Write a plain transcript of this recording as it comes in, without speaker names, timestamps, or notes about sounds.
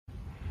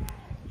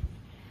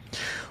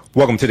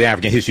Welcome to the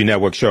African History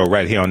Network show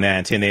right here on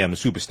 910 AM, the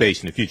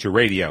Superstation, the Future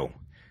Radio.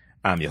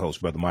 I'm your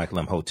host, Brother Michael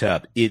M.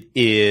 Hotep. It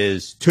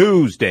is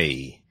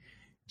Tuesday,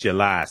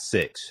 July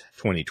 6,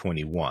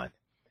 2021,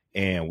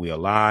 and we are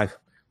live.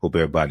 Hope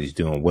everybody's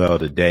doing well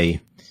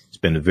today. It's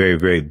been a very,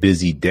 very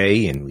busy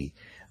day, and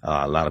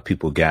a lot of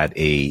people got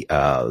a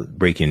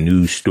breaking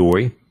news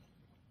story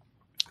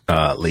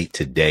late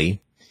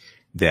today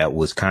that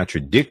was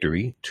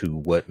contradictory to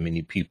what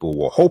many people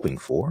were hoping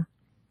for.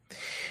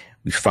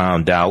 We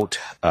found out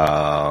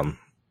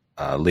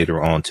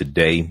later on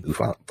today, we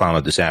found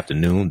out this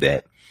afternoon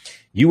that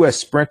U.S.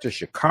 sprinter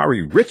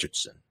Sha'Carri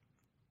Richardson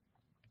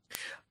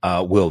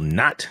will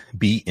not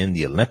be in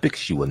the Olympics.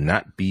 She will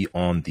not be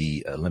on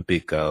the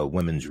Olympic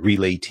women's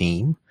relay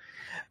team.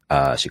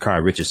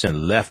 Sha'Carri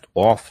Richardson left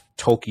off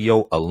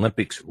Tokyo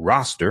Olympics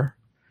roster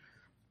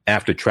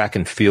after track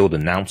and field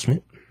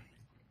announcement.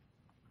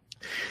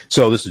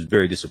 So this is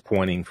very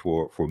disappointing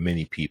for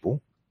many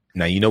people.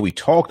 Now, we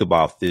talked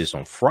about this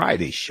on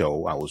Friday's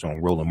show. I was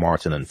on Roland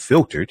Martin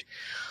Unfiltered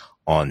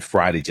on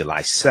Friday,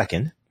 July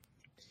 2nd,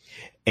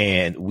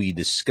 and we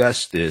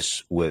discussed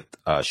this with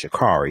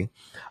Sha'Carri.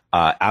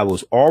 I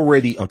was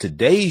already on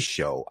today's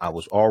show. I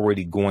was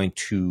already going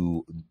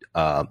to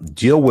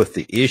deal with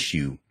the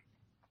issue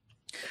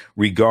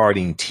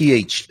regarding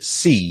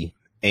THC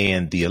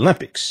and the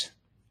Olympics.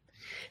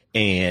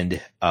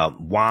 And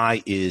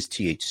why is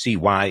THC,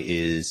 why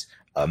is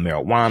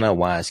marijuana,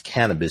 why is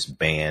cannabis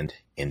banned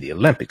in the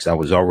Olympics? I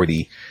was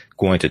already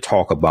going to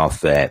talk about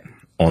that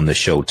on the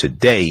show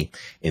today,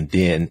 and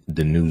then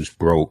the news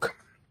broke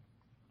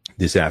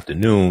this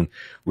afternoon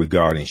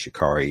regarding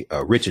Sha'Carri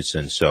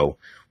Richardson. So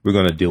we're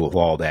going to deal with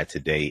all that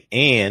today.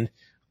 And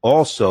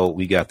also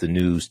we got the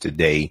news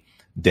today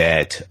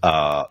that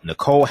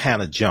Nikole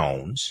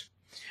Hannah-Jones,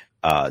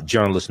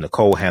 journalist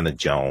Nikole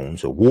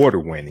Hannah-Jones,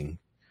 award-winning,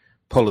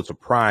 Pulitzer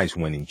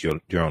Prize-winning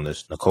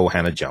journalist Nikole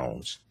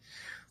Hannah-Jones,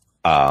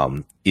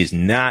 is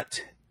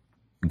not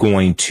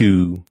going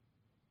to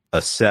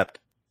accept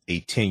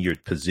a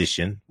tenured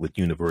position with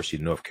University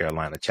of North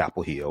Carolina,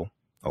 Chapel Hill.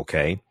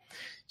 Okay.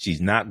 She's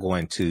not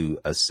going to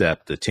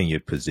accept a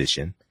tenured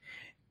position,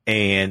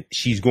 and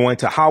she's going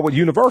to Howard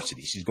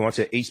University. She's going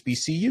to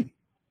HBCU.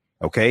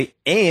 Okay.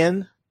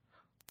 And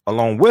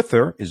along with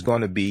her is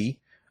going to be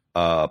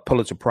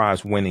Pulitzer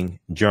Prize winning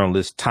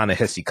journalist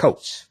Ta-Nehisi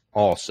Coates.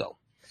 Also,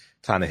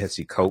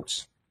 Ta-Nehisi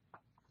Coates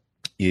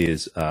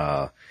is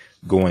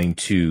going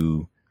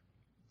to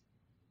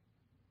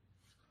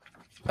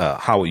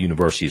Howard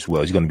University as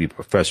well. He's going to be a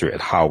professor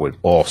at Howard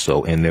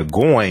also, and they're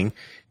going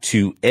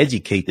to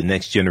educate the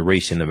next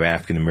generation of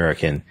African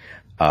American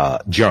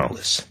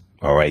journalists.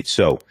 All right,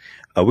 so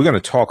we're going to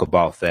talk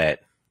about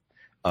that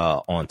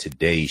on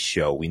today's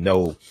show. We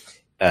know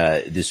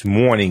this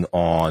morning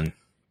on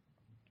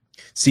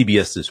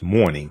CBS this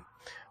morning,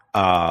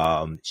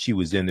 she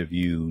was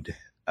interviewed.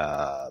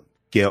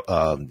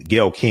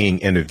 Gayle King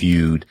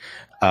interviewed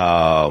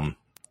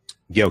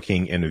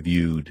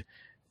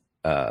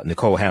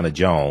Nikole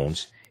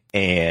Hannah-Jones,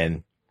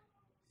 and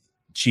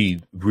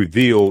she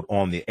revealed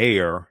on the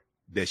air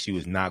that she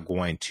was not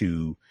going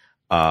to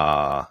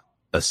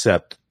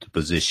accept the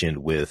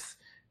position with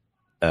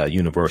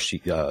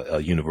University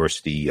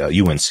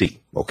UNC.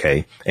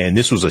 Okay, and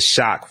this was a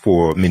shock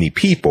for many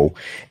people.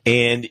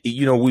 And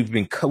we've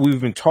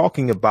been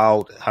talking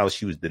about how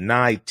she was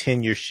denied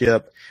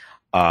tenureship.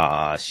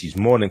 She's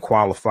more than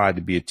qualified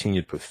to be a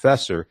tenured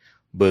professor,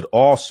 but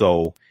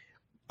also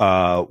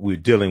we're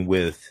dealing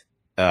with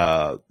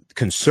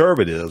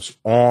conservatives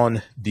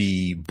on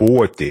the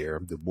board there,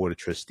 the board of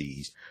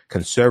trustees,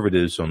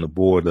 conservatives on the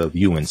board of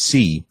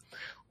UNC,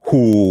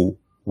 who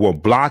were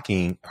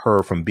blocking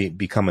her from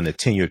becoming a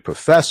tenured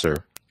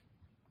professor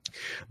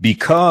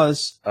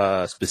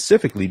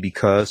specifically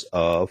because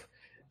of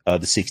the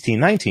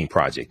 1619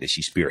 project that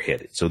she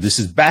spearheaded. So this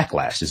is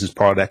backlash. This is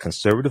part of that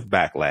conservative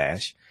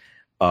backlash,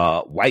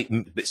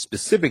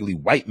 specifically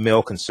white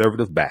male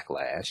conservative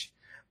backlash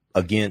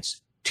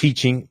against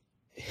teaching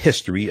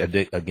history,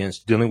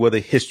 against dealing with a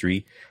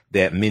history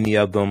that many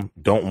of them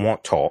don't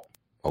want taught.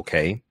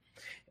 Okay.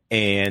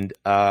 And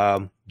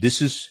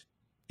this is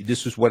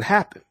what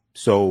happened.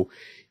 So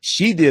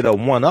she did a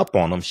one up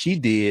on them. She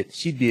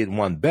did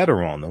one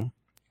better on them.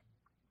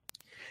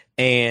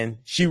 And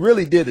she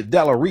really did a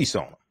Della Reese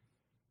on them.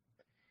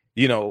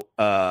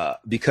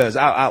 Because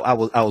I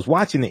was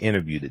watching the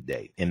interview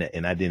today,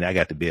 and I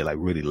got to bed like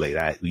really late.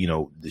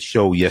 The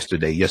show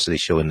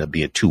yesterday's show ended up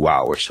being 2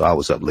 hours. So I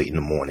was up late in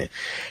the morning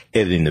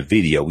editing the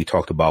video. We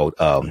talked about,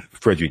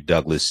 Frederick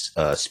Douglass'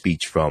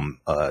 speech from,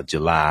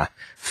 July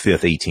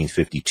 5th,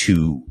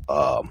 1852,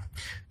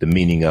 the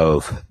meaning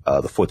of,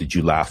 the 4th of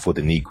July for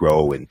the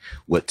Negro, and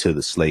what to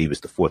the slave is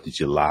the 4th of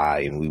July.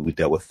 And we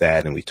dealt with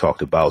that, and we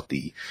talked about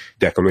the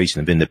Declaration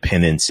of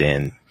Independence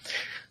and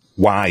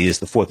why is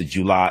the 4th of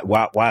July?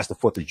 Why is the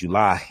 4th of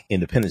July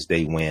Independence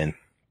Day when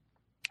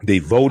they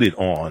voted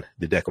on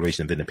the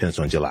Declaration of Independence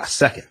on July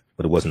 2nd,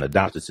 but it wasn't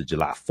adopted to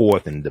July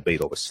 4th in the debate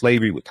over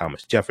slavery with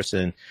Thomas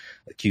Jefferson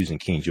accusing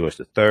King George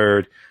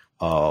III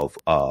of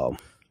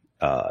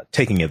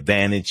taking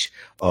advantage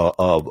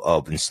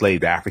of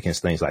enslaved Africans,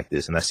 things like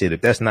this. And I said,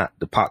 if that's not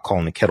the pot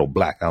calling the kettle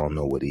black, I don't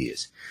know what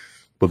is.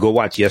 But go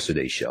watch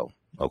yesterday's show,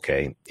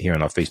 okay, here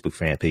on our Facebook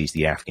fan page,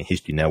 The African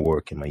History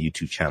Network, and my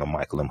YouTube channel,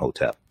 Michael M.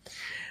 Hotep.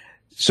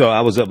 So I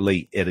was up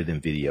late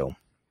editing video,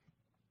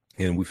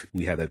 and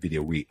we had that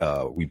video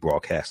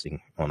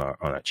rebroadcasting on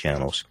our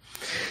channels.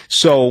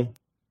 So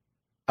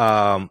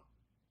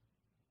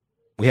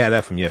we had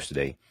that from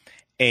yesterday,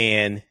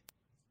 and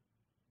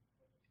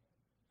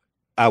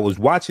I was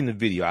watching the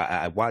video.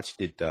 I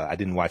watched it. I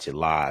didn't watch it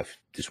live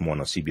this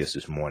morning on CBS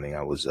this morning.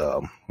 I was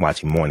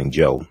watching Morning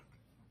Joe.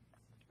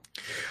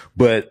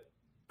 But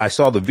I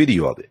saw the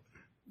video of it,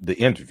 the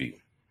interview,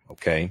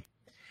 okay?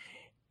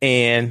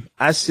 And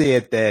I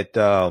said that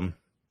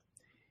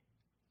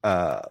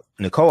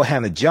Nikole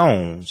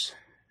Hannah-Jones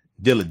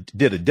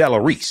did a Della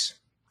Reese,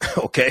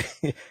 okay?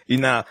 You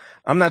know,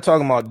 I'm not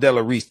talking about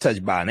Della Reese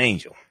touched by an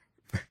angel.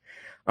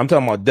 I'm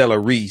talking about Della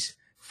Reese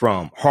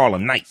from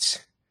Harlem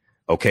Nights,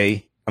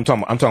 okay? I'm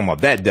talking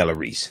about that Della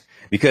Reese,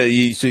 because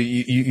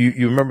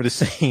you remember the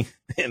scene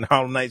in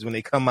Harlem Nights when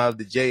they come out of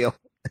the jail.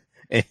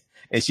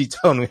 And she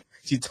told him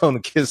to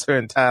kiss her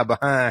entire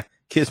behind,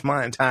 kiss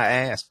my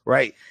entire ass,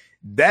 right?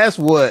 That's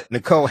what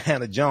Nikole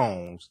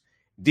Hannah-Jones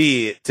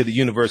did to the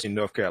University of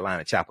North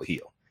Carolina, Chapel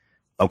Hill.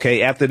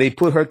 Okay, after they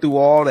put her through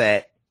all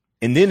that,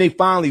 and then they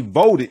finally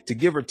voted to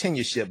give her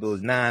tenureship. It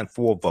was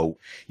 9-4 vote.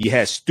 You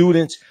had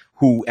students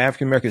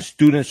African-American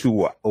students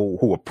who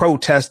were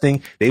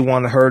protesting. They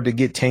wanted her to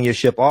get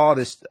tenureship, all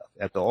this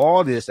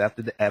stuff.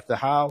 After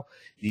how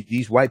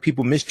these white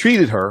people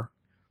mistreated her,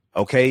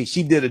 okay,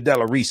 she did a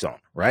Della Reese on,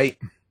 right?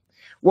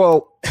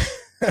 Well,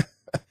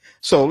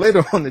 so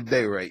later on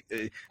today, right,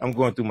 I'm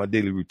going through my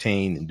daily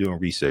routine and doing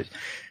research.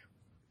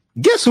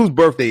 Guess whose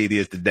birthday it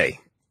is today,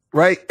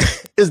 right?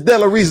 It's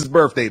Della Reese's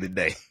birthday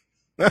today.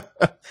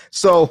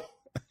 So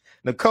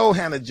Nikole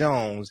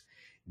Hannah-Jones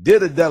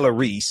did a Della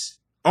Reese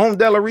on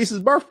Della Reese's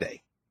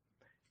birthday.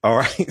 All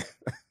right.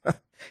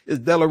 It's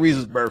Della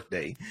Reese's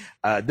birthday.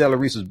 Della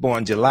Reese was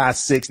born July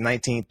 6,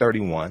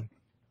 1931.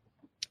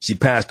 She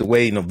passed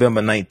away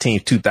November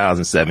 19th,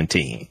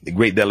 2017. The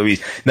great Della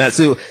Reese. Now,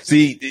 so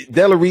see,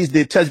 Della Reese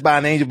did Touched by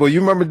an Angel, but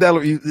you remember Della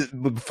Reese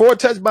before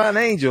Touched by an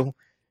Angel?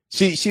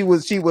 She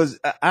was.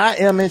 I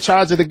am in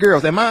charge of the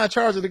girls. Am I in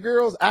charge of the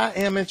girls? I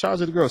am in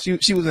charge of the girls.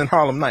 She was in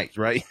Harlem Nights,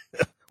 right,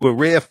 with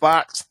Red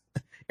Fox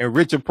and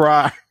Richard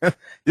Pryor.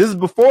 This is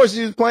before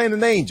she was playing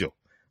an angel.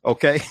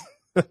 Okay,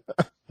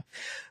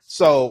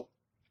 so.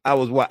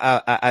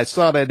 I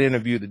saw that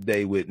interview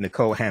today with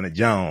Nikole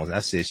Hannah-Jones. I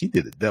said she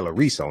did a Della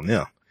Reese on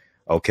them.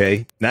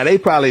 Okay. Now they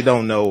probably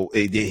don't know.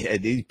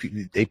 They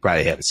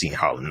probably haven't seen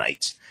Harlem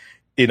Nights.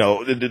 You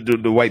know,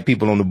 the white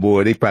people on the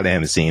board, they probably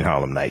haven't seen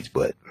Harlem Nights,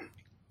 but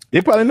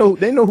they probably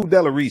know who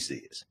Della Reese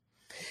is.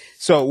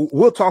 So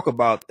we'll talk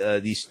about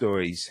these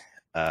stories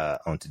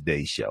on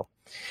today's show.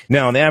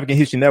 Now, on the African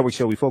History Network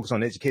show, we focus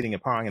on educating,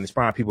 empowering, and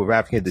inspiring people of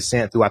African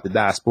descent throughout the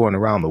diaspora and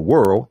around the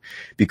world,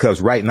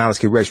 because right knowledge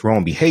can correct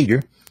wrong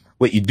behavior.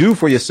 What you do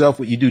for yourself,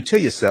 what you do to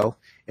yourself,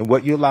 and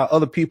what you allow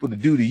other people to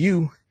do to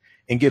you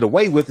and get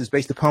away with is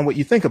based upon what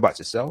you think about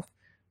yourself.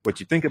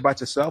 What you think about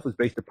yourself is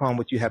based upon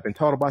what you have been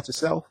taught about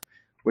yourself.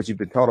 What you've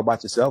been taught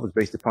about yourself is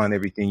based upon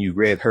everything you've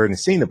read, heard, and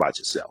seen about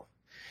yourself.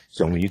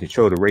 So when you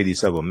control the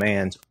radius of a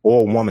man's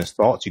or woman's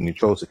thoughts, you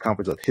control the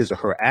circumference of his or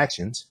her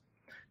actions,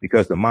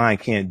 because the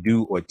mind can't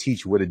do or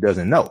teach what it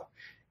doesn't know.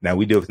 Now,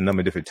 we deal with a number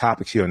of different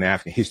topics here on the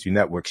African History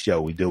Network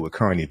show. We deal with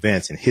current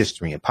events in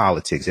history and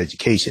politics,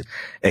 education,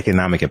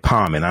 economic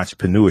empowerment,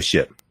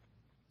 entrepreneurship,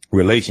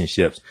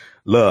 relationships,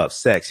 love,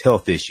 sex,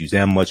 health issues,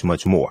 and much,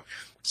 much more.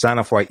 Sign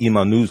up for our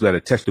email newsletter.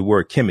 Text the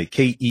word Kemet,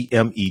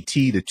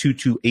 K-E-M-E-T, to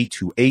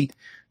 22828.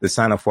 To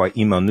sign up for our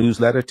email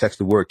newsletter, text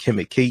the word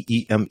Kemet,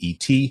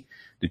 K-E-M-E-T,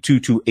 to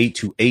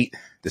 22828.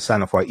 To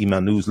sign up for our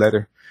email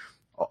newsletter.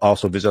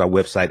 Also visit our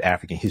website,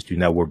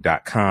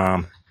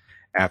 AfricanHistoryNetwork.com,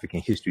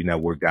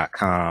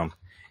 AfricanHistoryNetwork.com,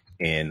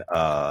 and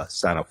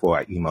sign up for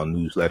our email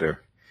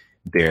newsletter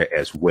there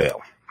as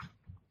well.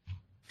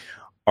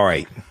 All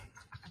right.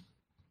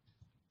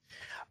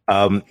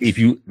 If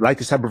you like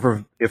this type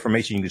of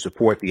information, you can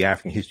support the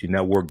African History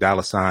Network,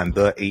 $,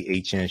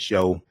 the AHN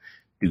show,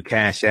 through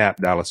Cash App,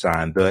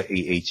 $,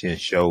 the AHN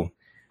show,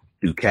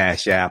 through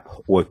Cash App,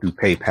 or through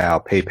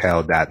PayPal,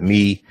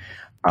 paypal.me.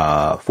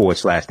 /the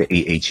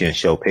AHN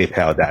show,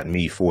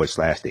 paypal.me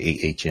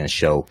 /the AHN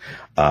show,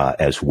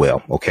 as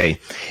well. Okay.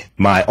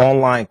 My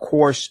online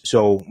course.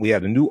 So we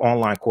have a new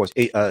online course.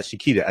 Hey,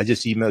 Shakita, I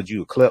just emailed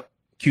you a clip.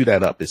 Cue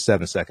that up. It's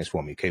 7 seconds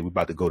for me. Okay. We're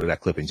about to go to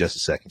that clip in just a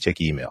second. Check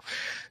your email.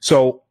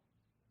 So,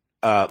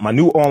 my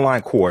new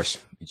online course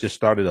just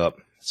started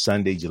up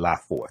Sunday, July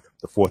 4th,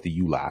 the 4th of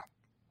July.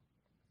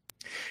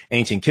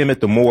 Ancient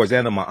Kemet, the Moors,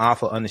 and the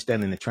Ma'afa,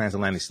 understanding the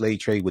transatlantic slave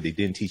trade, what they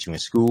didn't teach you in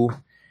school.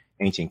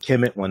 Ancient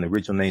Kemet, one of the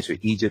original names for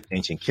Egypt.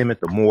 Ancient Kemet,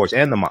 the Moors,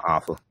 and the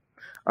Ma'afa,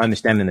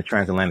 understanding the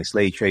transatlantic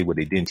slave trade, what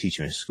they didn't teach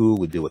you in school.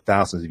 We deal with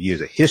thousands of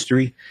years of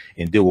history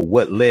and deal with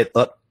what led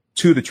up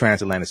to the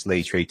transatlantic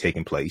slave trade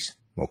taking place.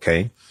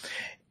 Okay.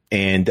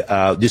 And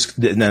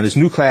this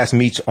new class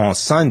meets on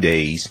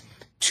Sundays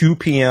 2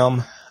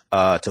 p.m.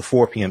 To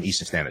 4 p.m.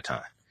 Eastern Standard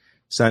Time.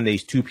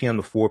 Sundays, 2 p.m.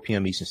 to 4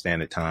 p.m. Eastern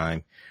Standard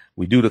Time.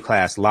 We do the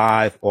class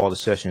live. All the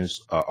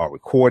sessions are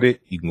recorded.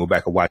 You can go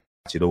back and watch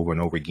it over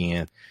and over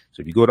again.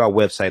 So if you go to our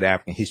website,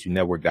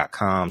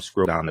 AfricanHistoryNetwork.com,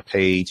 scroll down the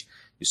page,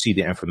 you see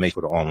the information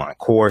for the online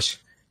course.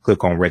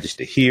 Click on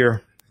register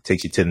here. It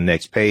takes you to the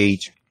next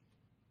page.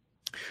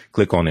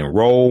 Click on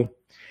enroll.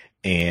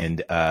 And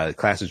the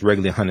class is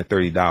regularly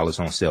 $130,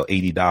 on sale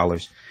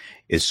 $80.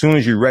 As soon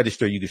as you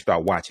register, you can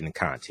start watching the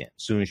content.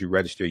 As soon as you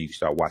register, you can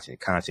start watching the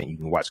content. You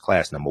can watch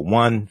class number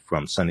 1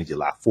 from Sunday,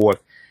 July 4th.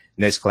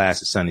 Next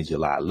class is Sunday,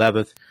 July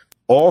 11th.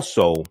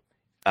 Also,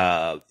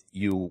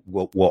 you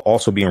will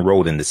also be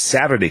enrolled in the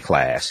Saturday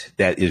class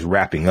that is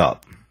wrapping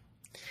up.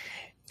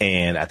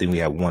 And I think we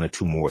have 1 or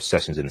 2 more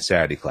sessions in the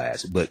Saturday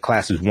class. But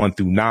classes 1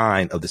 through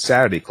 9 of the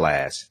Saturday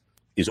class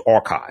is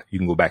archived. You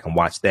can go back and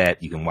watch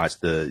that. You can watch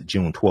the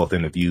June 12th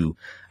interview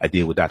I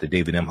did with Dr.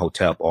 David M.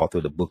 Hotep, author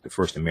of the book, The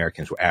First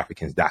Americans Were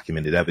Africans,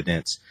 Documented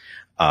Evidence.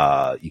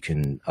 You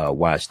can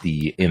watch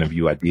the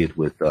interview I did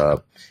with,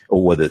 or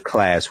the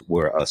class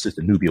where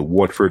Sister Nubia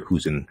Wardford,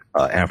 who's an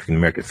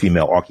African-American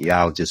female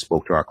archaeologist,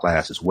 spoke to our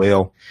class as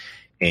well.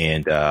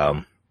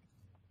 And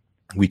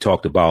we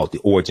talked about the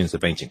origins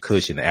of ancient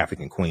Kush and the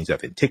African queens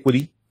of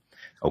antiquity.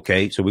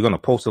 Okay, so we're going to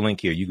post a link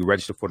here. You can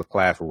register for the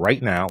class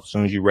right now. As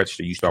soon as you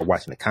register, you start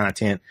watching the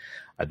content.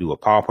 I do a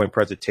PowerPoint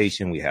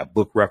presentation. We have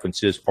book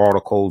references,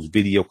 articles,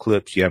 video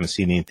clips. You haven't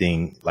seen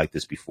anything like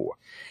this before.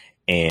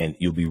 And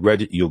you'll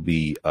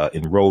be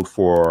enrolled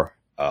for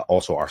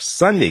also our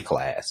Sunday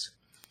class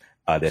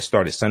that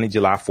started Sunday,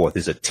 July 4th.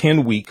 It's a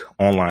 10-week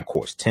online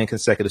course, 10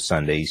 consecutive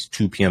Sundays,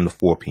 2 p.m. to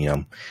 4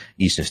 p.m.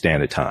 Eastern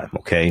Standard Time.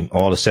 Okay.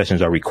 All the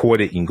sessions are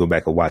recorded. You can go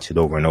back and watch it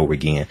over and over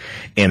again.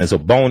 And as a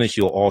bonus,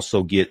 you'll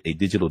also get a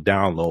digital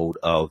download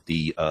of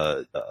the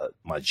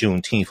my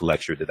Juneteenth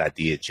lecture that I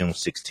did June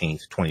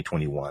 16th,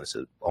 2021. It's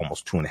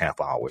almost 2.5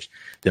 hours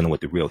dealing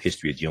with the real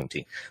history of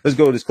Juneteenth. Let's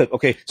go to this clip.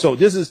 Okay. So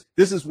this is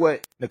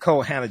what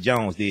Nikole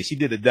Hannah-Jones did. She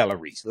did a Della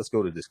Reese. Let's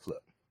go to this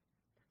clip.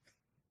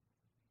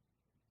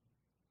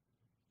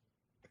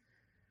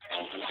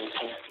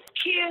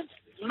 Kiss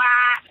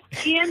my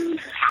entire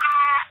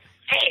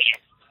ass.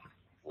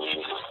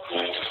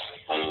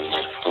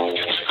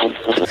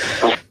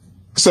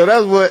 So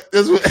that's what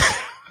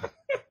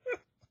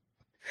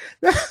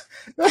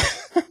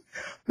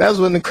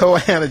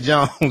Nikole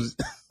Hannah-Jones,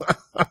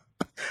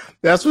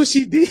 that's what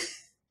she did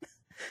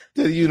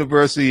to the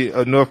University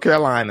of North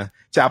Carolina,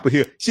 Chapel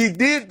Hill. She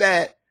did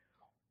that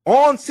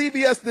on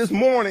CBS This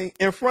Morning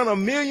in front of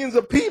millions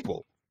of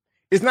people.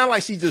 It's not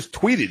like she just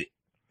tweeted it.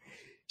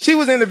 She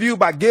was interviewed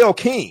by Gayle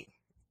King,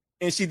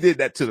 and she did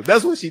that to them.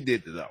 That's what she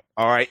did to them.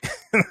 All right.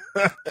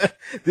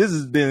 This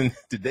has been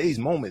today's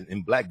moment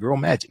in Black Girl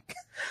Magic.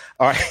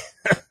 All right.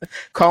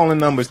 Calling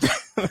numbers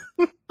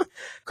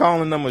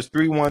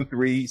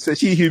 313. So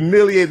she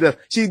humiliated her.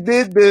 She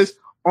did this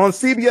on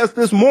CBS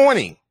This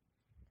Morning.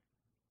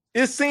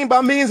 It's seen by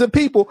millions of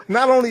people.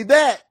 Not only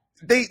that,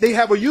 they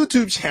have a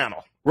YouTube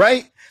channel,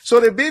 right? So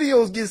their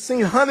videos get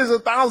seen hundreds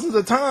of thousands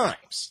of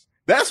times.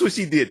 That's what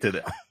she did to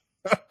them.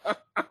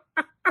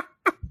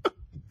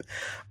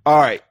 All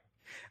right.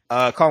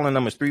 Calling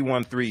numbers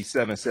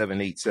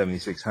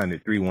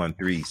 313-778-7600,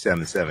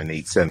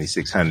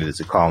 313-778-7600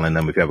 is a calling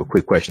number if you have a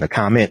quick question or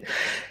comment.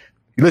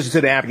 You listen to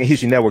the African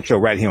History Network show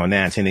right here on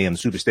 910 AM, the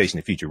Superstation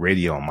of Future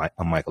Radio. I'm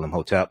Michael M.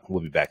 Hotep.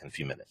 We'll be back in a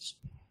few minutes.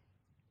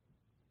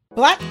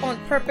 Black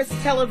on Purpose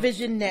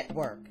Television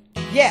Network.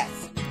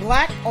 Yes,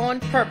 Black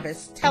on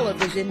Purpose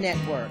Television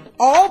Network.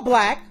 All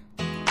black,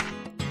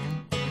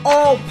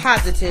 all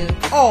positive,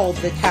 all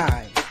the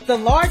time. The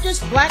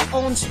largest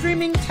black-owned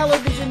streaming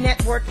television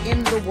network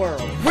in the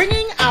world,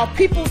 bringing our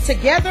people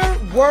together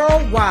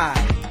worldwide,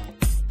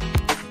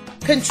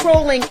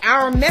 controlling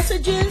our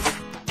messages,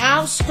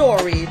 our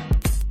stories,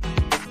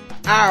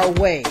 our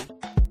way.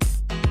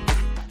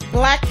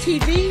 Black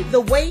TV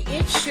the way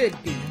it should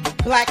be.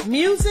 Black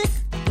music,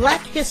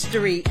 Black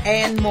history,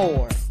 and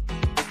more.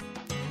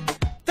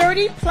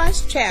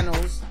 30+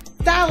 channels,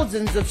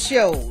 thousands of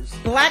shows.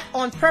 Black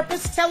on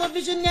Purpose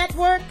Television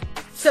Network.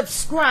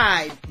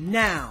 Subscribe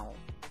now.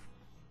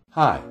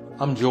 Hi,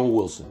 I'm Joel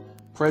Wilson,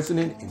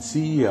 President and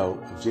CEO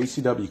of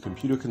JCW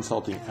Computer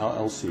Consulting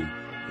LLC,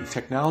 a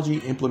technology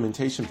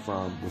implementation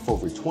firm with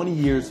over 20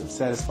 years of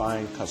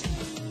satisfying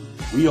customers.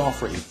 We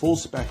offer a full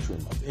spectrum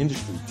of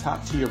industry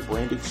top-tier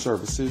branded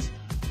services.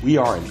 We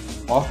are an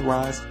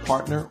authorized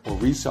partner or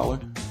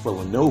reseller for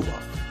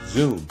Lenovo,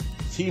 Zoom,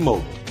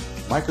 T-Mobile,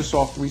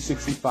 Microsoft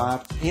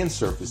 365 and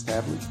Surface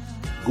tablets,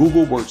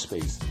 Google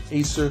Workspace,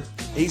 Acer,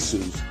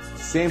 Asus,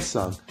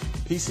 Samsung,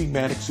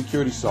 PCmatic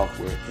security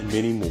software, and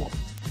many more.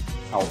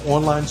 Our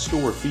online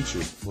store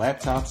features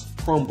laptops,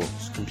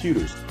 Chromebooks,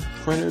 computers,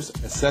 printers,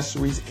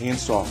 accessories, and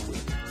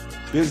software.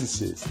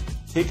 Businesses,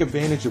 take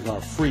advantage of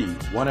our free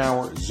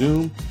 1-hour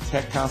Zoom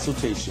tech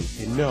consultation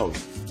and know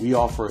we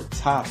offer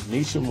top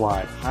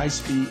nationwide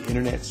high-speed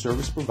internet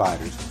service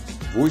providers,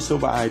 voice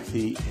over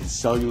IP, and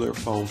cellular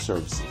phone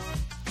services.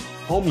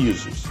 Home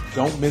users,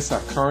 don't miss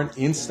our current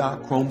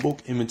in-stock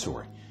Chromebook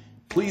inventory.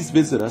 Please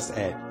visit us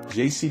at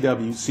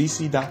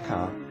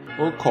jcwcc.com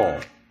or call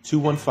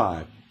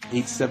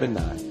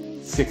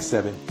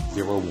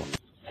 215-879-6701.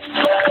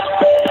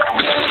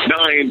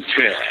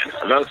 910,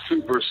 the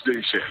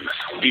Superstation,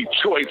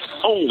 Detroit's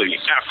only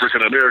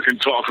African-American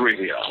talk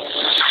radio.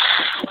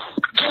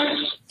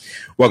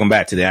 Welcome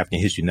back to the African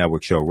History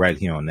Network show right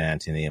here on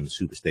 910 AM, the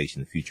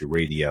Superstation, the Future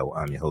Radio.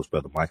 I'm your host,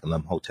 Brother Michael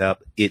Lemhotep.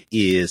 It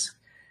is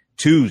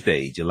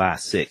Tuesday, July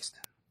 6th,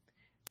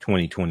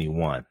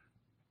 2021.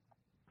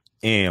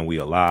 And we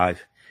are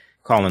live.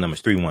 Calling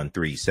numbers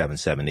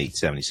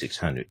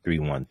 313-778-7600.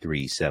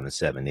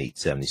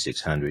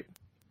 313-778-7600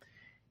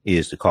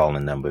 is the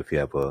calling number if you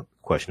have a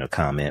question or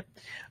comment.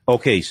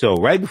 Okay, so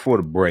right before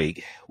the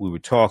break, we were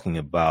talking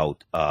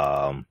about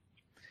Sha'Carri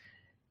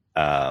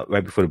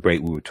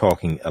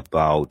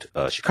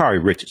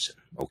Richardson.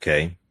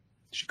 Okay,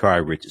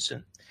 Sha'Carri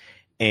Richardson,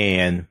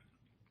 and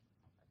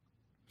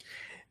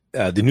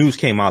the news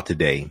came out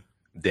today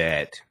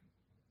that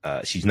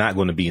she's not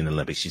going to be in the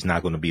Olympics. She's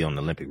not going to be on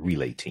the Olympic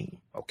relay team.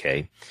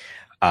 Okay,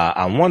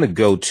 I want to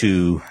go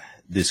to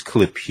this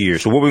clip here.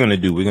 So what we're going to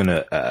do, we're going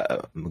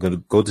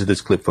to go to this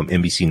clip from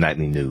NBC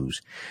Nightly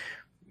News.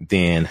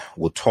 Then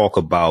we'll talk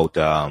about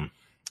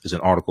there's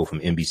an article from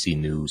NBC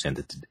News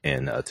and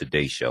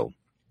Today Show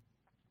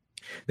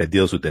that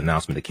deals with the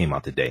announcement that came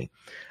out today.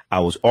 I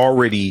was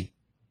already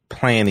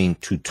planning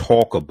to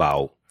talk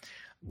about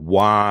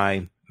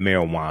why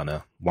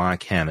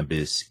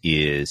cannabis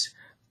is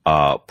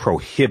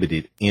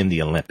prohibited in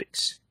the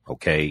Olympics.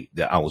 Okay,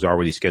 I was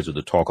already scheduled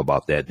to talk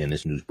about that. Then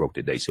this news broke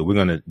today. So we're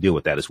going to deal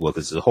with that as well,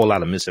 because there's a whole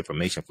lot of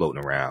misinformation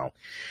floating around.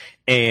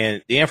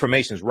 And the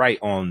information is right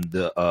on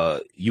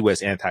the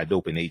U.S.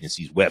 Anti-Doping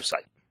Agency's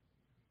website.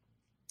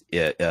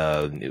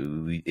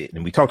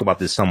 And we talked about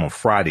this some on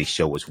Friday's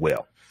show as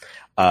well.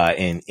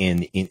 And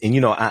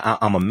you know,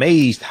 I'm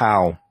amazed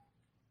how.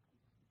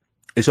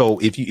 So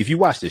if you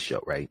watch this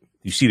show, right,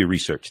 you see the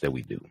research that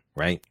we do,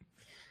 right?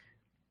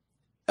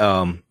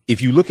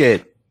 If you look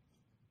at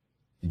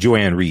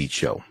Joanne Reed's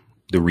show,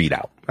 The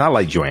Readout, I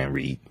like Joanne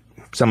Reed.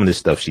 Some of this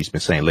stuff she's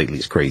been saying lately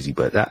is crazy,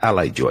 but I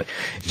like Joy.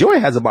 Joy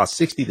has about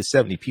 60 to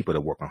 70 people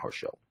that work on her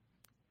show.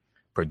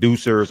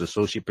 Producers,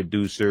 associate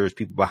producers,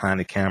 people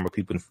behind the camera,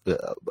 people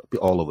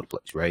all over the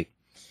place, right?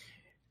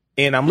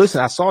 And I'm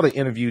listening. I saw the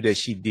interview that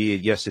she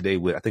did yesterday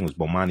with, I think it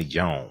was Bomani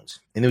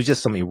Jones. And it was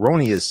just some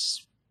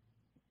erroneous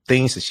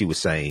things that she was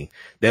saying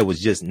that was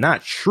just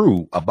not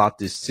true about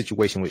this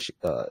situation with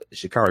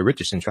Sha'Carri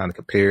Richardson, trying to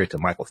compare it to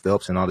Michael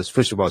Phelps and all this.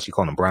 First of all, she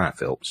called him Brian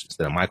Phelps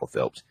instead of Michael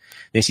Phelps.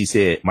 Then she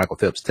said Michael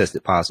Phelps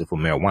tested positive for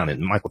marijuana.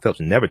 And Michael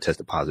Phelps never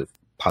tested positive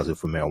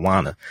for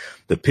marijuana.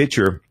 The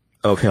picture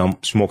of him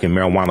smoking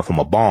marijuana from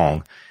a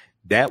bong,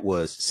 that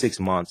was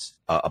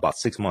about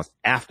 6 months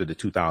after the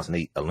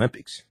 2008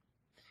 Olympics.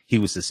 He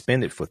was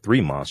suspended for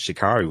 3 months.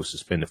 Sha'Carri was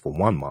suspended for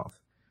 1 month.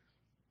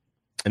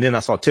 And then I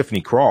saw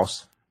Tiffany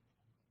Cross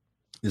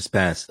this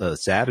past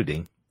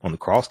Saturday on the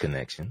Cross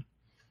Connection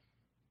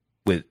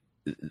with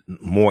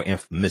more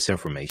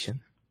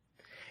misinformation.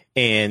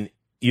 And,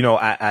 you know,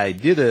 I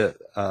did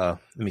let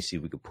me see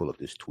if we could pull up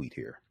this tweet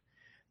here.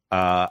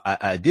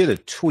 I did a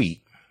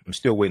tweet. I'm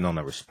still waiting on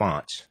a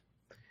response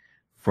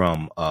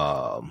from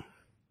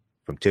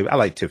Tiffany. I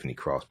like Tiffany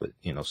Cross, but,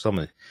 you know,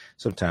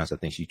 sometimes I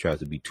think she tries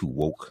to be too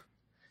woke.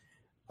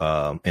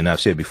 And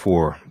I've said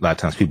before, a lot of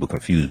times people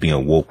confuse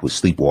being woke with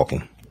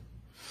sleepwalking.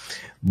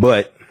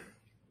 But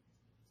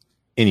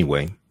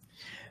anyway,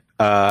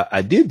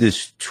 I did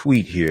this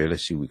tweet here.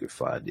 Let's see if we can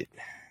find it.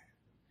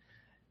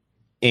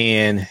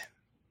 And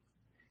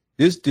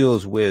this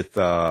deals with,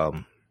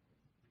 what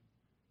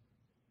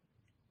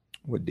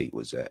date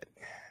was that?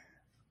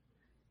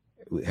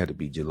 It had to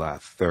be July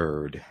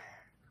 3rd.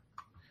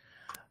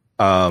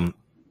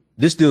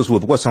 This deals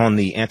with what's on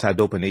the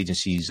Anti-Doping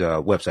Agency's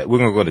website. We're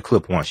going to go to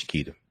clip one,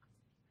 Shakita.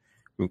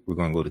 We're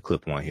going to go to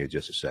clip one here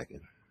just a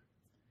second.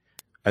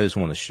 I just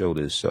want to show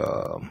this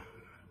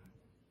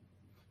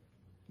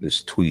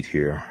this tweet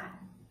here.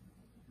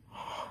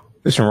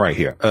 This one right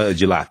here,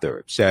 July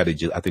 3rd,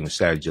 Saturday. I think it's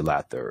Saturday,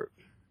 July 3rd.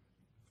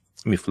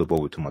 Let me flip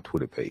over to my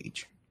Twitter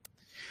page.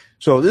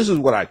 So this is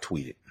what I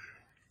tweeted.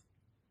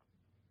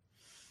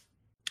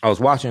 I was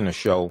watching a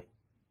show,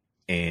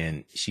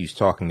 and she's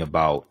talking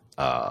about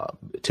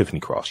Tiffany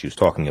Cross. She was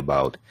talking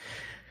about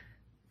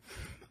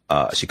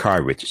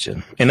Sha'Carri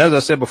Richardson. And as I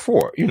said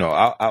before, you know,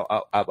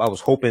 I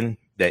was hoping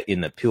that in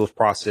the appeals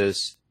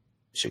process,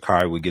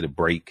 Sha'Carri would get a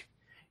break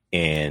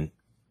and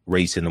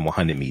race in the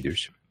 100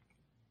 meters.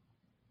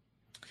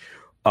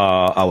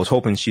 I was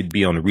hoping she'd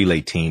be on the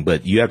relay team,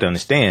 but you have to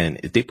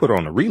understand, if they put her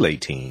on the relay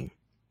team,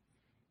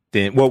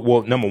 then,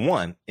 well, number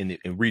one, in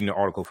reading the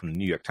article from the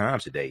New York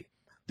Times today,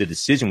 the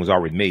decision was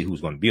already made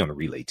who's going to be on the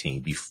relay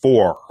team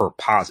before her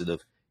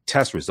positive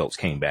test results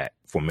came back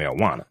for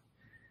marijuana.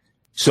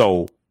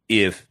 So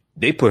if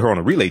they put her on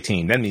a relay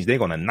team, that means they're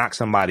going to knock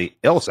somebody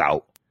else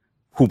out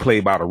who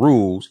played by the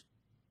rules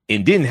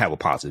and didn't have a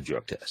positive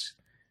drug test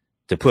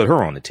to put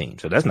her on the team.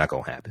 So that's not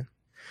going to happen.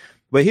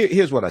 But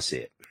here's what I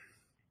said.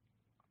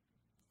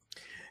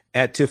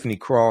 At Tiffany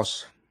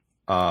Cross,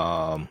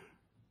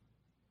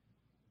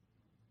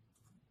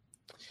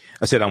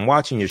 I said, I'm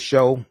watching your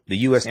show, the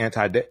U.S.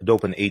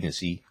 Anti-Doping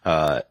Agency,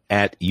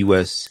 at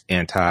U.S.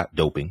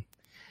 Anti-Doping,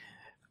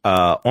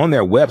 on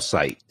their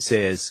website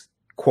says,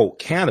 quote,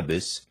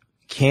 cannabis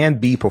can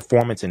be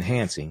performance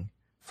enhancing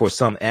for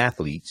some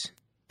athletes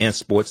and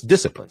sports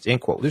disciplines,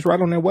 end quote. This is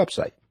right on their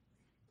website.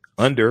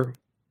 Under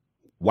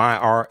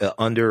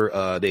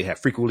they have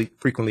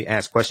frequently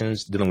asked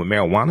questions dealing with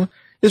marijuana.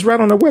 It's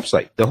right on their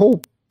website. The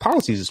whole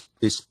policy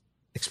is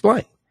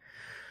explained.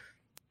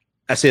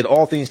 I said,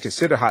 all things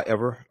considered,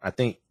 however, I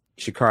think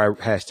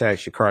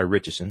Sha'Carri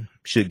Richardson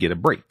should get a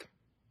break.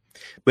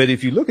 But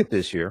if you look at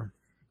this here,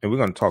 and we're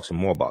going to talk some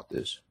more about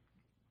this.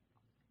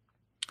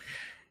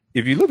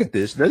 If you look at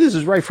this, now this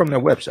is right from their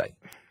website.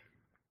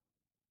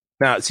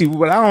 Now, see,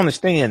 what I don't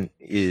understand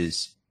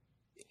is,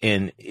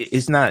 and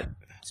it's not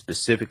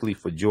specifically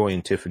for Joy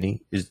and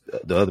Tiffany, is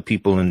the other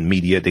people in the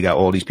media. They got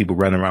all these people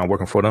running around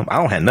working for them. I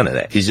don't have none of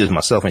that. It's just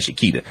myself and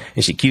Shakita.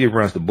 And Shakita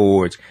runs the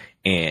boards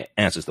and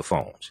answers the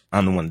phones.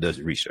 I'm the one that does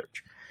the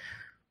research.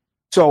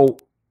 So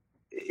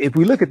if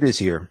we look at this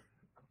here,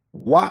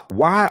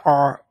 why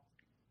are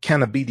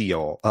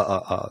cannabinoids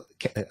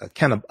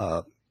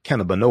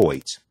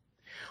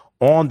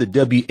on the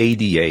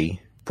WADA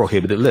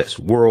prohibited list,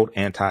 World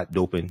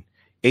Anti-Doping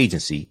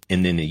Agency,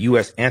 and then the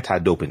U.S.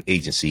 Anti-Doping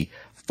Agency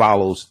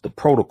follows the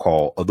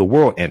protocol of the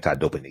World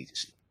Anti-Doping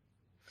Agency.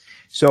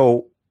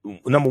 So,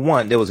 number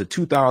one, there was a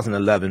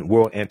 2011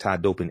 World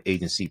Anti-Doping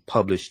Agency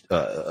published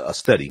a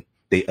study.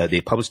 They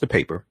published a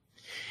paper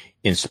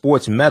in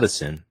Sports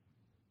Medicine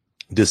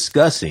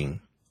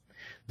discussing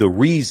the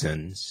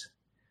reasons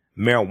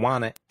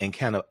marijuana and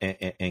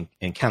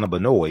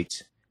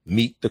cannabinoids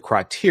meet the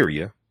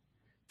criteria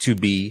to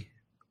be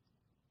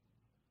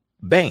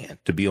banned,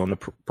 to be on the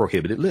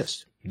prohibited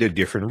list. There are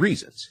different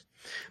reasons.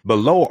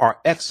 Below are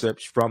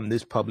excerpts from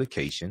this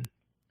publication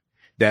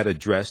that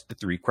address the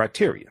three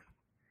criteria.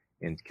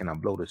 And can I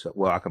blow this up?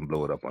 Well, I can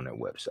blow it up on their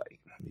website.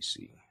 Let me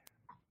see.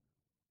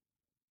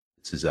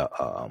 This is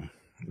let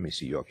me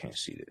see. Y'all can't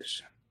see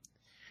this.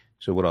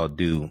 So what I'll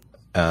do,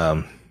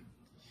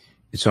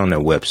 it's on their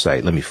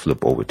website. Let me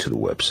flip over to the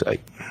website.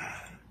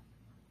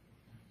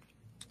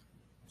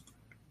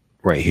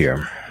 Right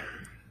here.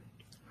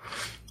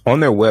 On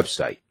their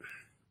website,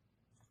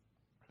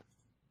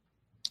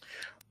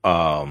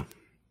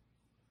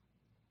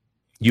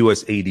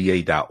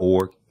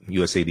 USADA.org,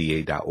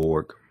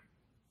 USADA.org,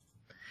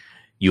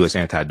 U.S.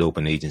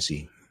 Anti-Doping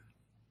Agency.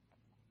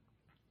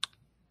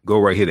 Go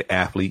right here to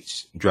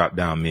athletes, drop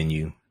down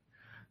menu,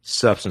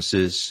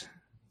 substances,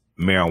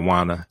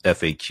 marijuana,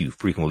 FAQ,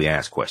 frequently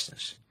asked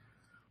questions.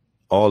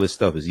 All this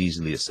stuff is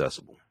easily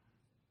accessible.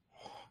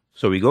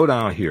 So we go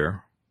down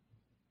here,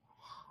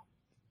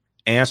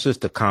 answers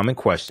to common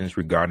questions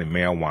regarding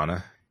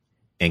marijuana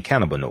and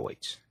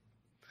cannabinoids.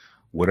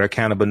 What are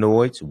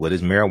cannabinoids? What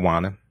is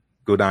marijuana?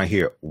 Go down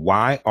here.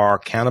 Why are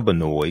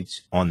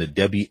cannabinoids on the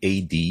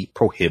WAD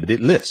prohibited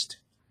list?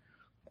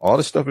 All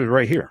this stuff is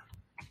right here.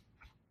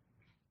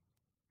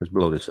 Let's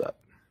blow this up.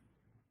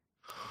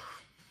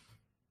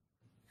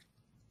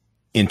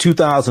 In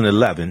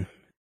 2011,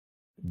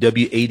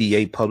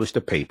 WADA published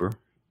a paper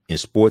in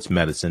Sports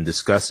Medicine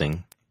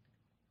discussing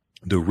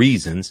the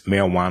reasons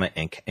marijuana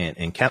and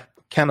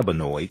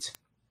cannabinoids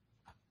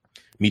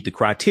meet the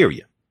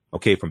criteria,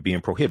 okay, from being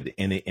prohibited.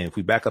 And if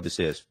we back up, it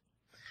says,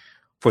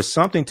 for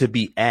something to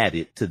be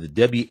added to the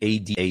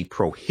WADA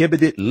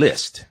prohibited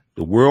list,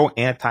 the World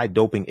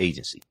Anti-Doping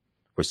Agency,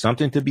 for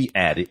something to be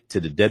added to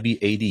the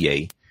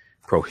WADA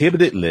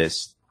prohibited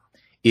list,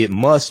 it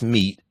must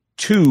meet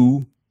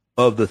 2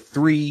 of the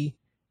 3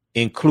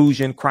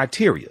 inclusion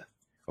criteria.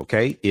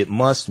 Okay, it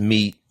must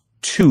meet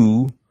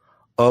 2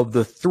 of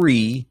the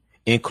 3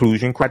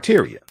 inclusion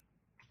criteria.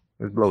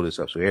 Let's blow this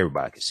up so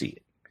everybody can see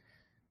it.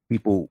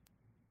 People,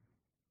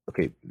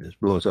 okay, let's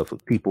blow this up for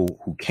people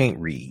who can't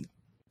read,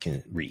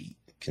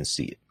 can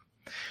see it.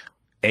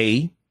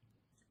 A,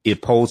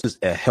 it poses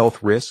a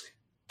health risk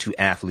to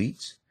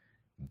athletes.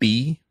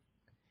 B,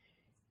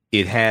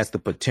 it has the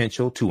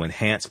potential to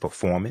enhance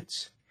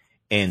performance.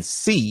 And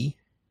C,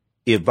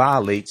 it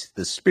violates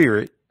the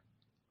spirit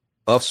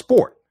of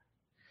sport.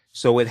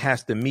 So it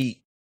has to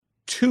meet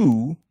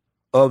 2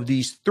 of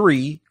these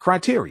 3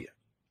 criteria.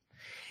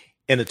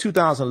 In the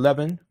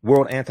 2011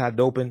 World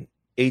Anti-Doping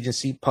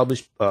Agency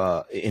published,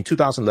 in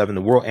 2011,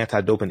 the World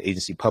Anti-Doping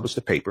Agency published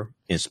a paper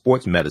in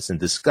Sports Medicine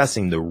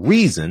discussing the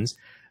reasons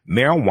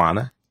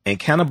marijuana and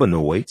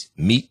cannabinoids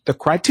meet the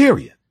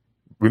criteria.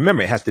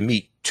 Remember, it has to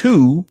meet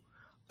 2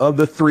 of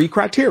the 3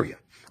 criteria.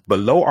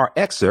 Below are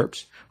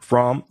excerpts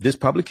from this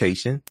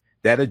publication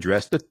that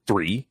address the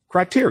 3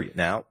 criteria.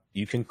 Now,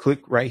 you can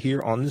click right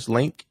here on this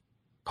link,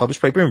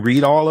 published paper, and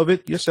read all of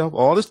it yourself.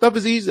 All this stuff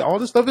is easy. All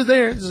this stuff is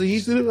there. It's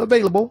easily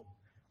available.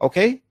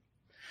 Okay.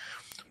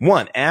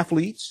 1,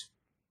 athletes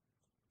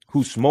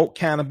who smoke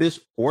cannabis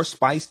or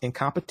spice in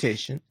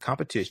competition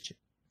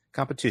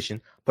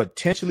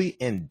potentially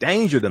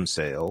endanger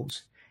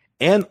themselves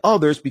and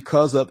others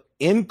because of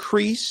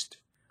increased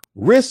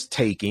risk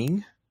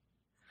taking,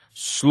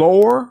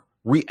 slower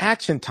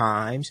reaction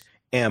times,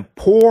 and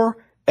poor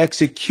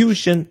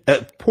execution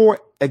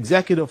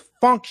executive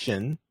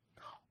function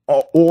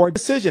or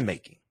decision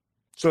making.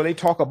 So they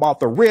talk about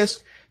the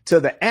risk to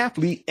the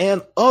athlete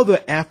and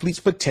other athletes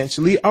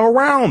potentially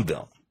around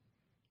them.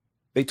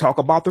 They talk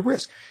about the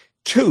risk.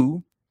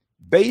 2,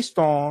 based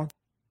on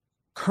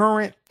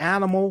current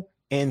animal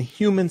and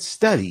human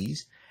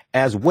studies,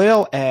 as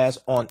well as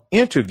on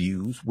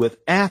interviews with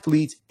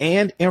athletes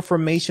and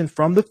information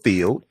from the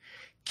field,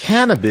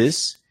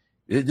 cannabis,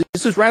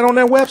 this is right on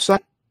their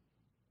website.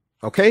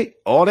 Okay.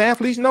 All the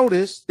athletes know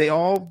this. They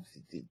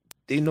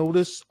know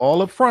this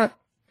all up front.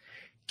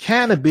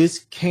 Cannabis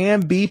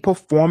can be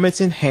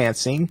performance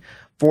enhancing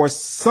for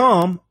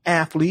some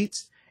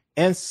athletes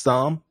and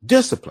some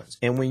disciplines.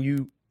 And when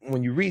you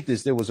read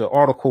this, there was an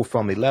article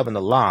from 11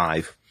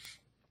 Alive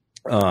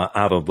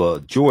out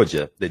of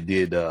Georgia that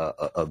did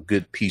a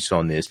good piece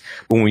on this.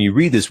 But when you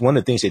read this, one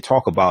of the things they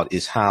talk about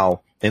is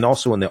how, and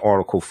also in the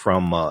article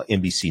from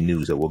NBC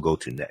News that we'll go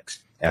to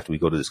next after we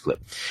go to this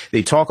clip,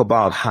 they talk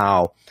about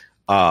how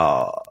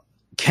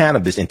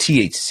cannabis and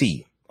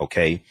THC,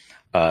 okay,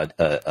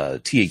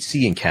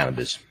 THC in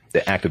cannabis,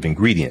 the active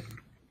ingredient,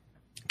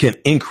 can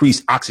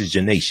increase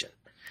oxygenation,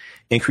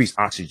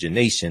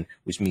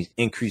 which means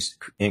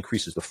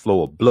increases the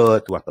flow of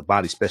blood throughout the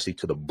body, especially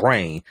to the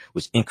brain,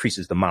 which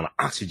increases the amount of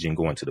oxygen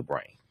going to the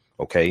brain.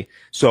 Okay.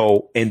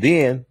 So, and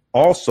then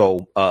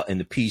also, in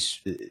the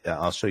piece,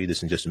 I'll show you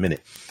this in just a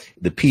minute,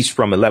 the piece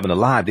from 11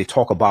 Alive, they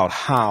talk about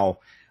how,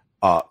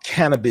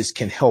 cannabis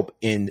can help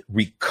in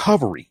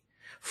recovery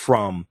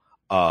from,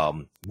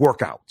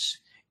 workouts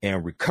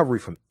and recovery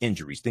from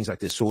injuries, things like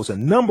this. So it's a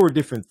number of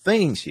different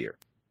things here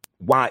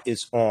why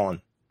it's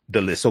on the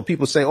list. So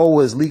people say, oh,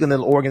 it's legal in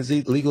the organs,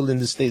 legal in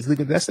the states,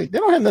 legal in that state. They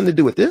don't have nothing to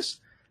do with this.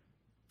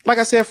 Like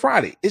I said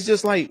Friday, it's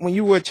just like when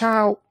you were a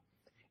child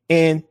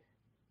and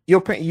you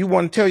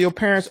want to tell your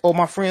parents, oh,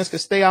 my friends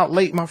could stay out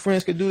late, my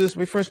friends could do this,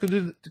 my friends could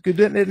do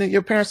that. And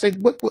your parents say,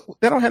 what?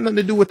 That don't have nothing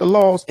to do with the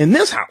laws in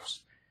this house.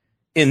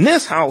 In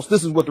this house,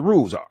 this is what the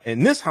rules are.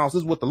 In this house,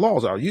 this is what the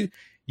laws are.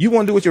 You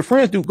want to do what your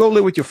friends do, go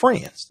live with your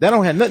friends. That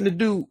don't have nothing to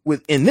do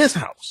with in this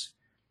house.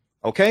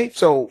 Okay.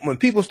 So when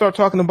people start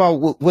talking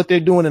about what they're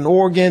doing in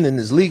Oregon and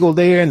it's legal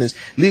there and it's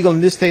legal in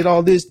this state,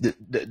 all this,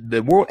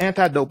 the World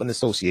Anti-Doping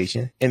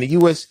Association and the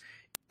U.S.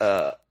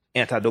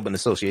 Anti-Doping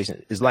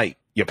Association is like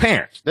your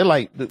parents. They're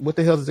like, what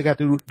the hell does it got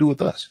to do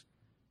with us?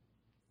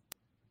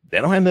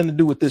 They don't have nothing to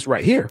do with this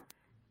right here.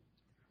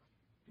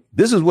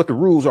 This is what the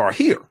rules are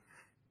here.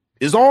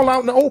 It's all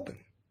out in the open.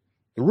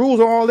 The rules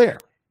are all there.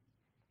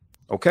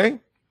 Okay.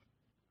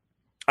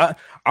 I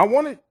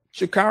wanted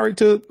Sha'Carri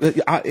to,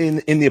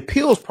 in the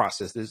appeals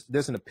process,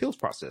 there's an appeals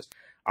process.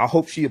 I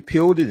hope she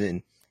appealed it,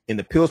 and in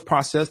the appeals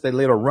process, they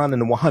let her run in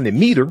the 100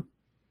 meter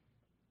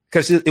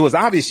because it was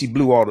obvious she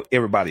blew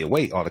everybody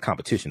away, all the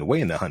competition away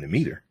in the 100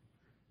 meter.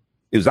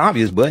 It was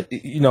obvious, but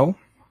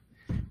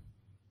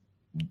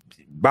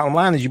bottom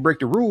line is you break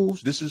the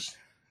rules.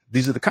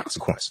 These are the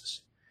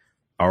consequences.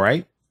 All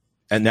right.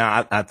 And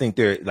now I think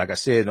like I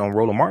said on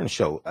Roland Martin's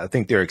show, I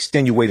think there are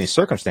extenuating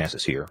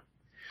circumstances here.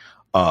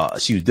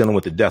 She was dealing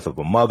with the death of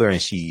a mother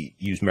and she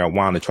used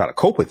marijuana to try to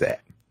cope with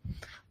that.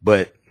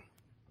 But,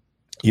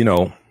 you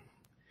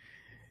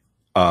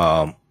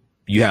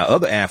have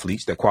other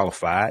athletes that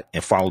qualified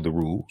and followed the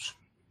rules.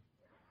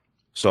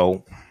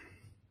 So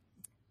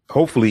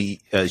hopefully,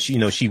 she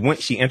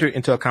entered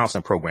into a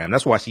counseling program.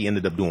 That's why she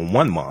ended up doing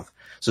 1 month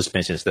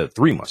suspension instead of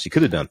 3 months. She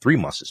could have done 3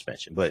 months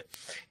suspension, but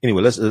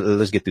anyway,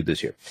 let's get through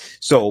this here.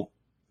 So,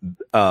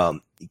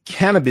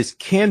 cannabis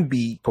can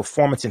be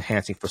performance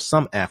enhancing for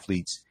some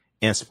athletes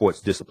and sports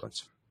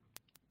disciplines.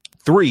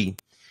 3,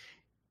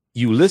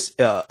 use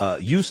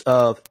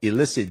of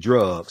illicit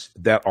drugs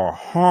that are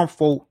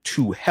harmful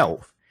to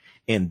health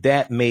and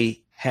that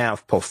may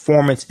have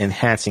performance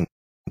enhancing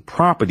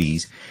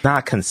properties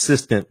not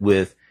consistent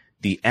with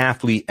the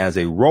athlete as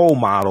a role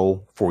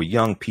model for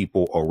young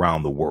people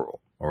around the world.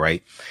 All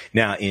right.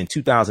 Now, in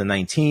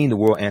 2019, the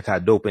World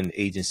Anti-Doping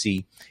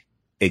Agency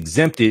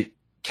exempted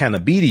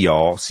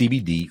cannabidiol,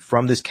 CBD,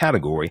 from this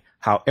category.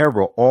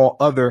 However, all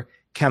other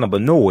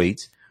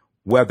cannabinoids,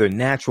 whether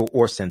natural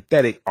or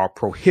synthetic, are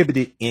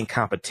prohibited in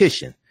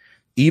competition.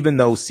 Even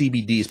though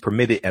CBD is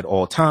permitted at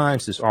all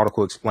times, this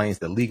article explains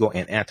the legal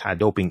and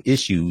anti-doping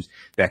issues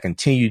that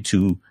continue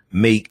to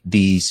make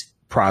these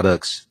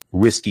products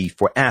risky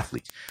for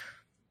athletes.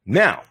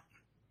 Now,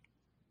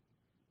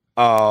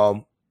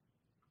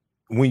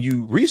 when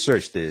you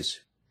research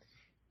this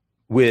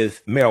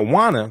with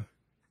marijuana,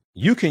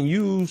 you can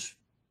use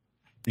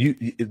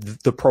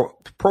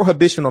the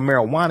prohibition on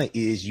marijuana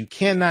is you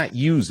cannot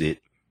use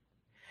it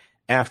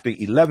after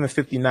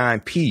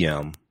 11:59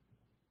 p.m.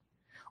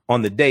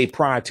 on the day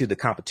prior to the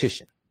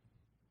competition.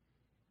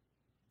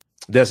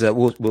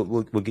 We'll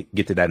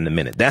get to that in a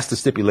minute. That's the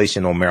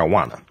stipulation on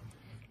marijuana.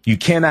 You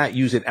cannot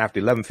use it after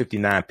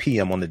 11:59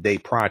 p.m. on the day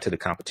prior to the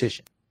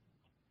competition.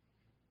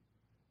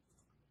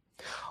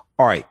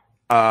 All right.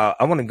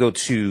 I want to go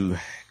to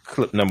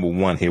clip number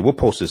 1 here. We'll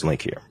post this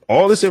link here.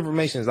 All this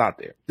information is out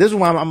there. This is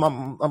why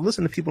I'm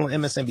listening to people on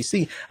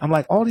MSNBC. I'm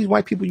like, all these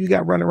white people you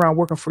got running around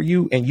working for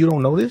you and you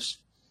don't know this?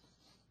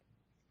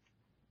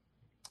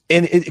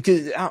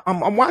 And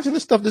I'm watching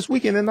this stuff this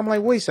weekend, and I'm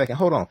like, wait a second,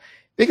 hold on.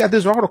 They got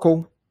this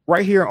article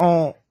right here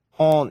on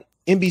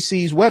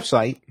NBC's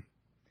website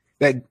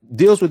that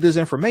deals with this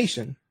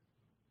information.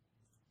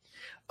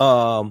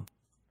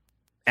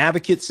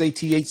 Advocates say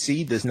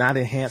THC does not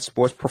enhance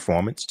sports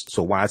performance.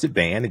 So why is it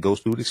banned? It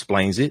goes through, it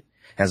explains it,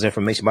 has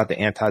information about the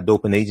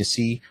anti-doping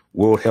agency,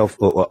 World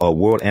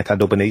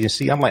Anti-Doping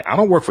Agency. I'm like, I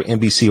don't work for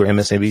NBC or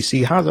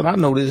MSNBC. How did I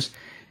know this?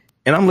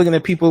 And I'm looking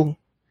at people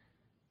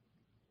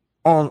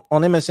on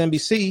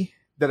MSNBC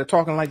that are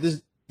talking like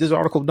this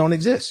article don't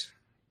exist.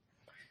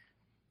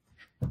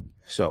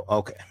 So,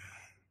 okay.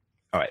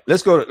 All right,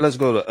 let's go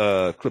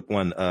to clip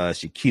one.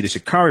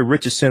 Sha'Carri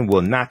Richardson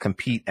will not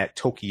compete at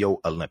Tokyo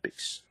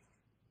Olympics.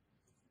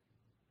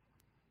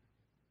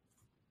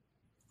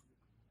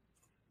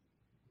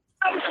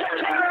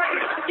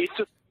 It's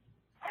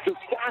the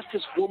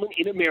fastest woman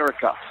in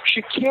America.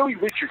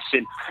 Sha'Carri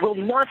Richardson will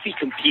not be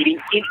competing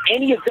in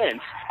any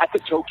events at the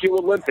Tokyo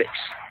Olympics.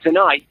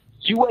 Tonight,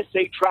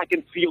 USA Track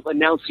and Field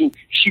announcing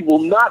she will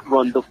not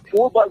run the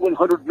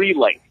 4x100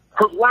 relay,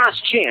 her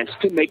last chance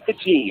to make the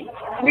team.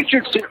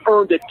 Richardson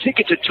earned a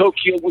ticket to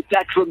Tokyo with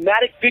that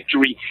dramatic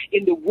victory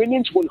in the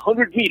women's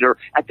 100 meter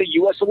at the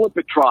U.S.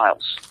 Olympic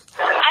trials.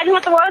 I just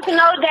want the world to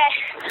know that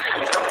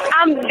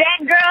I'm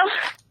that girl.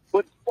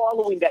 But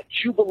following that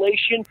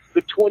jubilation,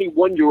 the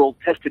 21-year-old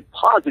tested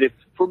positive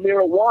for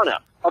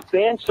marijuana, a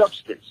banned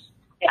substance.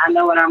 I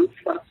know what I'm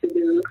supposed to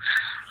do.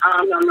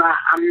 I'm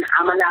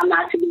allowed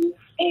not to do,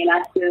 and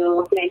I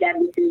still made that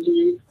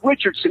decision.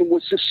 Richardson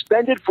was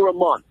suspended for a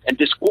month and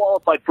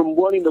disqualified from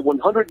running the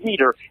 100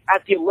 meter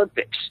at the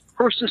Olympics.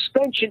 Her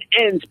suspension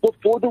ends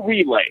before the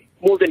relay.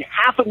 More than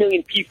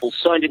 500,000 people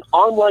signed an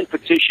online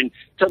petition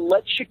to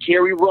let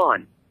Sha'Carri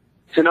run.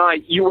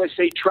 Tonight,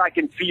 USA Track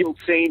and Field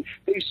saying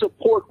they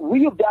support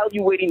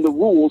reevaluating the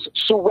rules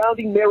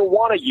surrounding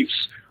marijuana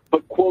use.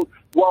 But, quote,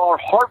 while our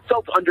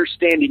heartfelt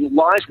understanding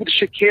lies with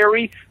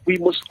Sha'Carri, we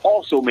must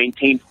also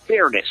maintain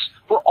fairness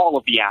for all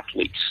of the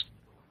athletes.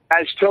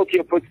 As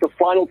Tokyo puts the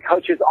final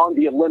touches on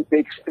the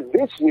Olympics,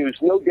 this news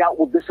no doubt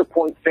will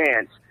disappoint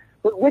fans.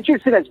 But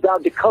Richardson has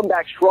vowed to come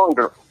back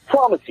stronger,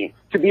 promising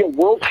to be a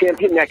world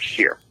champion next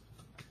year.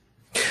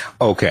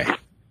 Okay.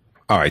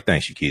 All right.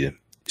 Thanks, Shakita.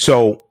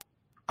 So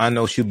I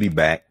know she'll be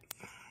back.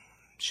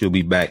 She'll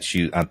be back.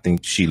 I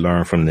think she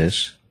learned from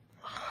this.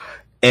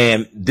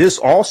 And this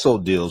also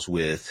deals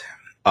with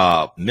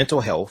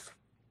mental health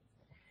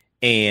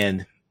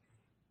and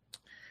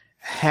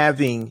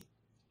having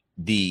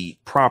the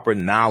proper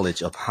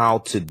knowledge of how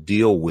to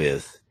deal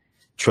with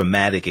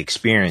traumatic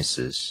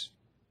experiences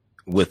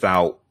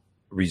without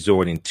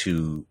resorting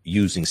to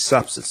using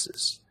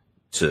substances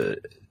to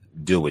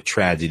deal with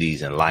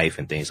tragedies in life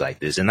and things like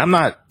this. And I'm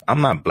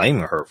not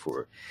blaming her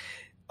for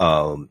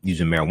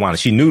using marijuana.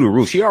 She knew the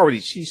rules.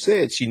 She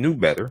said she knew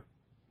better.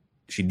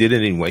 She did it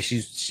anyway.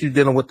 She's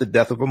dealing with the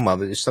death of her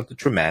mother. It's something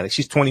traumatic.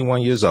 She's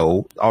 21 years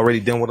old, already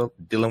dealing with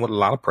a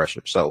lot of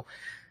pressure. So,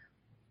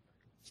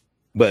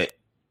 but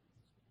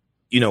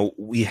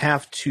we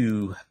have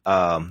to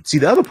see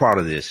the other part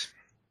of this.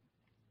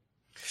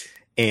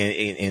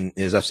 And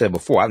as I've said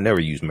before, I've never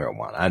used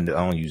marijuana. I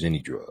don't use any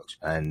drugs.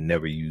 I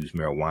never use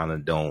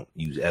marijuana. Don't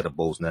use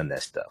edibles, none of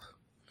that stuff.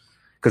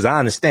 Because I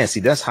understand.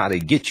 See, that's how they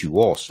get you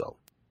also.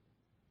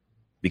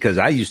 Because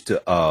I used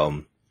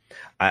to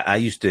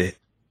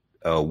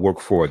work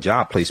for a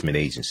job placement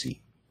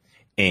agency,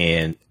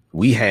 and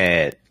we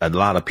had a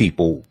lot of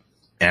people,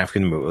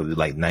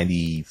 like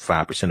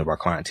 95% of our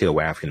clientele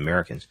were African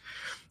Americans.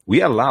 We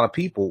had a lot of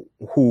people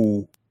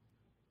who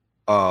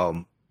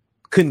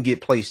couldn't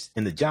get placed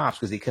in the jobs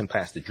because they couldn't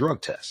pass the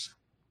drug test.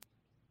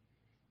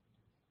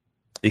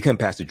 They couldn't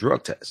pass the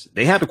drug test.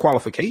 They had the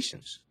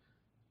qualifications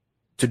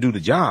to do the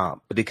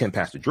job, but they couldn't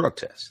pass the drug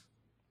test.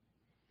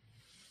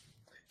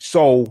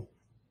 So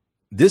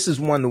this is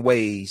one of the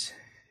ways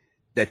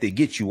that they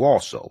get you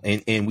also.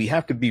 And we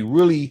have to be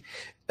really,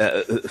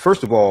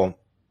 first of all,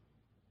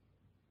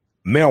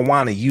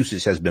 marijuana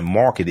usage has been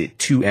marketed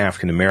to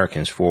African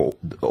Americans for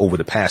over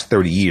the past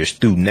 30 years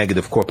through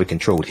negative corporate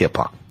controlled hip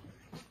hop.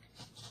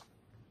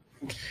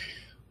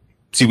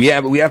 See, we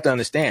have to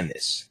understand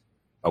this.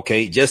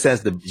 Okay. Just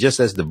as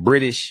the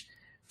British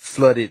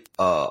flooded,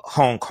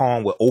 Hong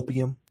Kong with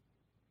opium.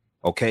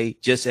 Okay.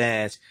 Just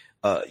as,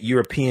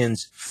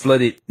 Europeans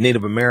flooded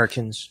Native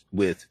Americans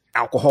with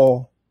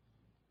alcohol.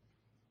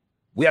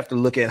 We have to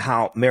look at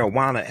how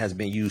marijuana has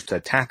been used to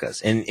attack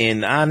us.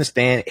 And I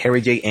understand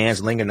Harry J.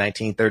 Anslinger,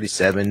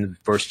 1937,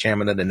 first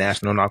chairman of the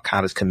National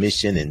Narcotics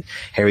Commission. And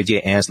Harry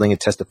J. Anslinger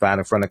testified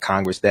in front of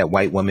Congress that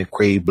white women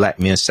craved black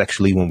men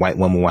sexually when white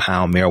women were high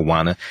on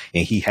marijuana.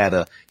 And he had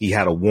a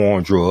war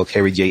on drug,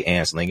 Harry J.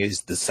 Anslinger.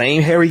 It's the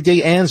same Harry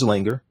J.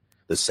 Anslinger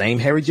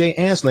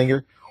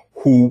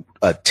who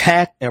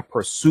attacked and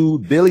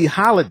pursued Billie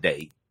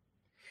Holiday.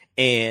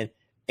 And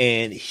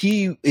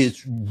he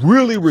is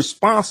really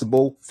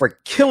responsible for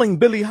killing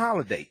Billie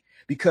Holiday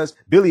because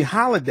Billie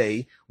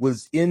Holiday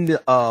was in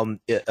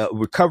the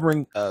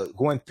recovering,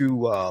 going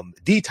through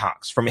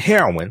detox from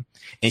heroin,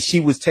 and she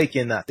was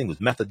taking, I think it was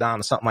methadone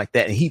or something like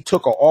that, and he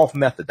took her off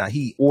methadone.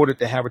 He ordered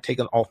to have her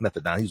taken off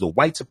methadone. He's a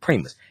white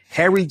supremacist,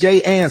 Harry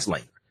J.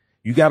 Anslinger.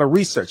 You got to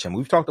research him.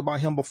 We've talked about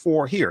him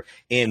before here,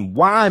 and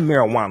why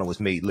marijuana was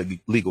made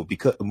legal,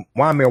 because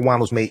why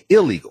marijuana was made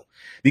illegal,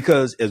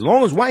 because as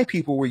long as white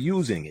people were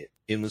using it,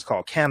 it was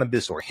called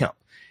cannabis or hemp.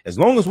 As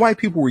long as white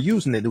people were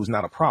using it, it was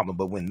not a problem.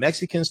 But when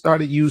Mexicans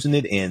started using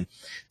it, and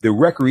the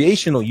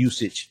recreational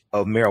usage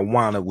of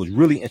marijuana was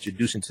really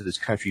introduced into this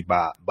country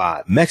by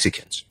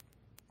Mexicans,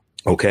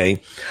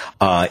 okay,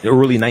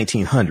 early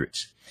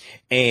 1900s,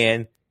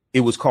 and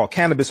it was called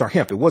cannabis or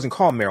hemp. It wasn't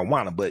called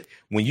marijuana. But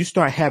when you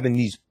start having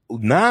these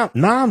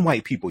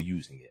non-white people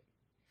using it,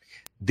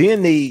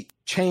 then they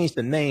changed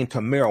the name to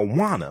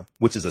marijuana,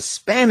 which is a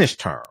Spanish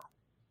term.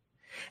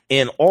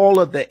 And all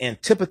of the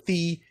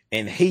antipathy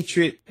and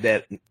hatred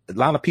that a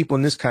lot of people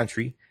in this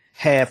country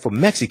have for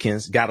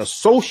Mexicans got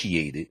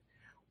associated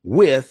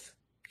with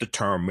the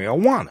term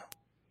marijuana.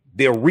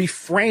 They're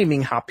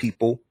reframing how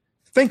people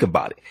think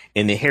about it.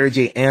 And then Harry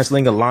J.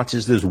 Anslinger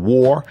launches this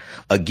war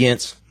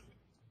against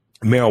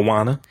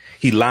marijuana.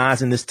 He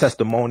lies in this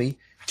testimony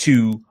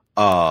to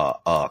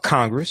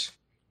Congress,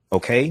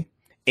 okay?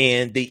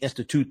 And they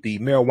institute the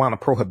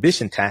marijuana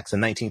prohibition tax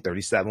in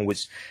 1937,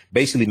 which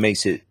basically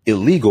makes it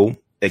illegal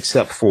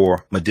except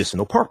for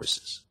medicinal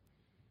purposes.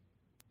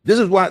 This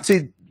is why,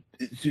 see,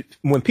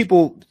 when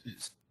people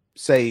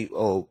say,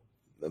 oh,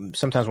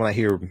 sometimes when I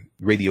hear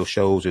radio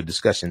shows or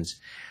discussions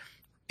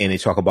and they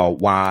talk about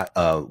why,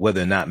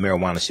 whether or not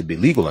marijuana should be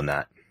legal or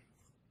not,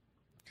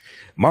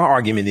 my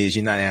argument is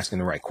you're not asking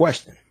the right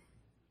question.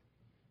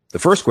 The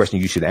first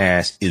question you should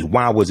ask is,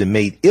 why was it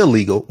made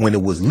illegal when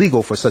it was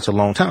legal for such a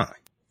long time?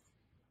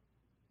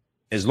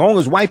 As long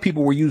as white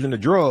people were using the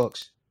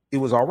drugs, it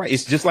was all right.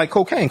 It's just like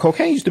cocaine.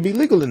 Cocaine used to be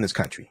legal in this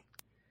country.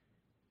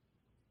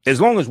 As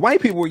long as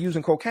white people were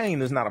using cocaine,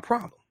 there's not a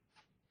problem.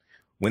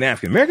 When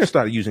African Americans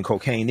started using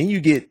cocaine, then you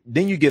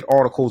get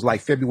articles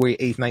like February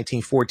 8th,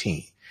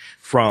 1914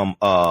 from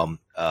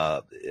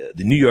the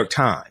New York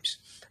Times.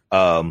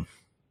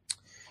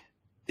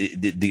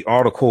 The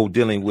article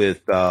dealing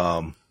with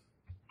what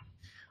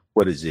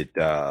is it?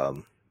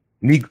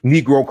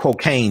 Negro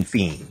cocaine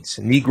fiends.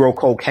 Negro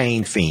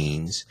cocaine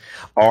fiends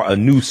are a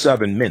new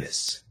Southern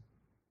menace.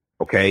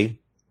 Okay.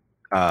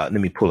 Let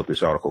me pull up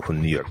this article from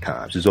the New York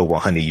Times. It's over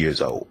 100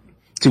 years old.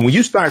 See, when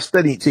you start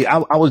studying,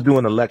 I was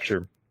doing a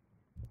lecture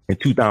in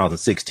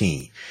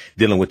 2016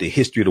 dealing with the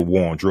history of the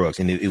war on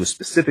drugs. And it was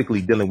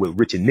specifically dealing with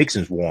Richard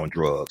Nixon's war on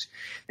drugs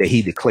that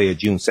he declared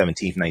June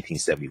 17th,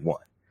 1971.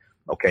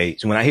 Okay.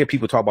 So when I hear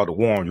people talk about the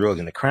war on drugs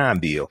and the crime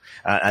bill,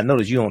 I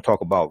notice you don't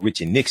talk about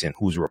Richard Nixon,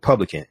 who's a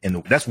Republican.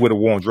 And that's where the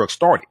war on drugs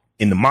started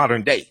in the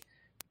modern day.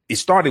 It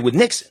started with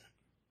Nixon.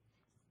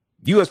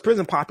 U.S.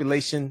 prison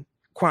population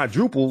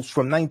quadruples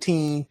from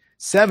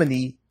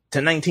 1970 to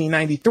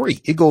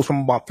 1993. It goes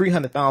from about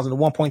 300,000 to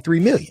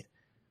 1.3 million.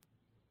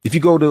 If you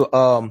go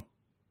to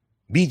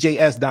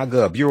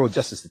BJS.gov, Bureau of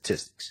Justice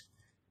Statistics,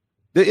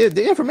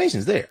 the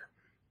information's there.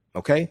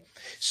 Okay.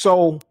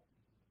 So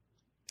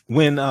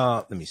when,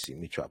 let me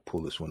try to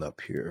pull this one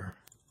up here.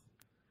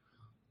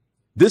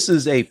 This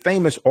is a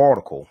famous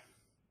article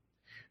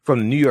from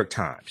the New York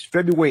Times,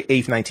 February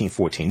 8th,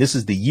 1914. This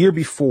is the year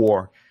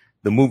before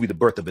the movie The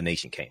Birth of a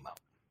Nation came out.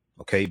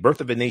 Okay.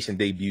 Birth of a Nation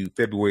debuted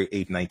February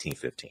 8th,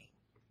 1915.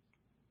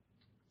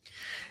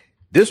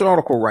 This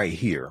article right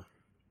here,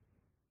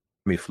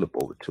 let me flip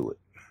over to it.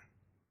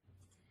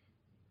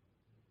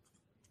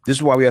 This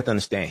is why we have to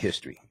understand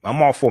history.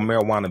 I'm all for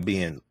marijuana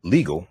being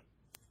legal,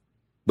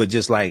 but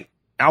just like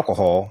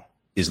alcohol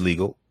is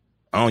legal,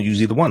 I don't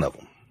use either one of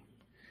them.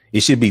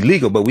 It should be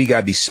legal, but we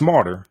got to be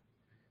smarter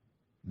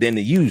than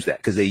to use that,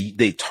 because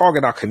they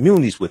target our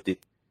communities with it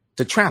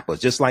to trap us.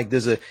 Just like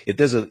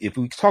if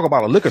we talk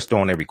about a liquor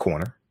store on every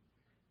corner,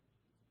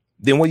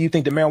 then what do you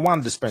think the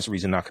marijuana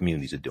dispensaries in our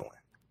communities are doing?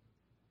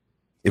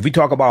 If we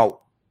talk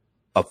about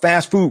a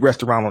fast food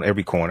restaurant on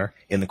every corner,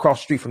 and across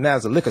the street from that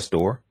is a liquor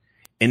store,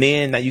 and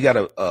then now you got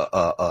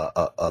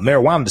a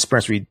marijuana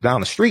dispensary down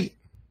the street,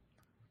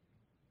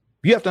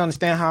 you have to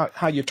understand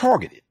how you're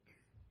targeted.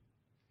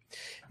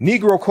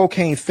 Negro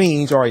cocaine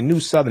fiends are a new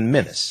Southern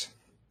menace.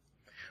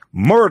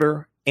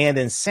 Murder and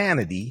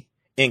insanity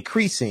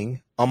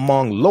increasing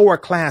among lower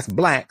class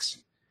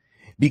blacks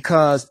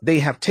because they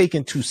have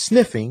taken to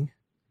sniffing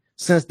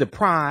since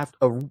deprived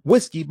of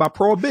whiskey by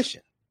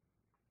prohibition.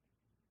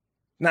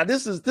 Now,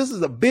 this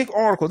is a big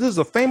article. This is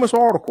a famous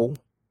article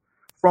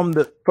from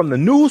the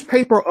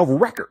newspaper of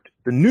record,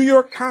 the New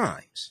York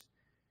Times,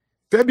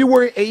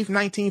 February 8th,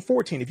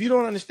 1914. If you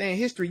don't understand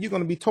history, you're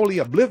going to be totally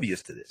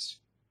oblivious to this.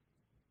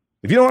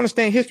 If you don't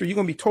understand history, you're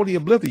going to be totally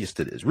oblivious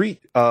to this.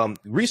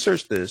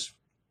 Research this.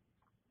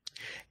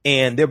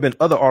 And there have been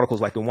other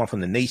articles like the one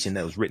from The Nation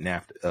that was written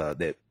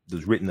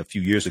a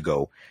few years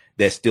ago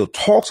that still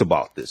talks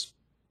about this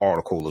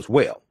article as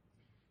well.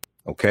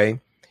 Okay.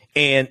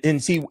 And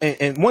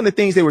one of the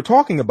things they were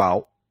talking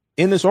about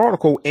in this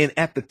article, and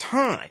at the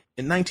time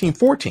in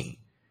 1914,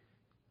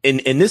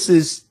 and this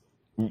is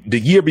the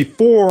year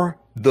before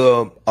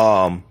the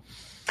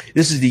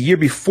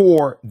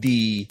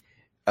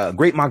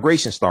Great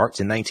Migration starts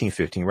in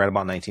 1915, right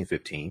about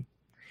 1915.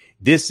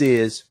 This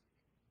is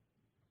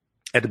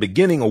at the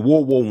beginning of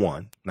World War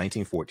I,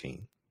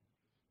 1914.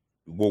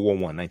 World War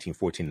I,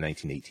 1914 to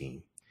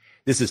 1918.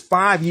 This is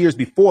 5 years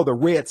before the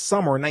Red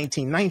Summer in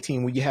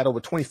 1919, when you had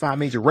over 25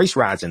 major race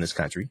riots in this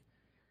country,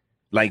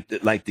 like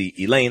the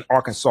Elaine,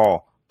 Arkansas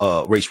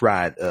race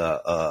riot.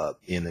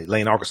 In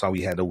Elaine, Arkansas,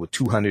 we had over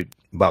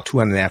about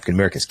 200 African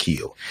Americans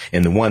killed,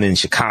 and the one in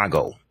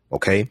Chicago.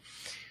 Okay.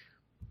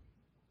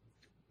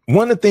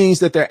 One of the things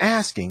that they're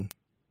asking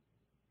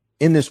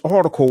in this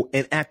article,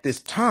 and at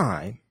this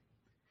time,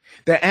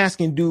 they're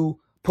asking, do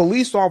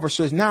police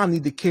officers now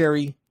need to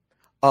carry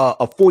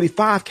a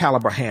 45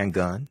 caliber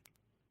handgun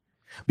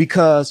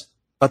because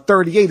a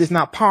 38 is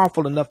not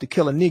powerful enough to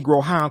kill a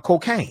Negro high on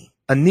cocaine,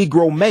 a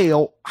Negro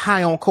male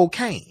high on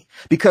cocaine?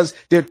 Because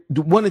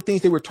one of the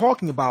things they were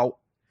talking about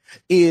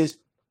is,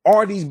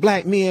 are these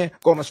black men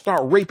going to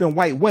start raping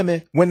white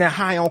women when they're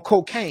high on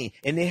cocaine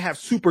and they have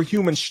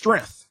superhuman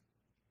strength?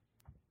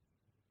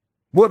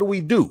 What do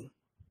we do?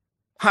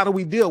 How do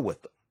we deal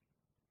with them?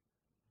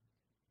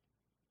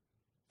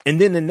 And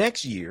then the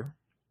next year,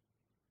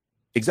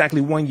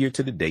 exactly 1 year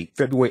to the date,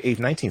 February 8th,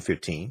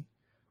 1915,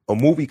 a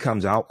movie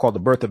comes out called The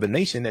Birth of a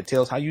Nation that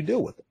tells how you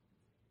deal with it.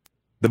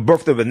 The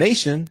Birth of a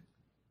Nation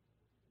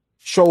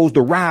shows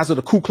the rise of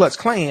the Ku Klux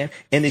Klan,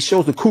 and it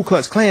shows the Ku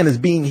Klux Klan as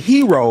being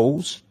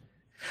heroes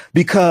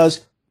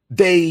because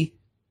it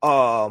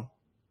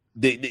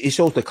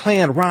shows the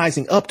Klan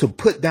rising up to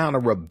put down a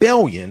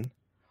rebellion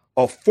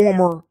of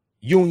former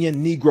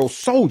Union Negro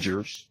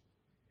soldiers,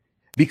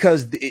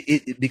 because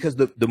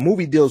the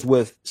movie deals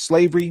with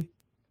slavery,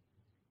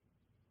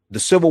 the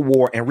Civil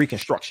War, and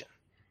Reconstruction.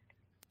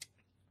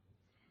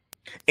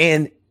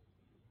 And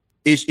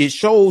it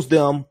shows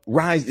them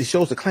rise. It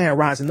shows the Klan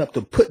rising up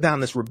to put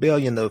down this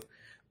rebellion of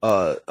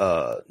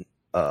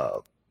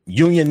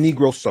Union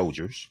Negro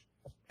soldiers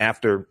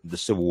after the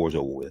Civil War is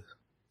over with.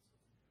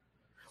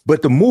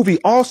 But the movie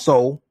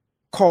also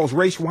calls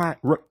race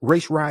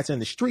riots in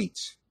the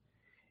streets,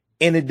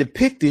 and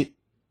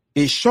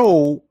it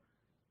showed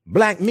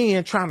black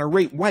men trying to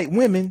rape white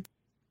women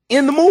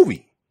in the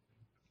movie,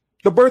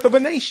 The Birth of a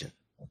Nation.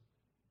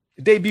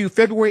 It debuted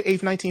February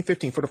 8th,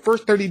 1915. For the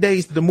first 30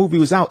 days that the movie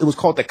was out, it was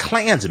called The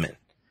Klansman.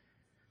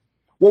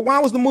 Well, why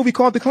was the movie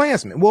called The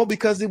Klansman? Well,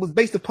 because it was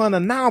based upon a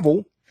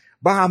novel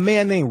by a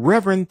man named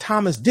Reverend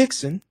Thomas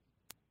Dixon,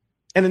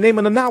 and the name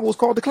of the novel was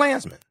called The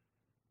Klansman.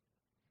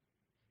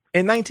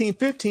 In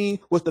 1915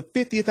 was the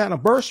 50th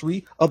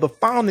anniversary of the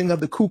founding of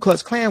the Ku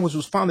Klux Klan, which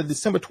was founded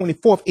December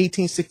 24th,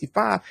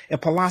 1865 in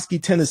Pulaski,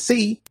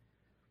 Tennessee,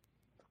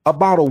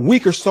 about a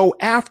week or so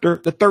after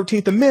the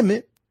 13th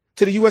Amendment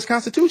to the U.S.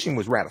 Constitution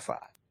was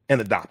ratified and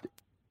adopted.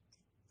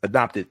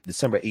 Adopted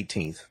December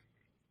 18th,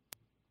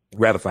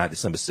 ratified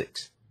December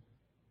 6th.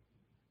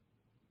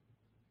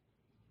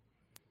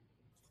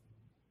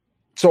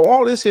 So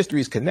all this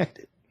history is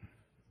connected.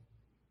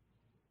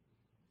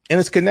 And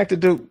it's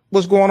connected to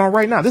what's going on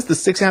right now. This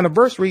is the 6th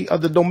anniversary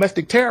of the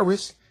domestic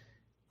terrorists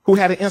who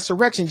had an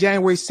insurrection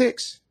January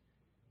 6th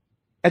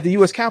at the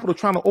U.S. Capitol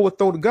trying to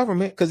overthrow the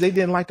government because they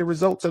didn't like the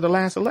results of the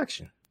last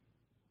election.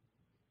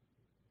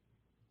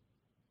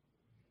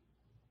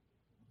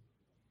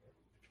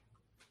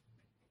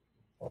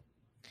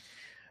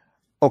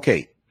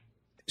 Okay,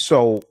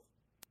 so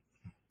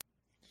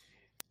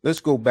let's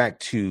go back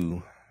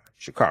to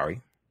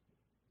Sha'Carri.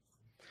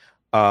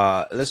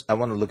 I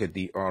want to look at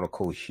the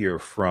article here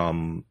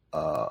from,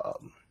 okay,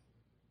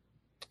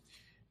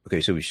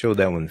 so we showed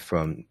that one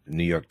from the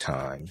New York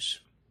Times.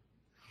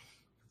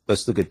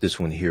 Let's look at this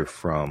one here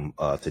from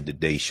the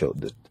Today Show,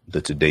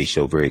 the Today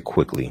Show very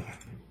quickly.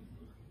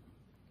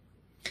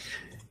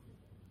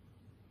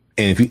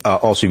 And if you,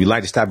 also, if you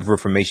like this type of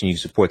information, you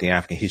can support the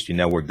African History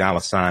Network,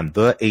 $,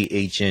 the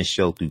AHN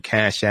Show through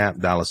Cash App,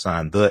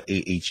 $, the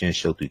AHN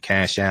Show through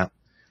Cash App.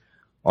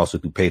 Also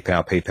through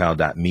PayPal,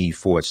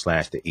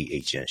 paypal.me/the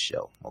AHN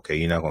Show. Okay,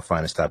 you're not going to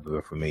find this type of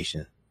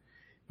information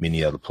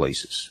many other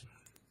places.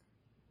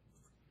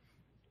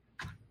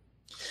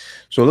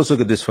 So let's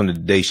look at this from the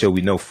Today Show.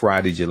 We know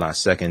Friday, July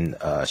 2nd,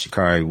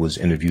 Sha'Carri was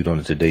interviewed on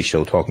the Today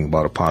Show talking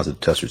about her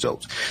positive test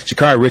results.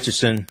 Sha'Carri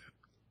Richardson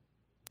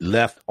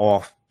left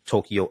off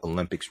Tokyo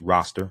Olympics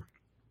roster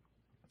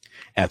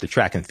after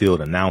track and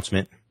field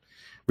announcement.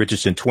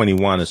 Richardson,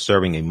 21, is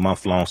serving a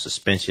month-long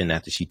suspension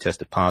after she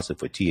tested positive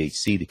for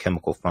THC, the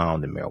chemical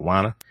found in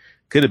marijuana.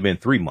 Could have been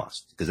 3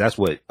 months, because that's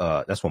what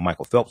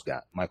Michael Phelps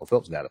got. Michael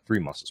Phelps got a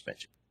 3-month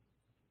suspension.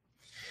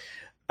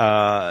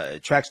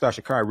 Track star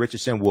Sha'Carri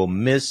Richardson will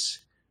miss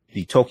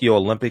the Tokyo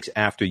Olympics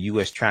after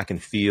U.S. track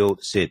and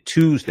field said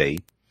Tuesday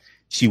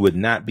she would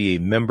not be a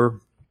member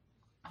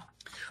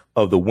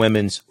of the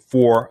women's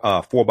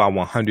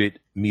 4x100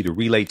 meter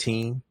relay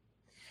team.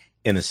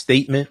 In a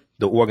statement,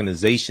 the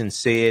organization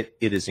said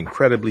it is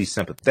incredibly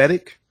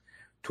sympathetic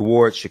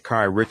towards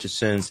Sha'Carri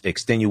Richardson's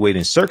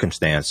extenuating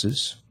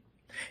circumstances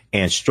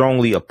and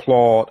strongly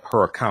applaud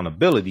her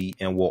accountability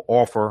and will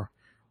offer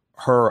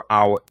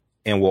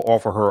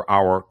offer her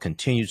our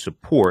continued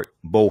support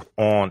both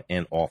on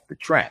and off the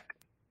track.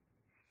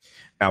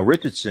 Now,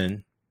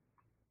 Richardson,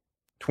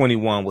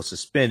 21, was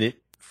suspended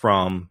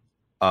from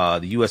the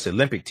U.S.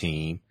 Olympic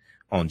team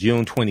on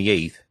June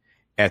 28th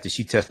after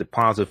she tested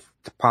positive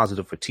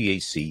for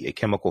THC, a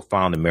chemical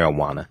found in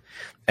marijuana.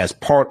 As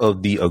part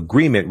of the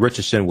agreement,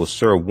 Richardson will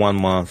serve a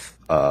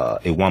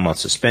 1-month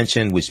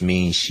suspension, which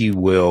means she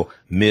will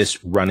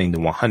miss running the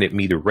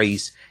 100-meter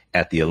race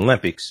at the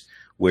Olympics,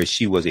 where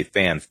she was a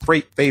fan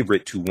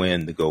favorite to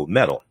win the gold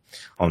medal.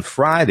 On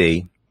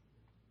Friday,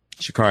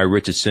 Sha'Carri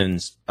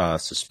Richardson's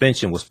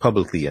suspension was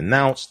publicly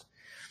announced.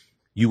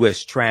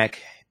 U.S.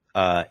 Track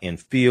and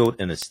Field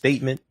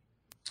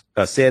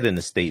said in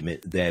a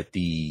statement that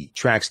the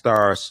track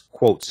star's,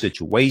 quote,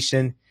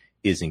 situation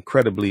is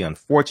incredibly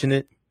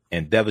unfortunate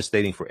and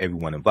devastating for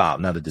everyone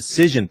involved. Now, the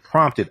decision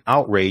prompted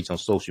outrage on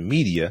social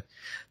media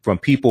from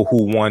people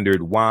who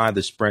wondered why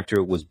the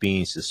sprinter was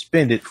being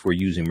suspended for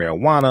using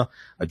marijuana,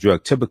 a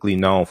drug typically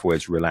known for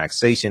its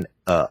relaxation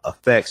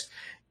effects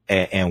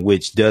and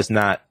which does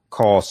not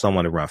cause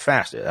someone to run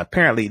faster.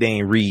 Apparently, they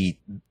didn't read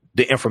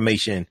the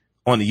information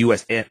on the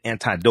U.S.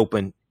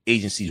 Anti-Doping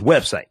Agency's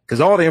website because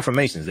all the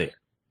information is there.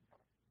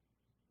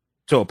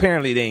 So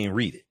apparently they didn't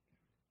read it.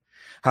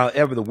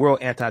 However, the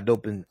World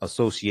Anti-Doping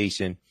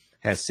Association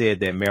has said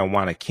that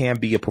marijuana can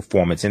be a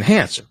performance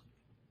enhancer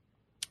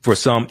for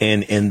some,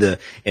 and the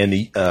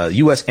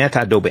U.S.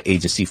 Anti-Doping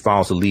Agency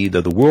follows the lead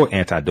of the World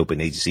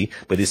Anti-Doping Agency,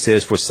 but it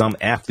says for some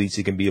athletes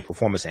it can be a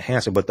performance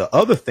enhancer. But the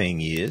other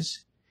thing is,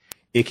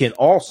 it can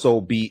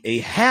also be a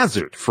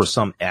hazard for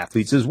some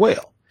athletes as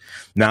well.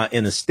 Now,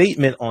 in a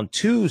statement on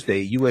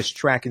Tuesday, U.S.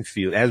 Track and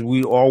Field, as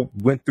we all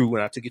went through,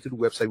 when I took you to the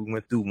website, we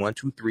went through 1,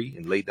 2, 3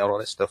 and laid out all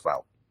that stuff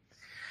out.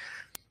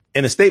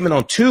 In a statement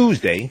on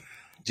Tuesday,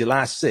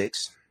 July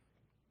 6th,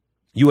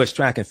 U.S.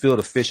 Track and Field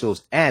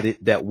officials added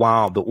that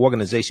while the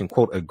organization,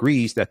 quote,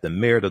 agrees that the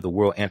merit of the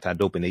World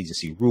Anti-Doping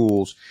Agency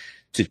rules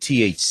to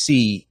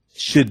THC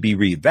should be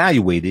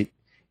reevaluated,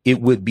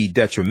 it would be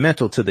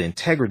detrimental to the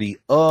integrity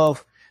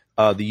of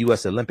the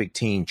U.S. Olympic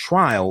team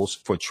trials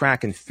for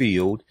track and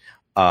field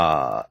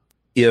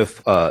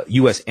if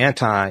U.S.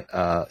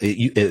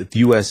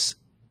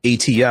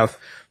 ATF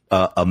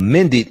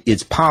amended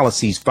its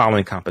policies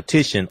following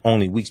competition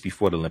only weeks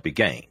before the Olympic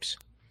Games.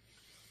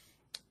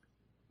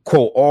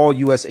 Quote, all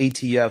U.S.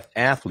 ATF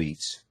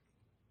athletes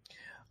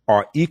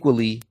are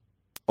equally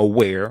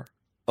aware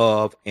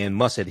of and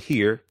must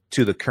adhere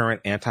to the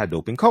current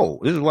anti-doping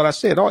code. This is what I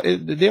said. All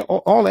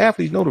the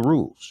athletes know the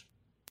rules.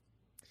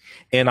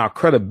 And our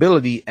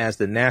credibility as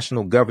the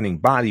national governing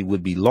body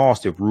would be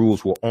lost if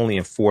rules were only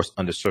enforced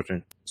under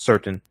certain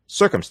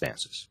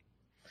circumstances.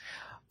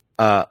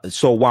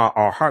 So while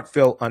our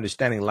heartfelt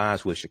understanding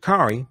lies with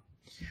Sha'Carri,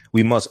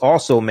 we must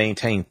also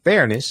maintain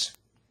fairness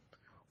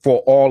for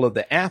all of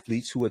the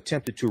athletes who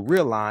attempted to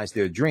realize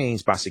their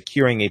dreams by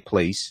securing a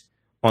place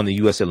on the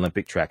U.S.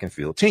 Olympic track and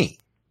field team,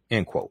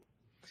 end quote.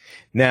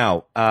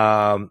 Now,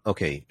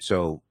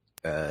 so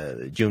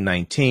June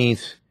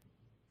 19th,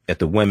 at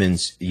the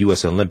women's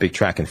U.S. Olympic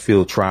track and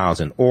field trials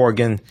in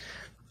Oregon,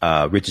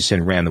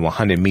 Richardson ran the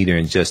 100 meter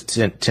in just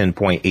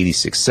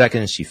 10.86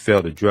 seconds. She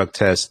failed a drug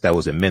test that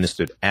was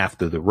administered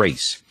after the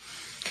race.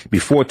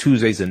 Before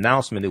Tuesday's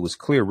announcement, it was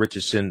clear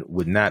Richardson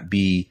would not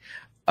be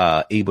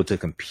able to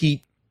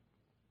compete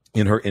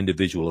in her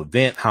individual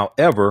event.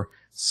 However,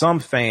 some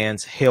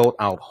fans held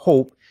out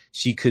hope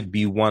she could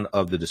be one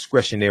of the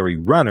discretionary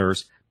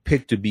runners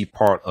picked to be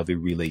part of a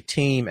relay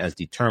team as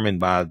determined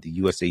by the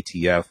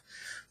USATF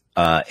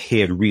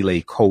head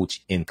relay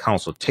coach in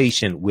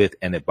consultation with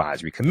an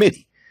advisory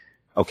committee.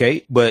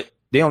 Okay, but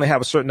they only have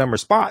a certain number of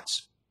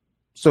spots,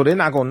 so they're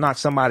not going to knock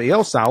somebody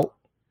else out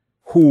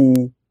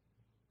who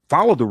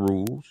followed the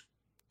rules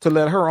to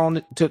let her on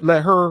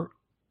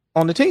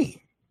the team.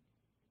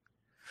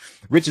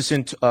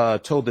 Richardson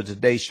told the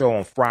Today Show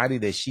on Friday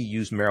that she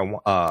used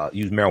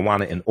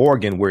marijuana in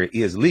Oregon, where it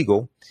is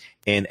legal,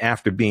 and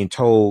after being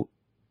told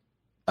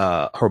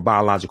her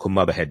biological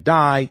mother had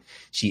died,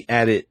 she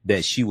added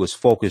that she was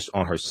focused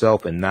on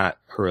herself and not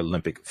her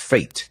Olympic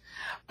fate.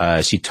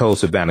 She told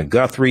Savannah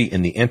Guthrie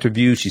in the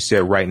interview, she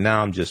said, right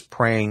now I'm just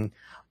putting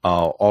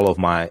all of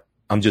my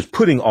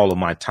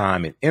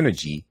time and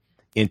energy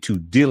into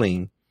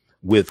dealing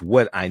with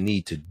what I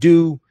need to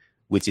do,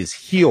 which is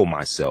heal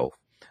myself.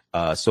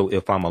 So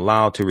if I'm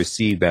allowed to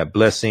receive that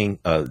blessing,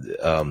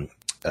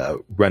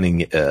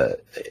 running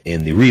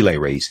in the relay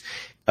race,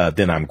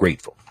 then I'm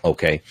grateful.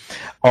 Okay.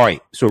 All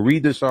right. So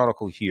read this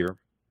article here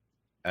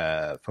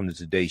from the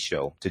Today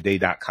Show,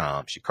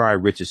 today.com.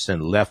 Sha'Carri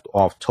Richardson left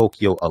off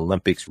Tokyo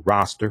Olympics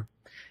roster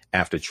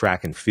after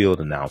track and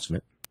field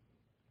announcement.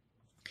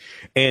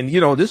 And,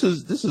 you know, this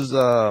is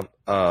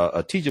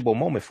a teachable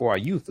moment for our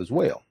youth as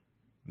well.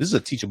 This is a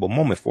teachable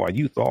moment for our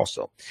youth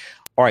also.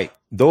 All right.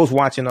 Those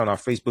watching on our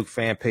Facebook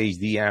fan page,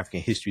 The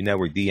African History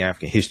Network,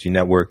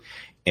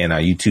 and our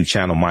YouTube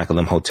channel, Michael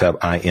Imhotep,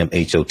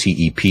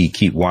 IMHOTEP.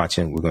 Keep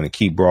watching. We're going to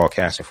keep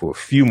broadcasting for a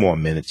few more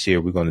minutes here.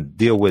 We're going to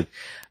deal with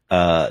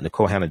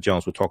Nikole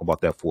Hannah-Jones. We'll talk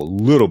about that for a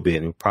little bit,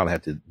 and we'll probably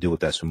have to deal with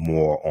that some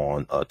more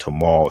on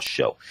tomorrow's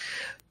show.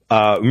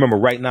 Remember,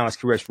 right now it's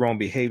correct wrong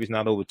behavior is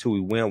not over till we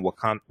win.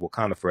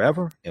 Wakanda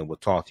forever, and we'll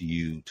talk to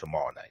you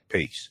tomorrow night.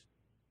 Peace.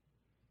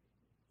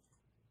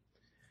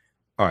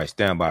 All right,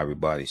 stand by,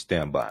 everybody.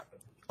 Stand by.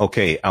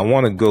 Okay, I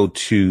want to go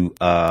to,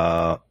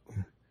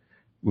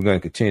 we're going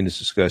to continue this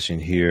discussion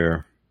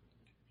here.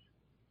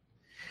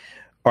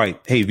 All right.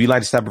 Hey, if you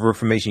like this type of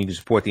information, you can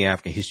support the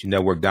African History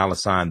Network,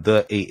 $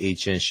 the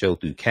AHN show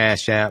through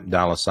Cash App,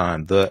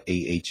 $ the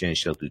AHN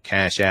show through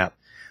Cash App.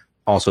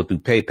 Also through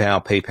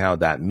PayPal,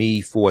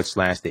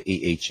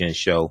 paypal.me/the AHN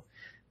show,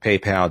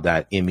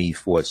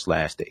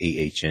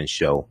 paypal.me/the AHN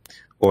show,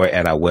 or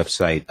at our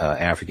website,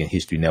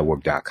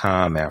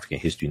 AfricanHistoryNetwork.com,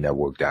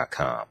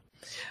 AfricanHistoryNetwork.com.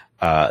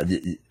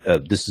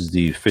 This is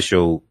the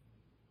official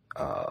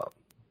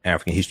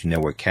African History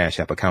Network Cash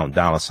App account,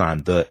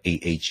 $ the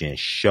AHN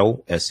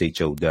show,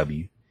 SHOW.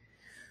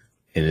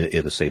 And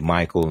it'll say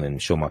Michael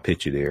and show my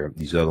picture there.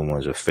 These other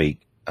ones are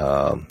fake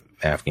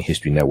African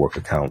History Network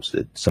accounts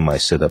that somebody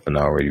set up and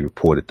already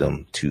reported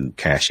them to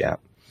Cash App.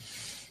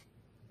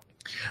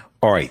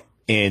 All right.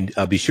 And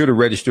be sure to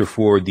register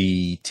for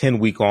the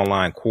 10-week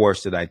online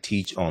course that I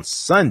teach on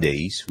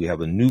Sundays. We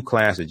have a new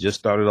class that just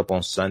started up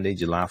on Sunday,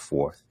 July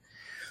 4th.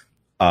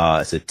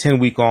 It's a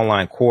 10-week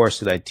online course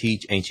that I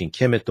teach ancient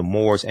Kemet, the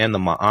Moors, and the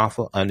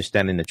Ma'afa,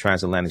 understanding the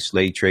transatlantic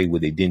slave trade,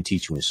 what they didn't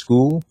teach you in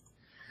school.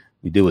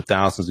 We deal with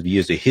thousands of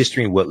years of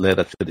history and what led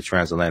up to the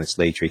transatlantic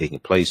slave trade taking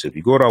place. So if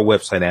you go to our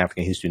website,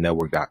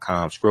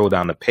 AfricanHistoryNetwork.com, scroll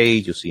down the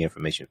page, you'll see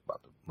information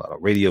about our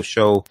radio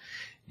show.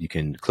 You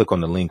can click on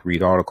the link,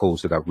 read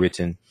articles that I've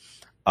written.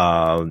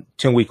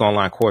 10-week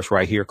online course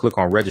right here. Click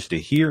on register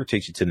here. It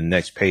takes you to the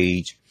next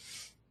page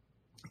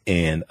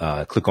and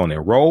click on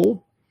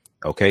enroll.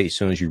 Okay. As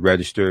soon as you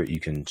register, you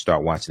can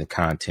start watching the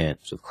content.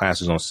 So the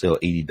class is on sale,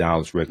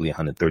 $80, regularly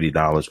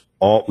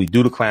 $130. We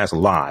do the class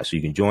live. So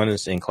you can join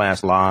us in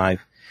class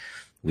live.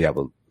 We have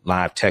a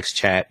live text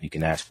chat. You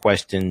can ask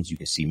questions. You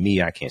can see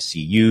me. I can't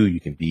see you.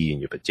 You can be in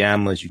your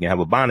pajamas. You can have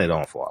a bonnet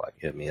on for all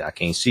I mean, I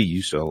can't see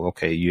you. So,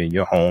 okay, you're in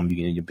your home. You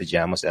get in your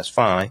pajamas. That's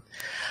fine.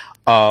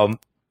 And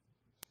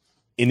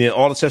then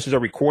all the sessions are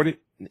recorded.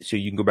 So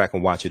you can go back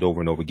and watch it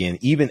over and over again.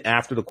 Even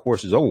after the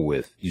course is over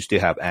with, you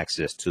still have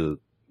access to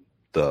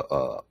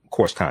the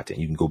course content.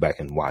 You can go back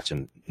and watch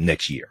them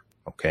next year.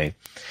 Okay.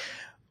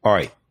 All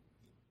right.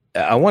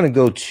 I want to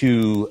go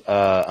to,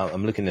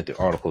 I'm looking at the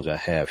articles I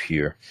have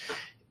here.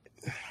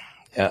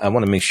 I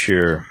want to make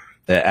sure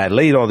that I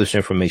laid all this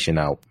information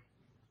out.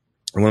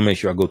 I want to make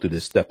sure I go through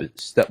this step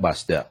by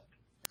step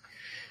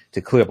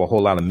to clear up a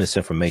whole lot of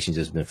misinformation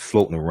that's been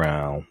floating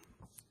around.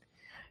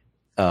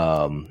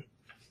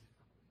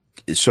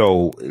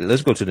 So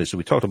let's go to this. So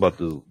we talked about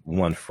the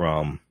one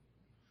from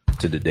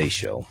the Today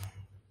Show.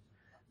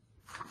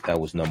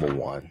 That was number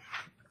one.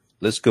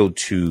 Let's go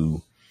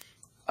to,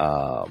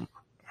 and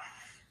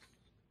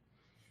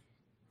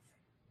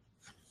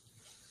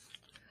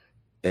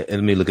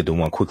let me look at the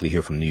one quickly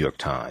here from New York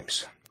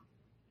Times.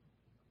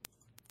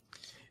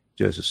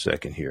 Just a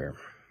second here.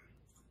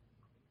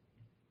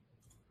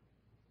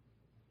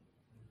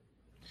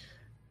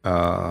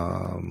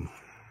 Let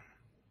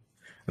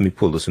me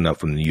pull this one up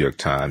from the New York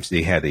Times.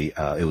 They had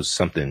it was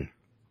something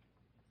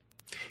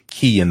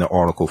key in the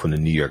article from the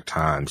New York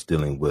Times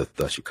dealing with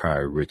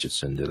Sha'Carri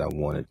Richardson that I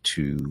wanted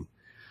to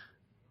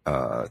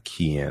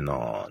key in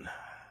on.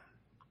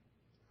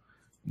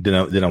 Then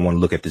I want to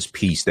look at this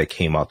piece that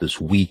came out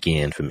this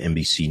weekend from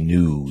NBC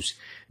News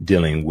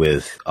dealing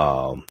with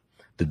the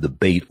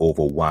debate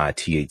over why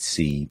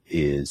THC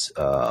is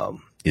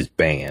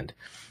banned,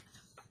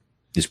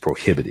 is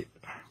prohibited.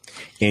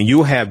 And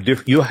you'll have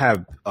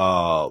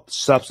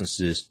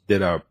substances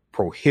that are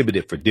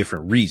prohibited for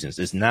different reasons.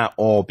 It's not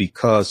all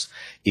because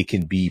it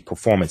can be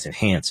performance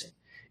enhancing.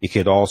 It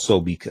could also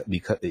be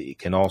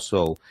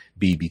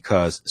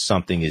because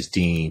something is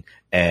deemed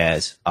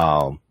as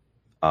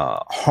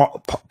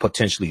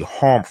potentially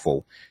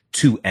harmful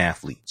to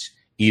athletes,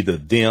 either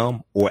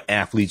them or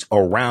athletes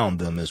around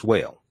them as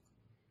well.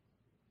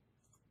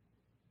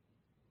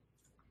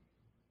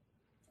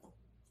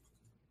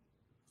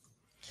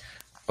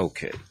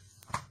 Okay,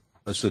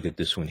 let's look at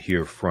this one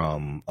here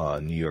from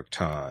New York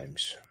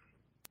Times.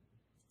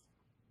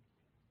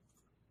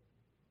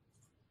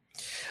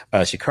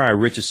 Sha'Carri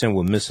Richardson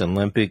will miss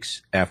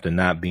Olympics after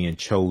not being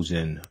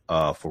chosen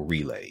for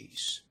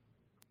relays.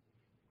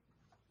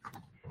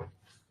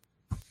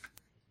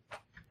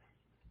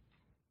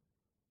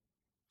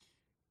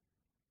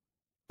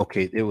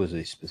 Okay, there was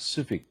a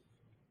specific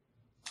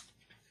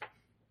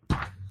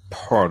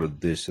part of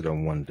this that I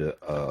wanted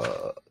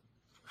to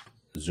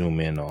zoom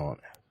in on.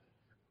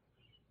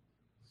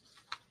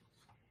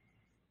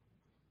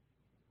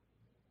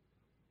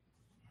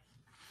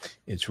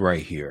 It's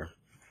right here.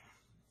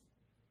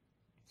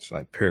 It's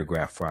like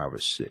paragraph 5 or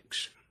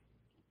 6.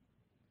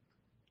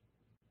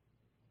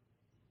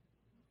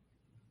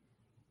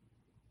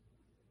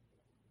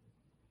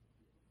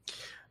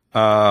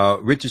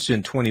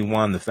 Richardson,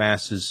 21, the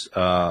fastest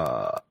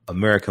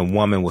American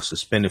woman was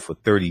suspended for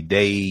 30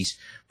 days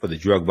for the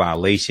drug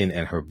violation,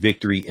 and her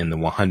victory in the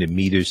 100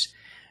 meters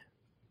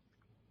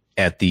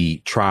at the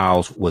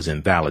trials was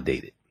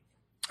invalidated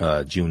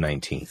June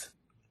 19th.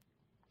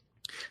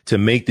 To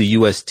make the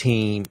U.S.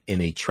 team in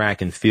a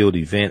track and field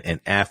event,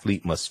 an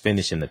athlete must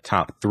finish in the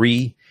top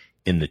 3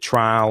 in the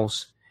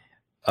trials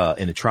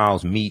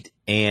meet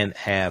and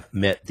have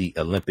met the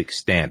Olympic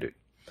standard.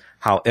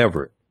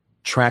 However,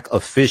 track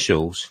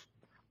officials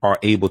are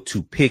able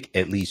to pick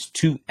at least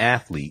 2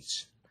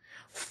 athletes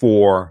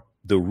for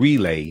the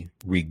relay,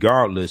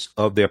 regardless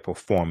of their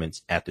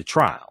performance at the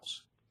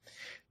trials.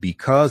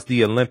 Because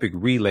the Olympic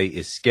relay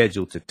is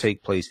scheduled to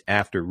take place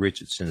after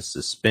Richardson's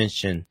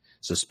suspension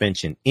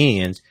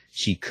ends,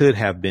 she could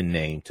have been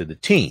named to the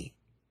team.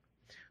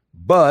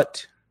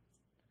 But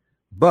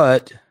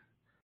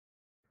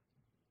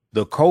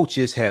the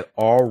coaches had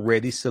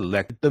already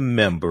selected the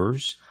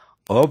members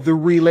of the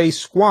relay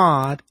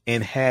squad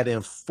and had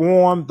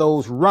informed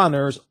those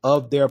runners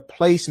of their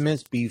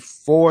placements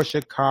before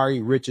Sha'Carri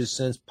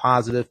Richardson's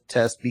positive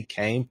test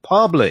became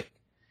public.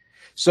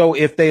 So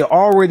if they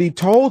already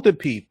told the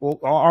people,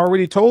 or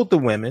already told the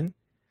women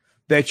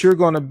that you're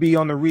going to be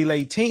on the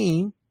relay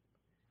team,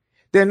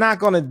 they're not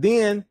going to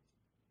then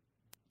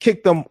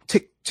take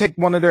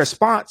one of their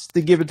spots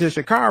to give it to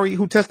Sha'Carri,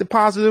 who tested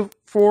positive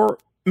for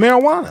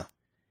marijuana.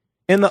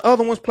 And the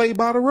other ones played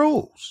by the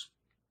rules.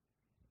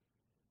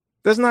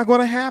 That's not going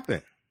to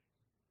happen.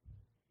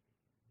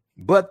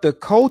 But the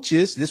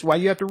coaches, this is why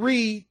you have to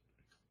read.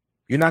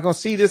 You're not going to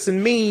see this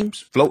in memes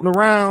floating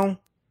around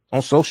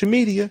on social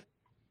media.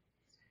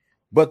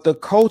 But the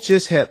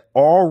coaches had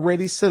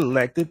already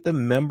selected the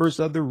members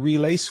of the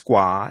relay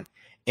squad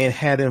and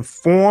had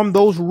informed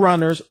those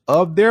runners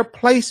of their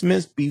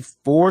placements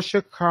before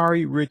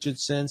Sha'Carri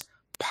Richardson's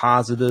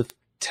positive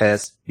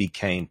test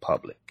became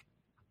public.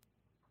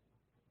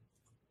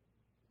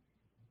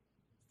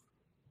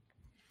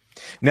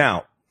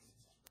 Now,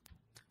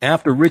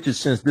 after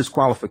Richardson's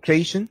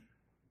disqualification,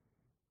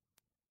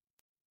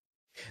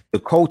 the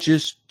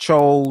coaches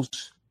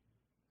chose,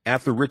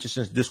 after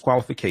Richardson's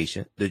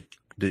disqualification, the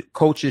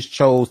coaches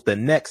chose the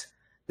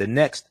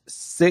next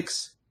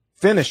 6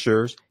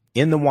 finishers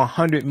in the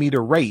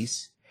 100-meter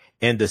race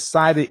and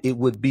decided it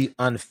would be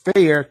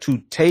unfair to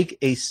take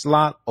a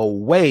slot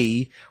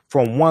away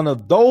from one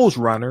of those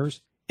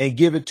runners and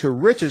give it to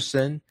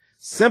Richardson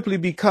simply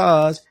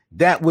because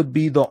that would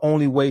be the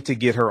only way to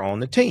get her on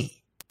the team.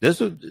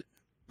 This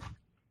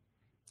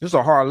is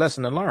a hard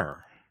lesson to learn.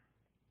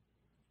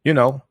 You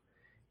know,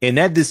 in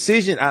that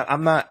decision, I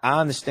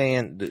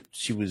understand that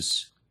she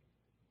was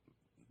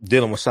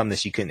dealing with something that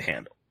she couldn't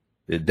handle,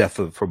 the death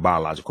of her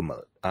biological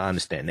mother. I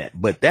understand that.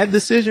 But that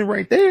decision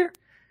right there,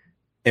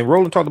 and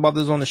Roland talked about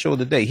this on the show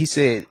today, he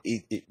said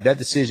that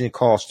decision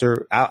cost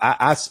her,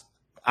 I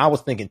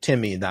was thinking $10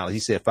 million. He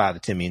said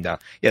 $5 to $10 million.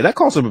 Yeah, that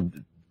cost her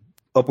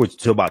upwards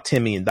to about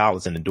 $10 million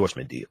in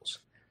endorsement deals.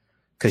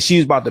 Because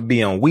she's about to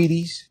be on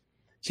Wheaties.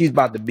 She's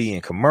about to be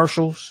in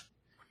commercials.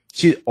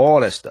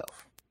 All that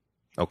stuff.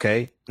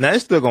 Okay. Now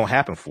it's still going to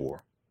happen for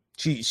her.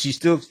 She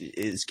still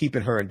is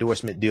keeping her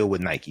endorsement deal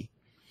with Nike.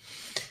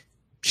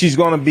 She's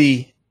going to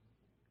be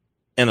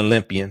an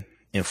Olympian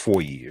in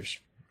 4 years.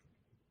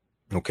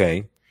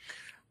 Okay.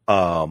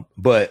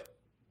 But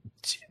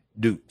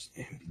dude,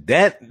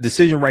 that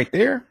decision right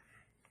there.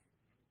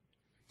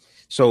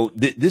 So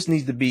this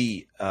needs to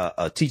be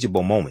a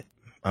teachable moment.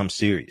 I'm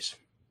serious.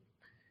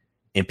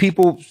 And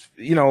people,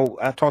 you know,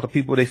 I talk to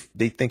people,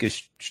 they think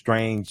it's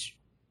strange.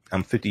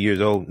 I'm 50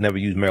 years old, never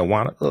used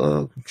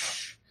marijuana.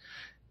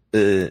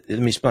 Let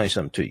me explain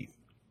something to you.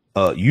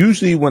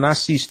 Usually when I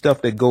see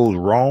stuff that goes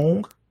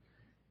wrong,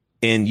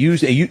 and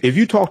if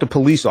you talk to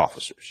police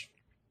officers,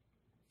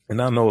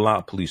 and I know a lot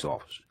of police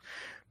officers,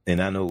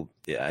 and I know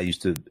I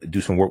used to do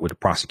some work with the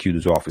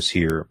prosecutor's office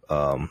here,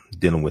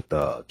 dealing with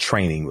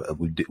training.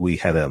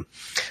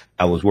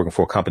 I was working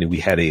for a company. We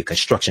had a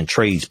construction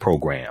trades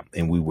program,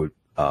 and we were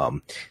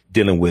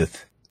dealing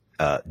with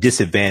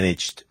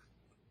disadvantaged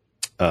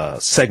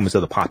segments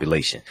of the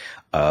population.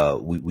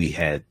 We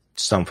had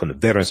some from the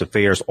Veterans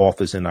Affairs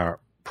Office in our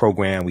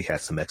program. We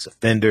had some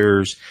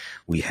ex-offenders.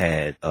 We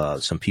had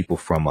some people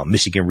from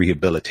Michigan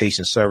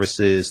Rehabilitation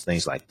Services,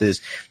 things like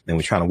this. And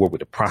we're trying to work with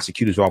the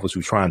prosecutor's office.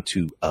 We're trying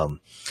to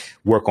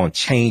work on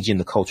changing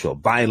the culture of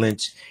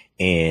violence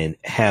and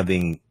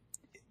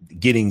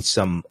getting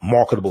some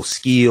marketable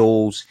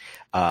skills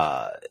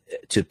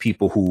to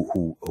people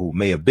who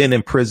may have been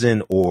in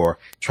prison, or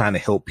trying to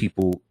help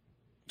people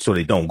so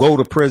they don't go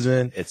to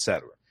prison,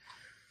 etc.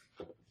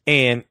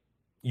 And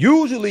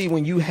usually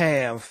when you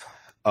have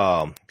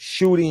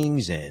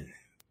shootings and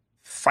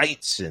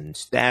fights and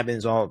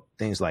stabbings, all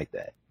things like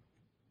that,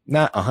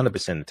 not 100%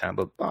 of the time,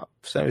 but about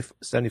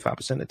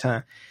 75% of the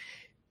time,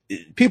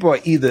 people are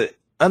either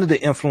under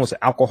the influence of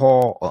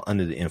alcohol or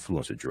under the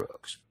influence of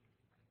drugs.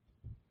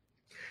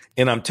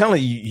 And I'm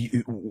telling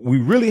you, we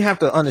really have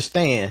to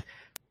understand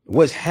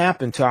what's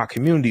happened to our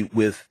community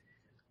with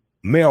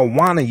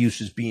marijuana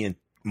uses being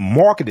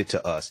marketed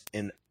to us,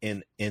 and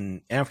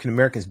African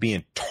Americans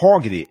being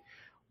targeted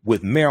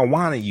with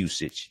marijuana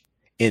usage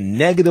in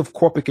negative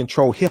corporate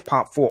control hip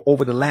hop for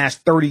over the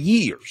last 30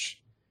 years.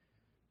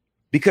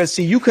 Because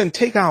see, you can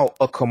take out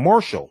a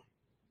commercial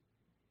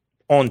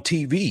on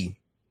TV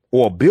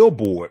or a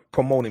billboard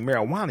promoting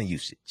marijuana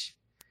usage,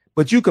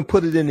 but you can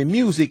put it in the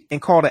music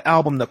and call the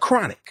album The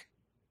Chronic.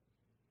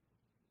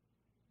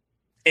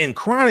 And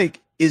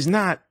chronic is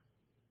not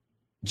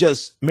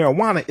just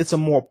marijuana. It's a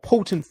more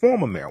potent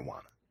form of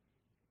marijuana.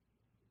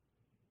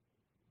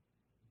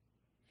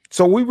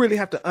 So we really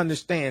have to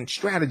understand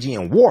strategy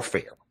and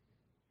warfare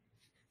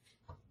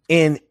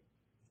and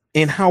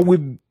how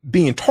we're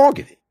being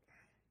targeted.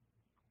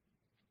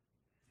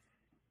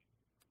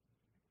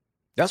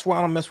 That's why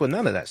I don't mess with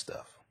none of that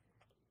stuff.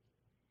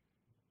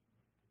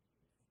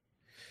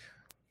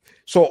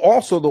 So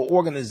also the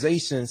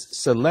organization's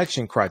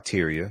selection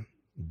criteria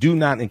do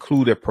not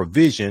include a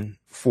provision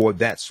for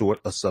that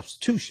sort of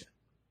substitution.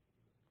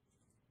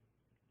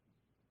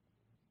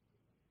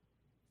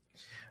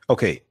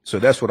 Okay, so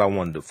that's what I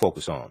wanted to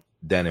focus on,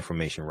 that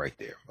information right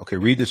there. Okay,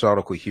 read this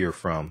article here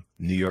from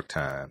New York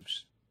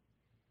Times.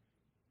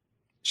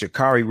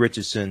 Sha'Carri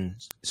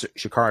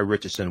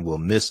Richardson will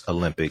miss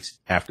Olympics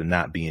after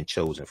not being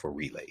chosen for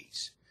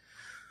relays.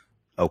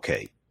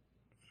 Okay.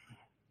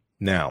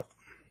 Now,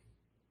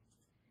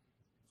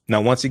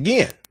 once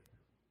again,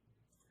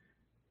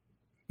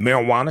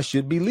 marijuana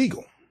should be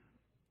legal.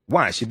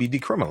 Why? It should be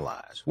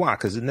decriminalized. Why?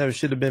 Because it never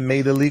should have been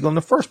made illegal in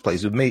the first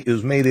place. It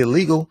was made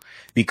illegal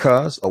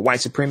because of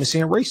white supremacy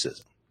and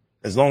racism.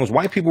 As long as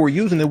white people were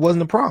using it, it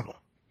wasn't a problem.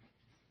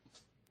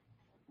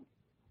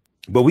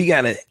 But we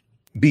got to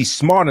be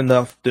smart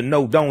enough to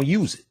know don't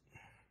use it.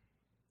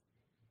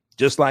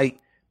 Just like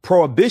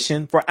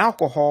prohibition for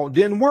alcohol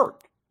didn't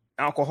work.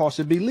 Alcohol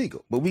should be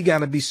legal. But we got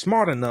to be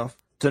smart enough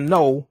to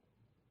know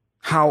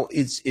how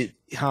it's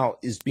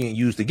being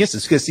used against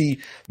us. Because see,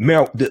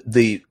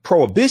 the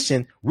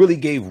prohibition really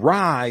gave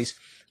rise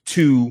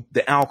to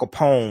the Al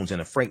Capones and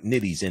the Frank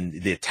Nitties and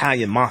the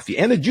Italian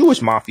mafia and the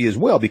Jewish mafia as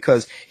well.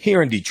 Because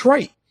here in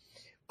Detroit,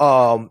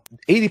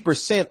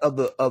 80%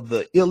 of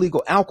the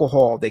illegal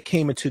alcohol that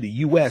came into the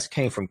U.S.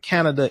 came from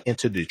Canada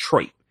into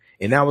Detroit,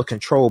 and that was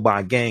controlled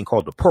by a gang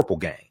called the Purple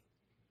Gang.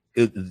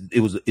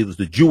 It was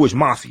the Jewish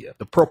mafia,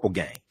 the Purple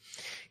Gang.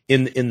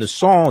 In the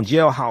song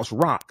Jailhouse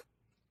Rock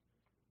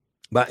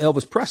by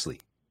Elvis Presley,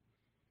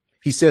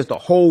 he says the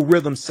whole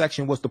rhythm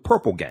section was the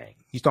Purple Gang.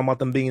 He's talking about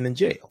them being in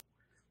jail.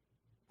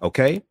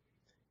 Okay,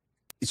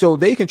 so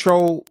they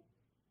control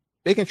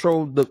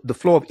the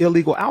flow of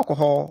illegal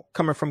alcohol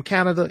coming from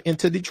Canada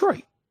into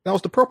Detroit. That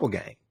was the Purple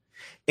Gang.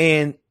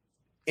 And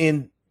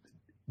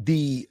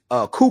the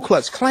Ku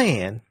Klux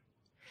Klan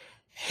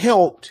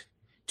helped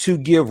to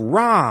give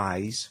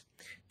rise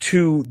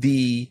to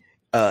the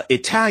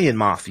Italian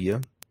mafia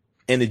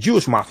and the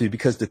Jewish mafia,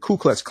 because the Ku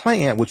Klux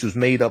Klan, which was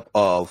made up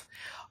of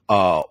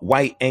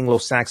white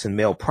Anglo-Saxon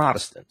male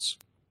Protestants,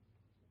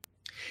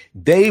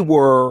 they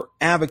were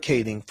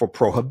advocating for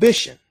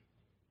prohibition.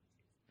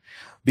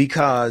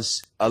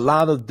 Because a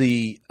lot of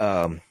the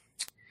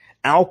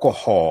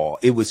alcohol,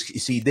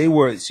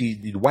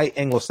 the white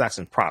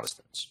Anglo-Saxon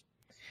Protestants,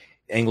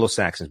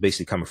 Anglo-Saxons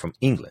basically coming from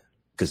England,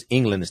 because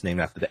England is named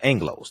after the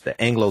Anglos. The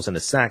Anglos and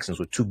the Saxons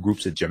were two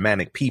groups of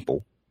Germanic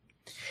people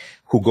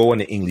who go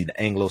into England.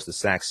 The Anglos, the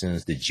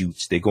Saxons, the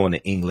Jutes, they go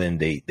into England.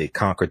 They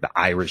conquered the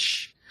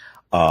Irish.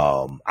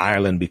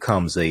 Ireland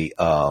becomes a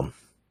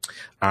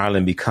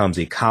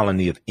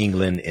colony of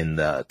England in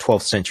the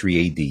 12th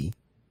century AD.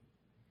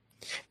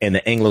 And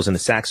the Anglos and the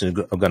Saxons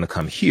are going to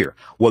come here.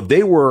 Well,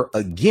 they were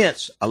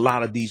against a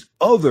lot of these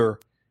other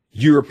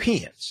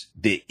Europeans,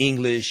 the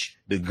English,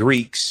 the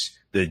Greeks,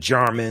 the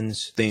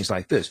Germans, things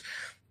like this.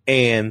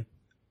 And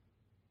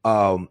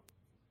so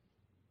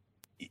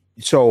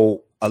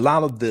a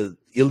lot of the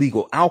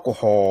illegal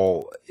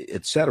alcohol,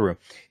 etc.,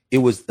 it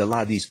was a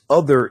lot of these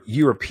other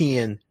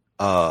European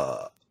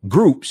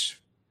groups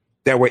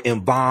that were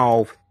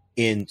involved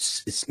in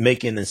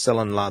making and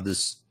selling a lot of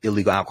this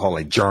illegal alcohol,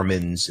 like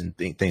Germans and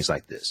things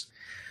like this.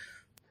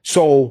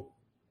 So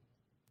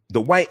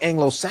the white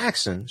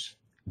Anglo-Saxons,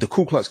 the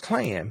Ku Klux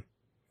Klan,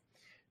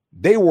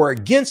 they were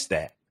against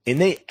that,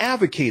 and they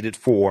advocated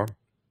for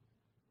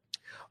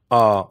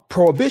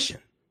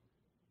prohibition.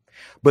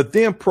 But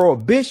then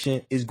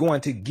prohibition is going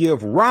to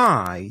give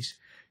rise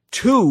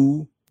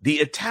to the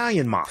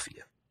Italian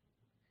mafia.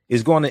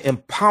 Is going to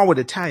empower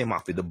the Italian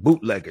mafia, the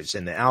bootleggers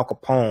and the Al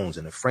Capones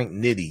and the Frank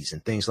Nitties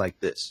and things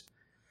like this.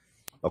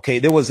 Okay,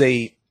 there was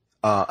a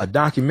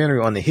documentary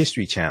on the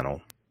History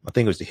Channel, I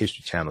think it was the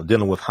History Channel,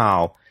 dealing with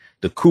how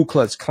the Ku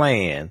Klux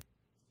Klan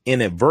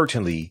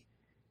inadvertently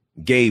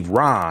gave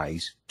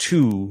rise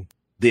to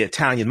the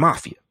Italian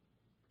mafia.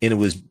 And it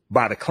was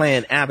by the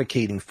Klan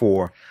advocating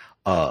for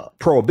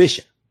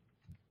prohibition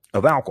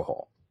of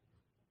alcohol.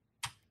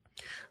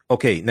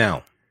 Okay,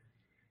 now.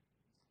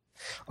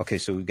 Okay,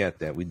 so we got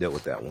that. We dealt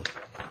with that one.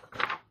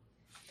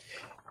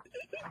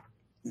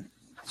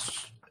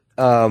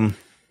 I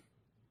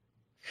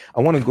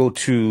want to go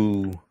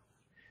to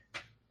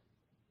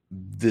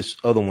this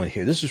other one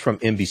here. This is from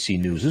NBC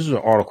News. This is an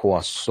article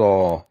I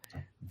saw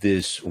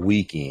this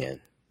weekend.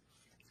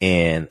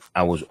 And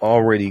I was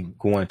already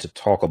going to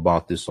talk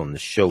about this on the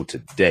show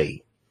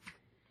today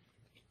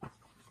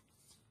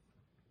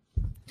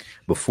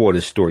before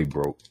this story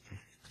broke.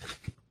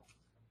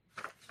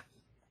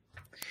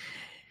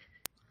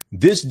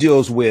 This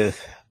deals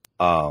with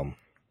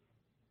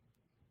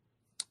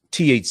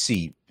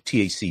THC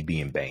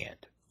being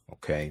banned.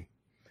 Okay.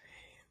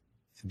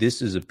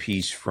 This is a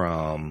piece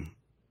from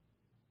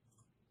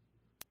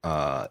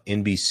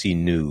NBC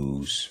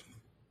News.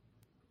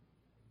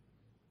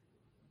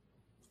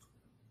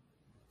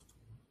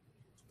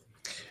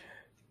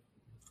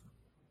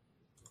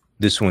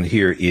 This one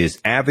here is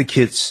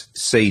advocates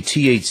say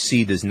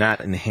THC does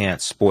not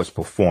enhance sports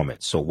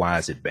performance. So why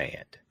is it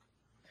banned?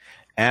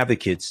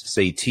 Advocates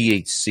say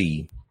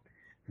THC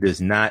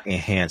does not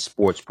enhance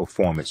sports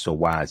performance. So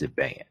why is it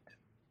banned?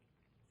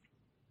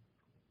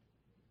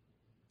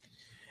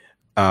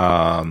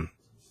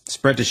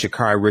 Sprinter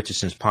Sha'Carri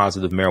Richardson's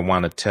positive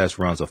marijuana test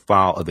runs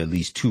afoul of at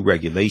least 2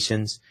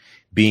 regulations,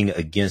 being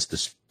against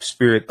the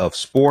spirit of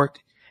sport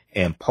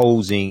and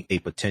posing a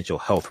potential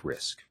health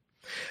risk.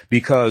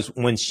 Because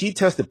when she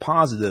tested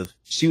positive,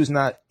 she was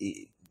not,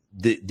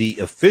 the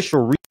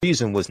official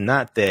reason was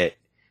not that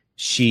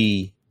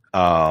she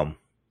was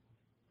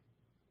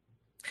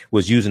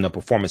using a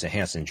performance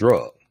enhancing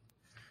drug.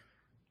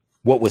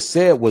 What was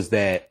said was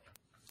that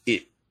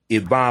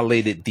it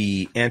violated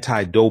the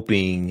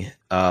anti-doping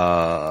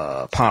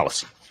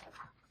policy.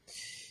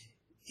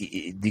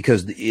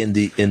 Because in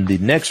the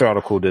next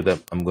article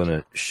that I'm going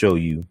to show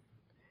you,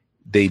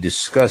 they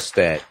discussed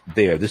that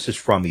there. This is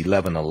from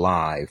 11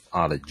 Alive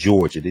out of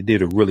Georgia. They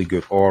did a really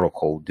good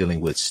article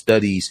dealing with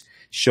studies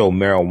show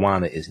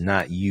marijuana is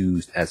not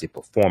used as a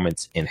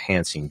performance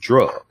enhancing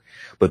drug.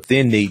 But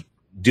then they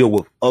deal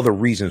with other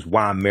reasons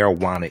why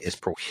marijuana is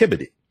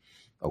prohibited.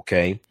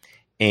 Okay.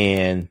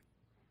 And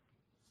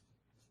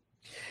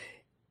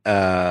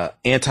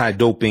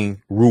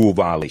anti-doping rule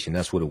violation.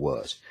 That's what it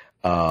was.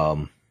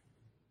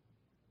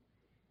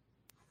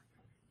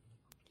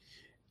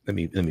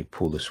 Let me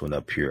pull this one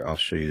up here. I'll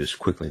show you this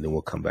quickly, and then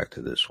we'll come back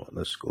to this one.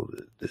 Let's go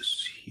to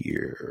this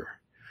here.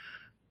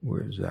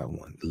 Where is that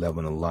one?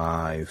 11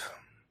 Alive.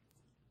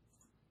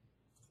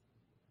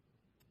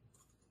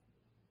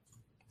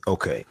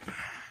 Okay.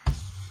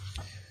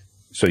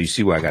 So you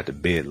see why I got to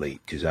bed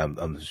late, because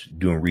I'm just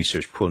doing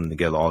research, pulling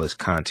together all this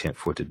content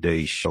for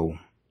today's show.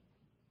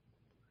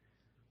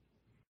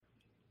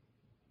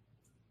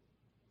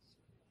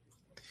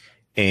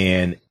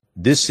 And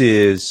this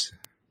is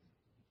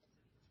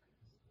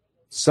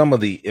some of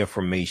the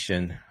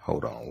information.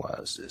 Hold on. Why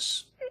is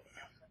this?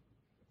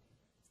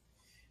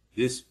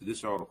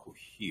 This article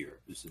here.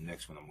 This is the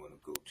next one I'm going to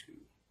go to.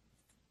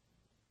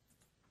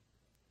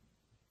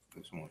 I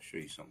just want to show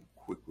you something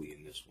quickly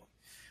in this one.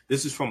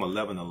 This is from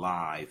 11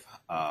 Alive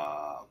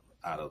out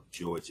of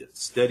Georgia.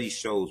 Study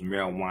shows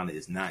marijuana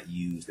is not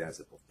used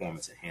as a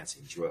performance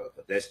enhancing drug,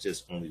 but that's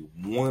just only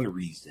one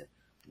reason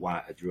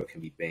why a drug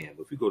can be banned.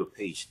 But if we go to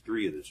page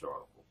 3 of this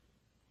article,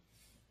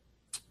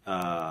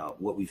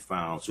 what we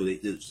found, so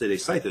they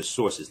cite their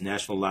sources: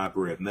 National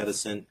Library of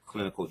Medicine,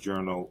 Clinical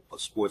Journal of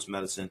Sports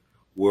Medicine,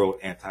 World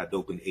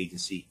Anti-Doping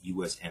Agency,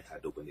 U.S.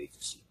 Anti-Doping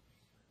Agency.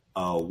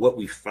 What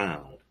we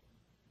found,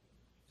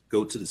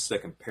 go to the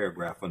second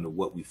paragraph under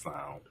what we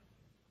found.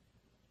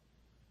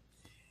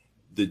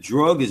 The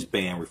drug is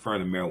banned,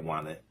 referring to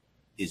marijuana,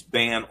 is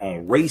banned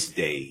on race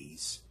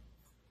days,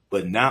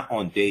 but not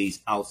on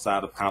days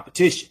outside of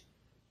competition.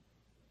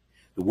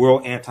 The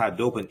World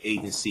Anti-Doping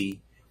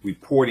Agency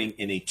reporting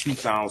in a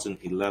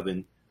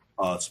 2011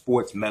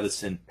 sports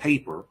medicine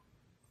paper,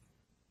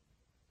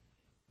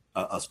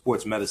 that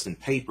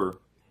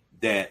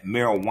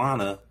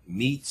marijuana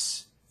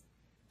meets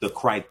the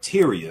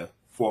criteria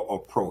for a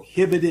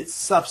prohibited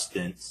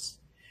substance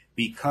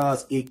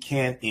because it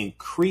can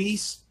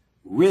increase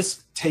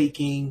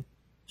risk-taking,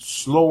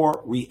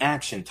 slower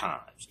reaction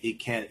times. It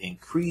can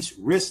increase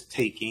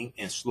risk-taking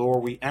and slower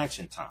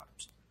reaction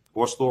times,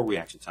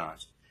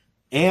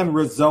 and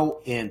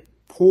result in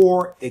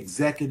poor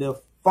executive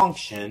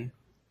function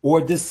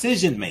or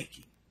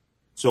decision-making.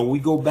 So we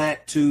go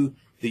back to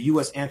the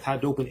U.S.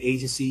 Anti-Doping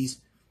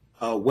Agency's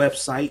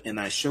website, and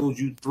I showed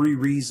you 3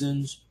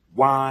 reasons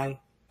why,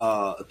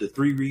 the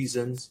 3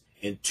 reasons,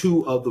 and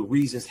 2 of the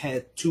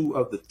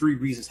 3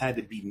 reasons had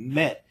to be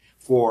met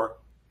for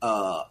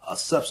a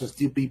substance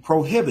to be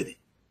prohibited.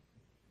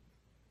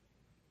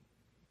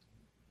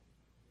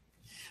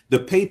 The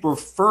paper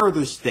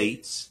further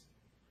states,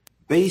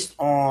 based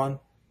on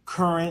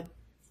current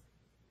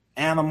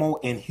animal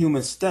and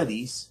human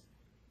studies,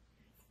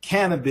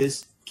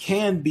 cannabis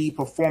can be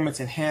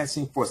performance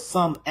enhancing for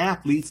some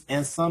athletes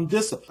and some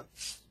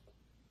disciplines.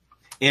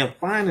 And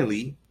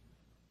finally,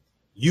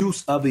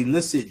 use of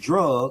illicit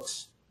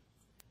drugs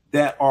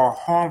that are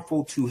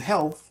harmful to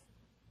health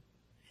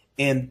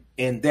and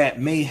that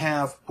may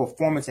have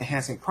performance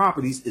enhancing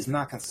properties is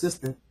not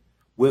consistent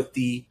with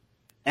the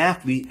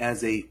athlete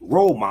as a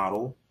role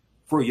model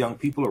for young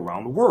people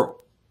around the world.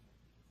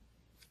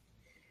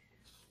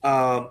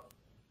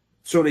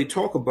 So they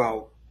talk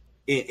about,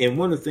 and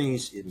one of the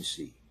things, let me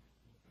see,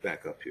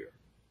 back up here.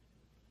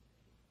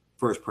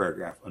 first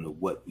paragraph under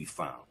what we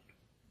found.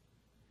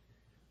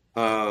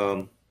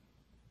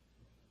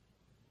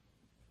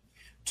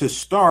 To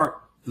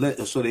start, they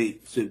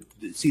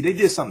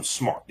did something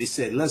smart. They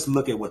said, let's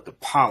look at what the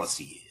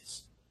policy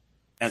is,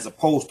 as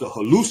opposed to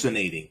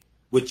hallucinating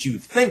what you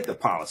think the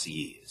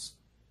policy is.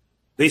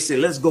 They said,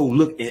 let's go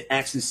look and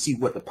actually see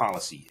what the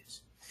policy is.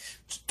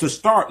 To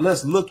start,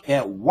 let's look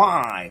at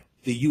why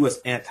the U.S.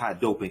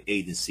 Anti-Doping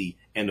Agency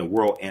and the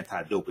World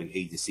Anti-Doping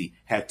Agency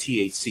have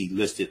THC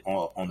listed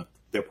on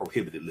their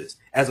prohibited list.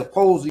 As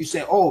opposed to you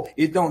saying, oh,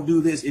 it don't do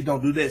this, it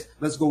don't do this.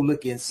 Let's go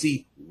look and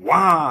see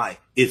why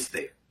it's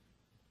there.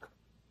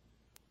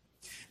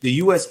 The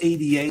U.S.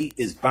 ADA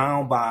is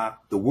bound by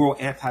the World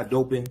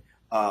Anti-Doping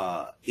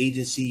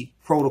Agency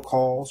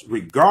protocols,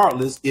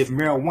 regardless if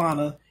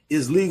marijuana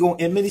is legal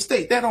in many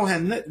states. That don't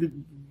have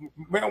nothing.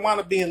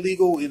 Marijuana being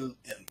legal in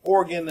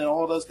Oregon and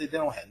all those states, they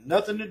don't have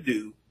nothing to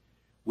do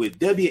with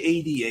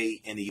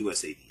WADA and the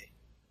U.S. ADA.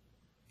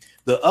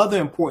 The other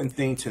important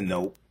thing to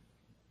note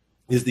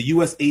is the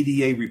U.S.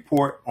 ADA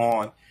report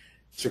on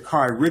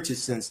Sha'Carri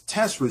Richardson's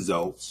test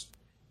results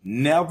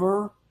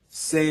never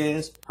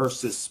says her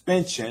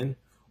suspension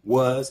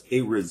was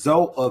a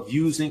result of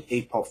using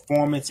a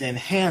performance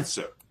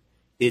enhancer.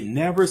 It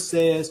never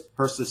says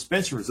her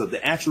suspension result,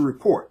 the actual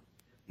report.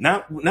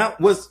 Not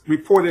what's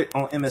reported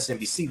on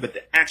MSNBC, but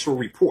the actual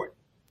report.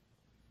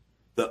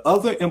 The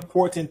other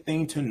important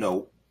thing to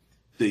note,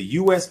 the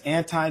U.S.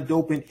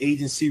 Anti-Doping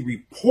Agency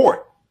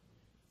report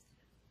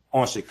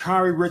on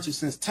Sha'Carri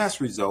Richardson's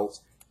test results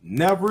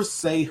never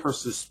say her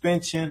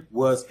suspension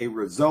was a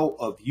result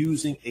of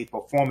using a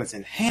performance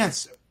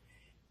enhancer.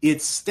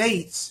 It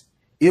states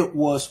it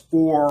was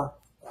for,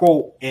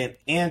 quote, an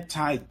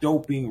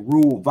anti-doping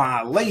rule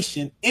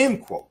violation,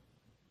 end quote.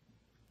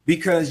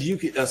 Because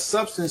a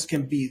substance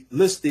can be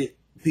listed,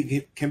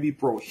 can be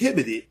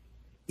prohibited,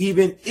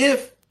 even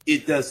if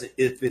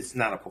it's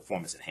not a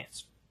performance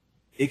enhancer.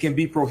 It can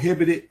be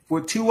prohibited for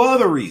two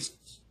other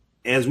reasons,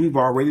 as we've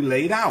already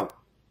laid out.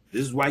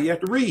 This is why you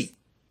have to read.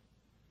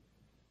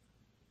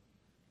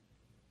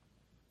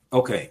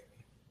 Okay.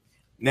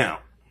 Now,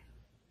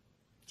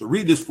 to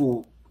read this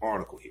full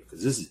article here,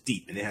 because this is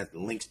deep and it has the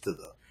links to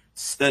the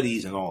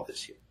studies and all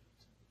this here.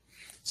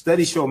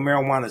 Studies show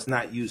marijuana is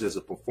not used as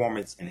a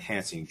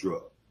performance-enhancing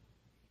drug.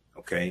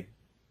 Okay?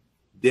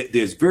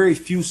 There's very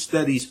few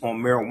studies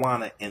on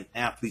marijuana and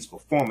athletes'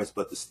 performance,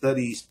 but the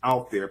studies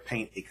out there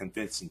paint a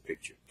convincing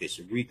picture. Okay,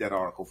 so read that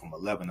article from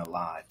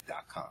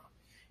 11alive.com.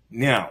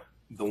 Now,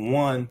 the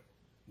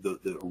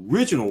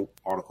original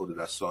article that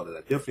I saw that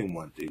I definitely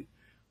wanted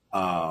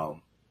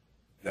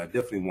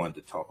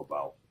to talk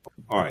about.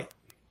 All right.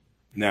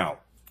 Now,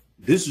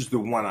 this is the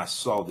one I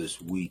saw this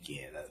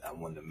weekend. I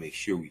wanted to make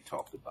sure we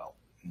talked about.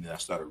 And then I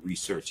started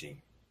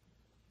researching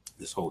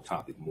this whole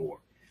topic more.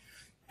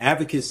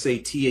 Advocates say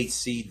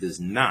THC does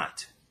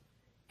not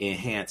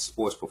enhance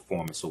sports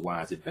performance, so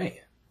why is it banned?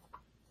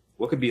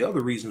 What could be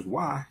other reasons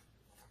why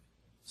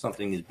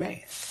something is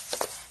banned?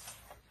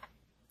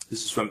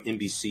 This is from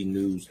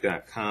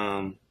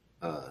NBCnews.com,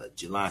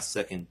 July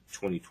 2nd,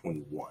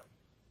 2021.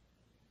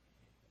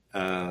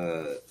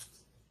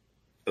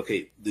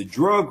 Okay, the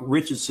drug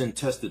Richardson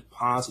tested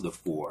positive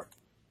for,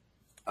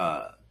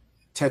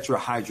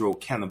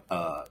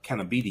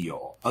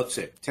 tetrahydrocannabinol,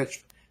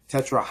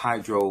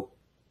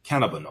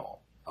 tetrahydrocannabinol,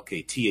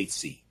 okay,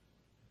 THC,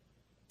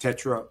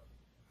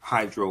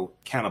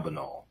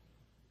 tetrahydrocannabinol,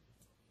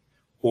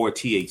 or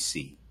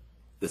THC,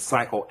 the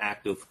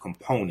psychoactive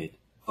component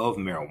of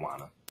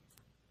marijuana,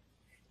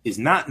 is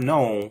not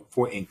known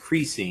for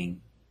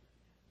increasing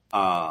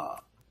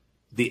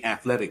the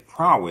athletic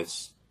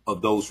prowess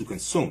of those who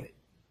consume it.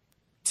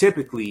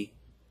 Typically,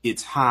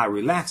 its high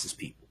relaxes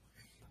people.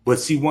 But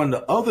see, one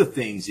of the other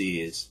things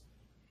is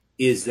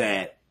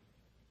that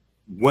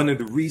one of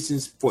the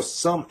reasons for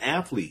some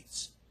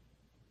athletes,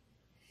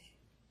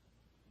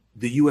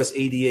 the US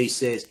ADA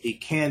says it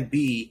can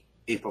be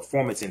a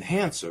performance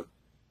enhancer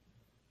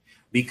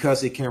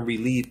because it can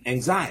relieve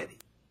anxiety.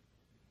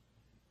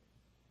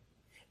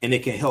 And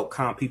it can help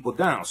calm people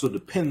down. So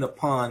depending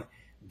upon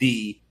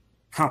the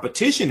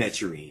competition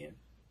that you're in,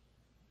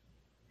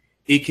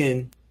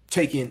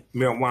 taking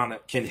marijuana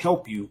can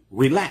help you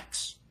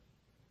relax.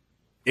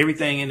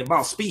 Everything ain't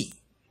about speed.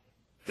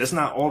 That's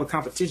not all the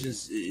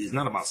competitions is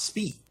not about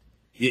speed.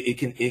 It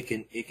can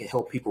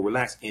help people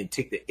relax and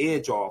take the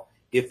edge off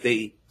if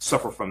they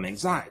suffer from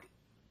anxiety.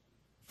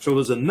 So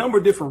there's a number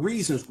of different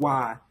reasons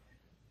why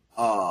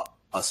a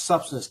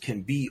substance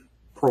can be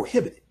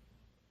prohibited.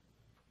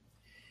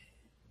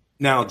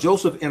 Now,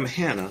 Joseph M.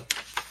 Hannah,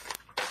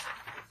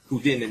 who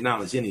didn't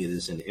acknowledge any of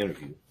this in the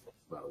interview,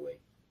 by the way,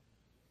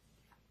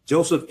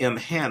 Joseph M.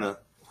 Hannah,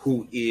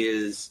 who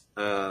is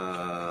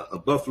a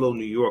Buffalo,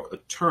 New York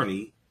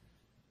attorney,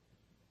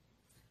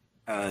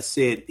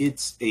 said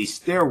it's a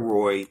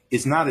steroid.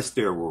 It's not a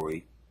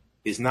steroid.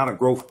 It's not a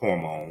growth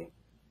hormone.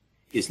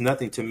 It's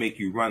nothing to make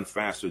you run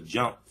faster,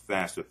 jump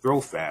faster, throw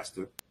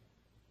faster.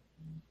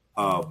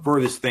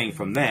 Furthest thing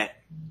from that,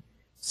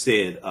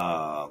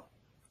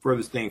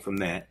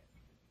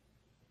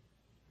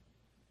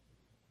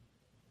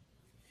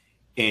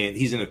 and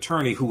he's an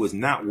attorney who is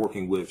not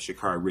working with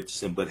Sha'Carri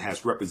Richardson, but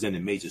has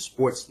represented major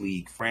sports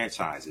league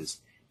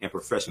franchises and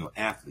professional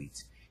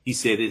athletes. He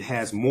said it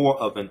has more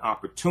of an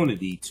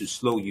opportunity to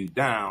slow you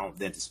down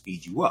than to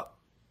speed you up.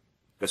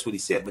 That's what he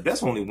said, but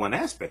that's only one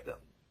aspect of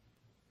it.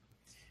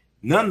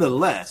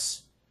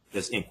 Nonetheless,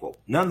 that's end quote.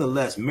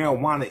 Nonetheless,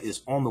 marijuana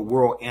is on the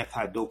World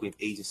Anti-Doping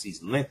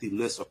Agency's lengthy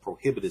list of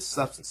prohibited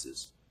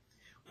substances,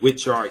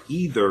 which are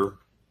either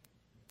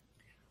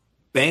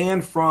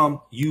banned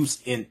from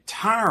use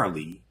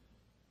entirely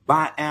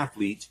by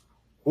athletes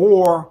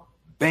or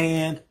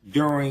banned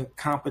during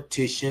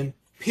competition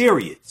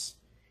periods.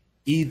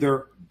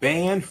 Either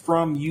banned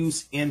from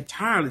use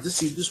entirely.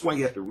 This is why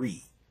you have to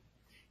read.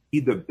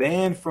 Either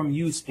banned from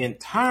use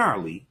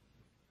entirely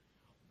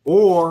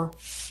or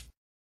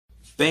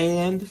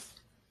banned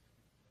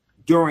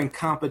during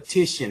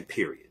competition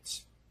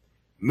periods.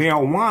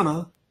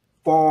 Marijuana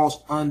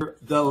falls under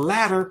the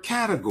latter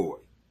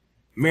category.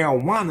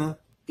 Marijuana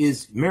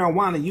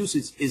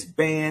usage is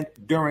banned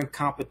during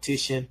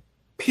competition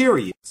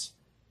periods.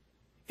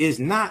 Is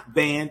not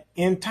banned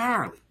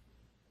entirely.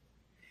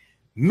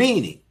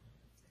 Meaning,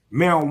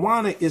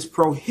 marijuana is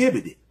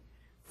prohibited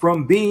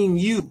from being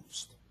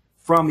used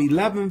from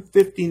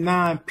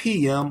 11:59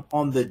 p.m.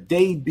 on the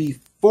day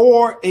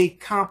before a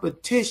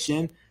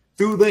competition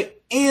through the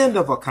end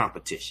of a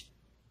competition.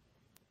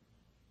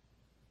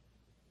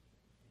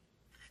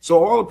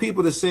 So all the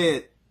people that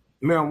said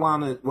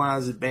marijuana, why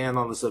is it banned,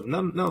 all this stuff,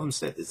 none of them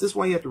said this. This is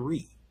why you have to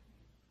read.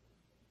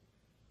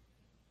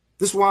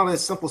 This is why all that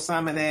simple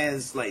Simon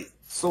as like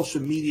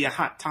social media,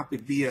 hot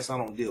topic BS I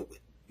don't deal with.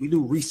 We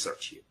do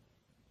research here.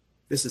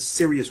 This is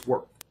serious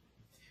work.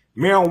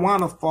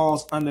 Marijuana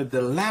falls under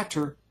the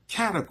latter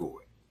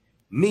category,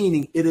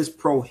 meaning it is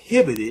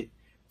prohibited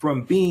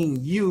from being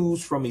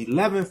used from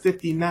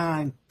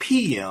 11:59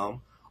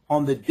 p.m.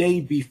 on the day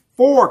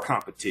before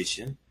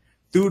competition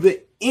through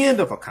the end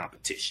of a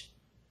competition.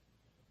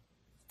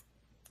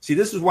 See,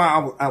 this is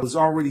why I was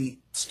already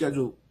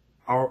scheduled,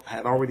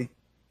 had already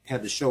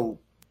had the show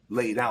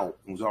laid out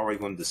and was already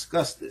going to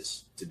discuss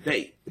this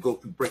today, to go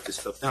through, break this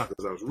stuff down,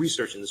 because I was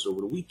researching this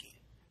over the weekend.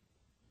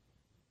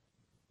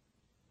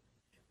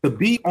 To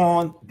be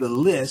on the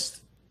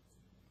list,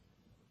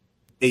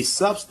 a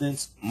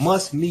substance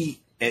must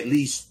meet at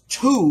least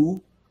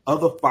two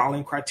of the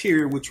following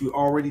criteria, which we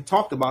already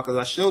talked about because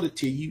I showed it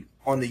to you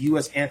on the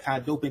U.S.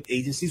 Anti-Doping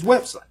Agency's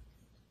website.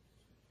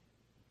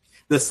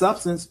 The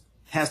substance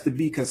has to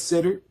be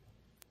considered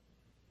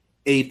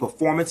a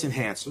performance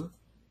enhancer,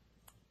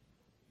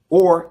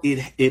 or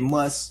it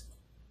must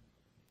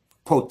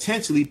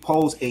potentially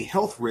pose a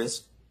health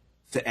risk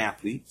to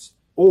athletes,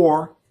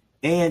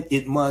 and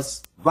it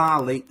must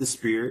violate the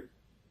spirit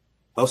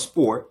of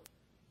sport,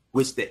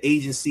 which the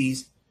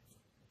agency's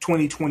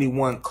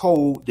 2021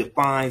 code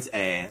defines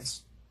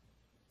as,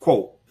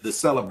 quote, the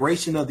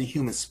celebration of the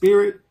human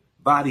spirit,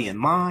 body, and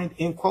mind,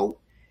 end quote,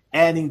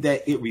 adding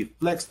that it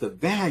reflects the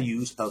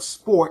values of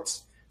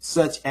sports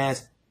such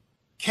as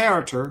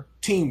character,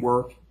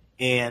 teamwork,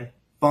 and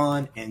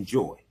fun and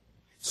joy.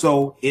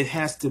 So it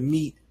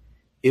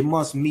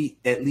must meet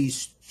at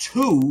least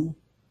two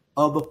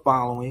of the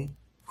following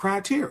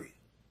criteria.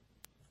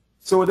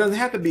 So it doesn't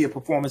have to be a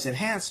performance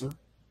enhancer,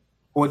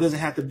 or it doesn't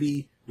have to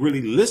be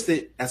really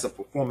listed as a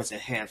performance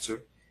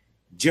enhancer,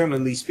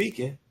 generally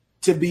speaking,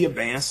 to be a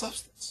banned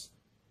substance.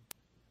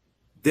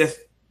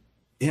 It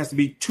has to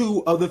be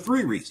two of the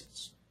three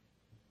reasons.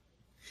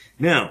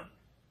 Now,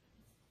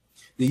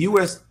 the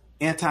U.S.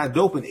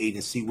 Anti-Doping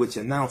Agency, which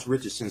announced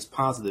Richardson's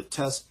positive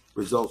test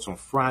results on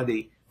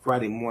Friday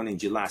morning,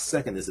 July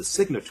 2nd, is a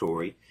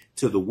signatory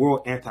to the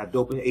World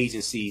Anti-Doping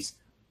Agency's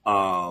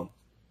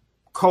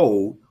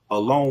code,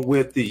 along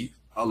with the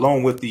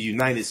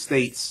United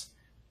States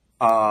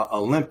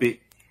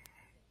Olympic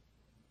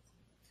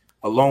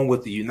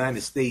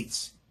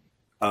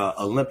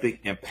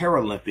and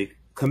Paralympic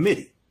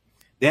Committee.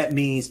 That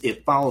means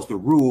it follows the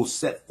rules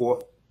set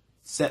forth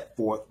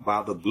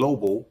by the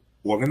global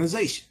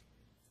organization.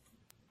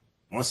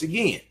 Once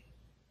again,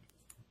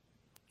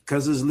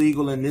 because it's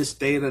legal in this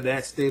state or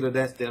that state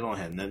don't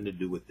have nothing to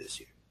do with this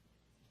here.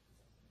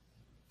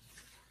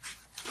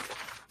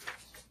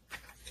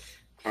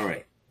 All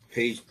right,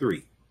 page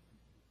 3.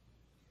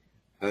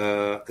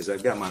 Because I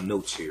got my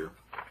notes here.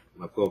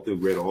 I've gone through,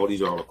 read all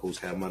these articles,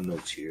 have my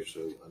notes here, so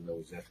I know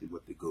exactly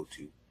what to go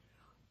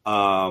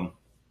to.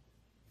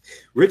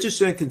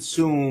 Richardson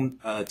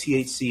consumed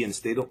THC in the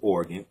state of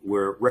Oregon,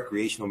 where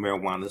recreational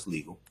marijuana is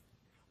legal.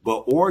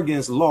 But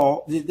Oregon's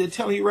law, they're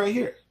telling you right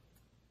here,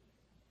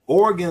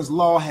 Oregon's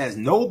law has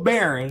no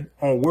bearing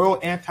on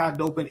World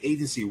Anti-Doping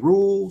Agency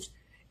rules,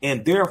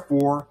 and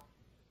therefore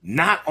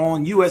not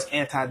on U.S.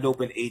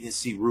 Anti-Doping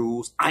Agency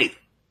rules either.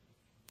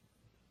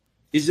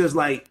 It's just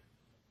like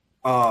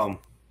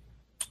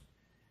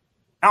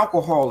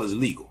alcohol is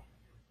legal.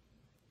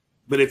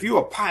 But if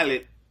you're a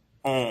pilot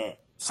on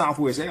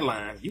Southwest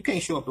Airlines, you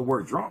can't show up to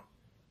work drunk.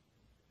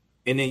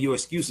 And then your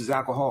excuse is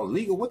alcohol is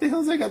legal. What the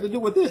hell does that got to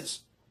do with this?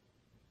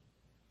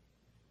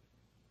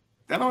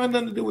 That don't have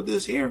nothing to do with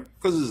this here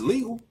because it's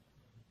legal.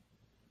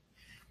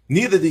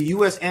 Neither the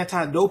U.S.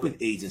 Anti-Doping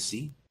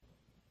Agency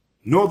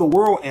nor the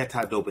World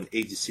Anti-Doping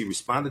Agency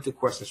responded to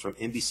questions from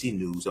NBC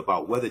News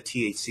about whether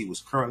THC was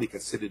currently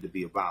considered to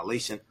be a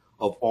violation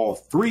of all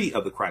three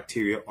of the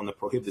criteria on the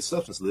prohibited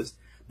substance list.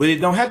 But it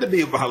don't have to be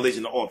a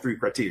violation of all three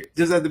criteria. It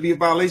just has to be a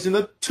violation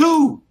of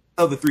two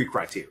of the three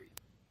criteria.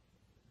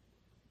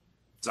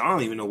 So I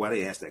don't even know why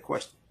they asked that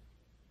question.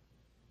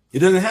 It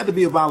doesn't have to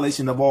be a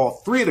violation of all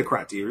three of the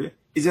criteria.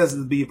 It just has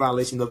to be a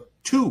violation of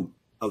two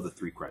of the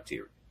three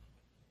criteria.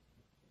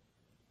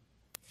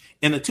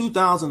 In a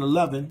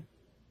 2011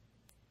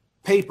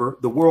 paper,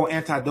 the World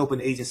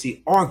Anti-Doping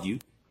Agency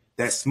argued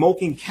that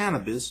smoking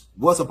cannabis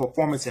was a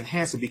performance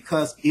enhancer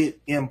because it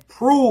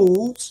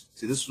improves,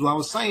 see, this is what I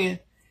was saying,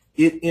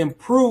 it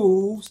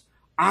improves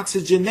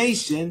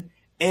oxygenation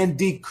and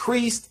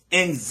decreased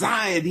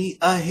anxiety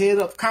ahead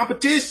of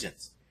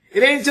competitions.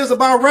 It ain't just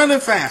about running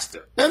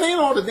faster. That ain't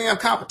all the damn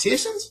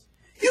competitions.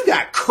 You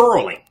got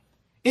curling,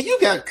 and you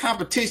got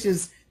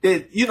competitions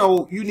that, you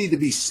know, you need to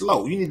be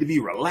slow. You need to be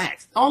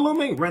relaxed. All of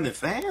them ain't running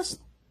fast.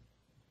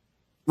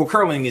 Well,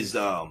 curling is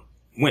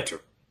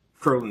winter.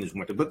 Curling is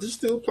winter, but this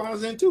still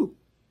applies in too.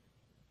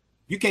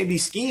 You can't be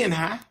skiing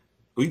high,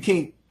 or you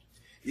can't.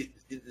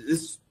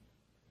 It's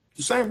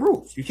the same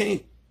rules. You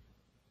can't.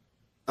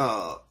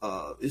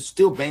 It's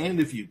still banned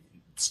if you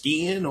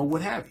skiing or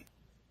what have you.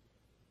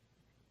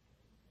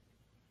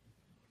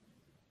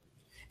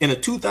 In a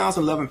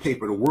 2011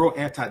 paper, the World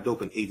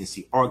Anti-Doping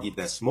Agency argued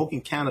that smoking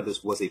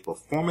cannabis was a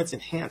performance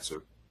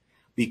enhancer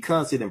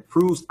because it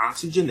improves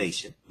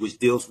oxygenation, which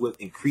deals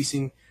with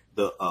increasing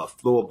the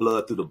flow of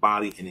blood through the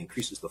body and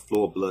increases the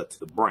flow of blood to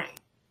the brain.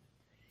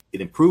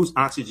 It improves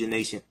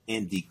oxygenation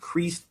and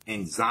decreased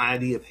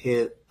anxiety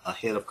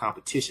ahead of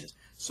competitions.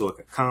 So it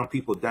can calm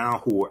people down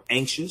who are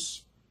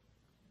anxious.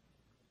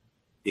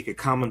 It can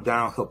calm them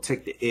down, help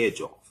take the edge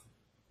off.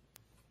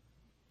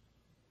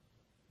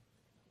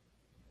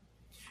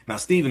 Now,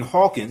 Stephen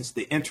Hawkins,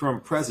 the interim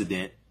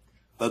president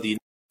of the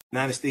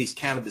United States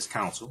Cannabis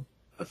Council,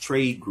 a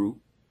trade group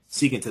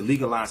seeking to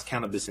legalize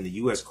cannabis in the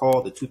U.S.,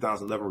 called the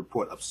 2011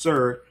 report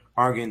absurd,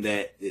 arguing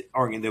there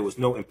was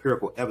no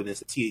empirical evidence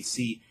that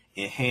THC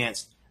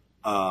enhanced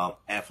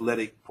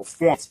athletic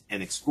performance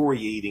and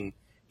excoriating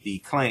the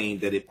claim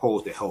that it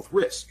posed a health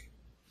risk.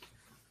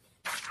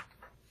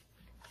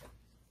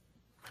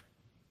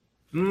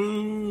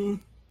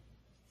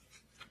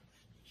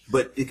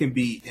 But it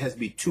has to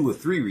be two or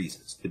three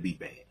reasons to be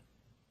banned.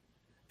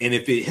 And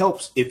if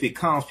it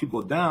calms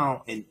people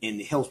down and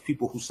it helps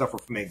people who suffer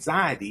from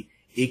anxiety,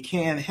 it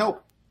can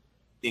help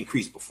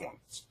increase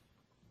performance.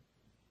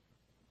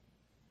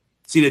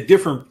 See, there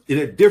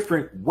are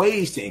different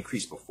ways to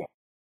increase performance.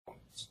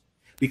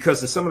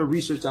 Because in some of the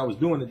research I was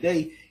doing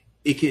today,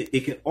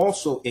 it can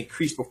also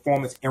increase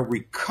performance and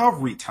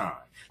recovery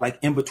time, like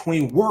in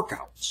between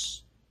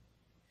workouts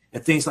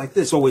and things like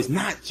this. So it's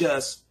not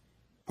just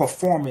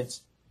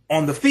performance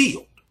on the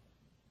field.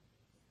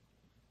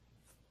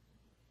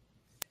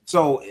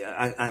 So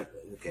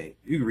okay,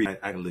 you can read.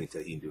 I can link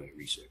to him doing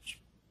research.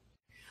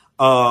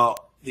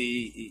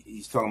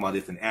 He's talking about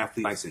if an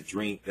athlete likes a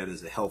drink, that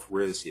is a health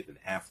risk. If an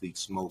athlete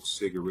smokes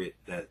cigarette,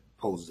 that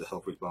poses a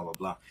health risk. Blah blah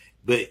blah.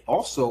 But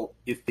also,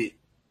 if it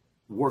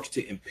works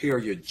to impair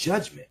your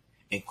judgment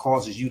and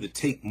causes you to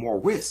take more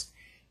risk,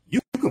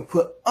 you can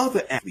put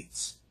other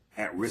athletes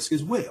at risk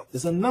as well.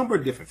 There's a number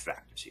of different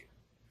factors here.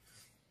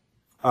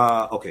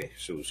 Okay,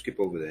 so we'll skip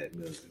over that.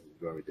 We've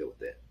already dealt with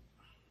that.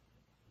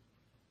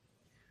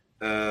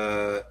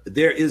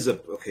 There's a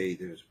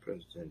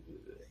president,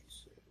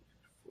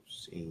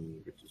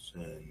 Sha'Carri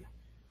Richardson.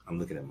 I'm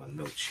looking at my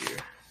notes here.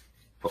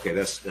 Okay,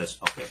 that's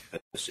okay.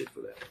 That's it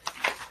for that.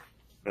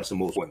 That's the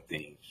most important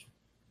things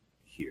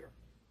here.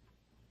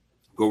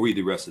 Go read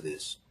the rest of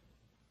this.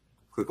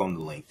 Click on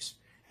the links.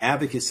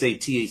 Advocates say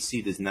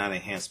THC does not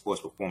enhance sports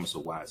performance, so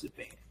why is it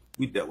banned?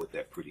 We dealt with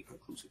that pretty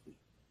conclusively.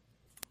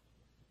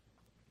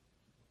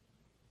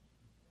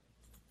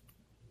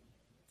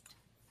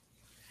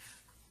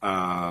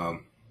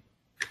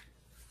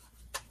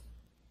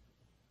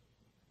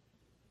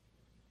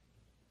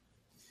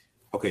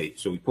 Okay,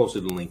 so we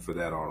posted the link for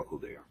that article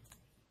there.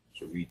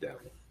 So read that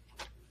one.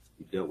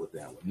 We dealt with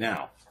that one.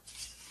 Now,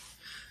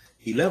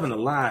 11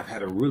 Alive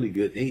had a really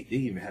good, they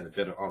even had a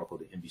better article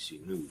than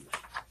NBC News.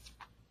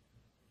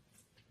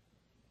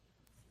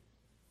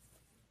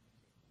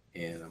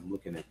 And I'm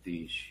looking at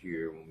these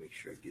here. We'll make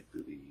sure I get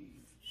through these.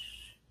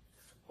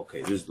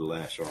 Okay, this is the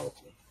last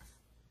article.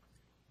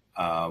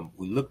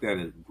 We looked at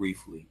it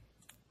briefly.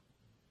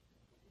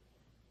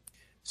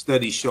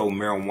 Studies show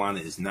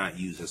marijuana is not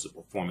used as a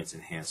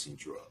performance-enhancing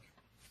drug.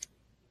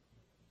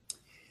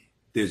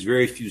 There's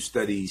very few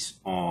studies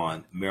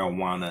on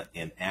marijuana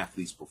and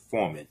athletes'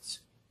 performance,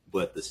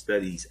 but the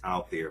studies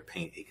out there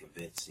paint a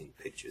convincing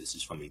picture. This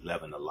is from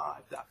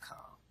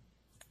 11alive.com.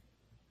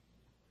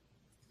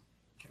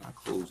 Can I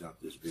close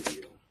out this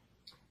video?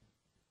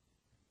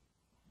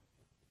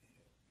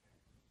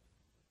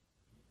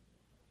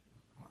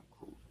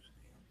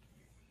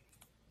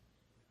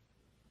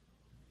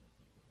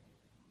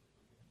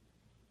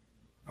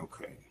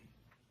 Okay.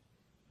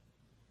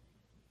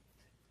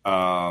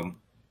 Let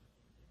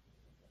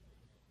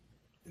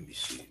me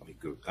see. Let me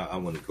go. I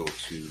want to go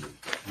to the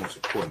most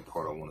important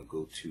part. I want to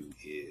go to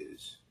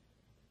is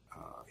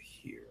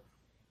here.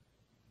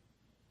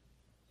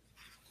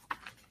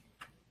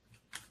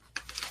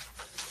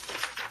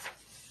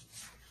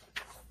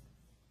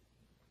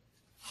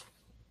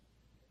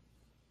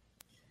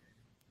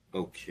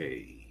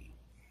 Okay.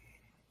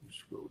 Let's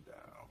scroll down.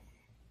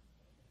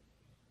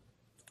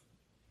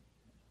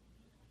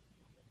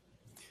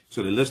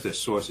 So the list of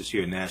sources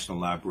here: National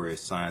Library of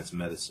Science,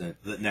 Medicine,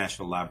 the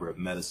National Library of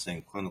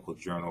Medicine, Clinical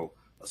Journal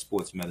of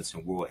Sports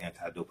Medicine, World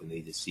Anti-Doping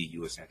Agency,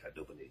 U.S.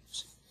 Anti-Doping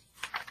Agency.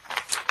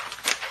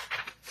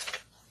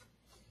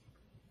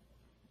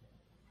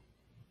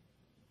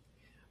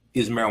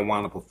 Is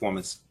marijuana a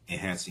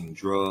performance-enhancing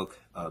drug?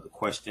 The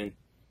question.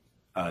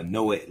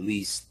 No, at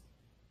least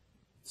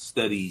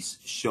studies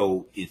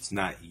show it's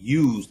not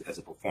used as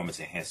a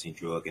performance-enhancing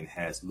drug and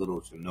has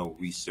little to no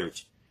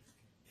research.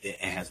 It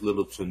has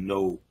little to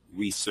no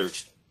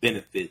research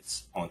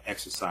benefits on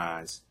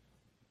exercise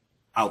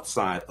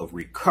outside of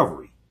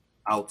recovery.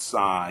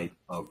 Outside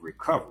of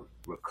recovery.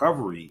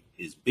 Recovery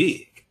is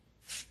big.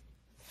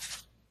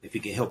 If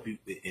it can help you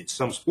in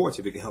some sports,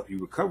 if it can help you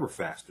recover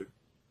faster,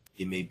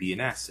 it may be an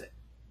asset.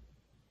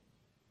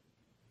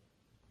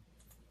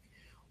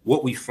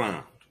 What we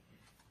found.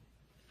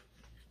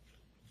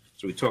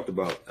 So we talked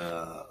about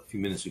a few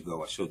minutes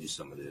ago, I showed you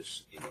some of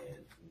this, and let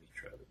me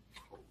try to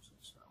close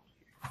this out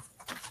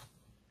here.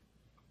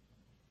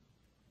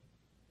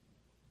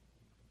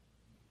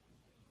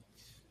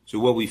 So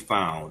what we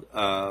found,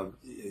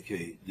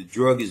 okay, the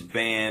drug is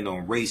banned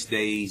on race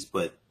days,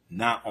 but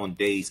not on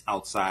days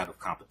outside of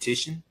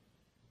competition,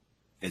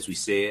 as we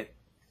said.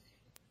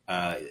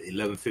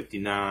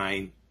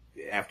 11:59,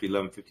 after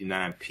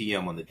 11:59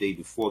 p.m. on the day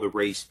before the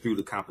race through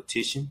the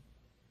competition,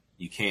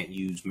 you can't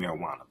use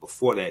marijuana.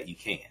 Before that, you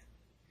can.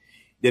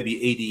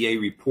 WADA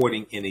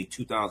reporting in a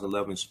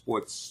 2011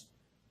 sports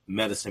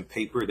medicine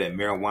paper that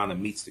marijuana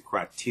meets the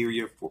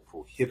criteria for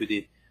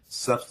prohibited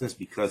substance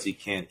because it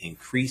can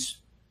increase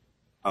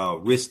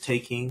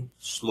risk-taking,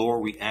 slower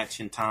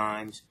reaction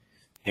times,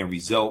 and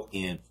result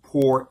in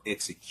poor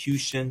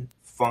execution,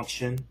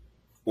 function,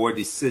 or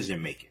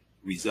decision-making.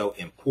 Result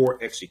in poor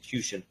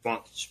execution,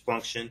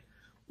 function,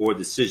 or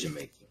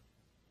decision-making.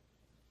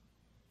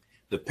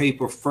 The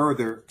paper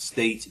further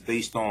states,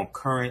 based on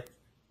current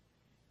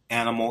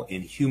animal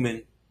and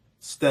human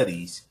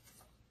studies,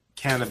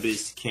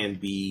 cannabis can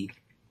be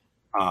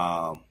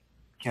a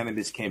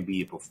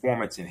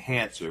performance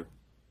enhancer.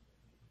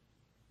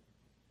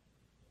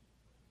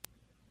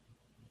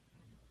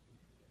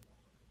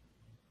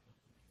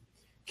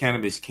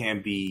 Cannabis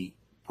can be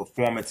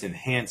performance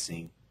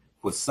enhancing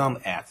for some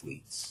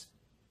athletes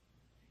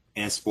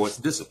and sports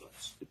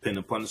disciplines, depending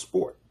upon the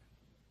sport.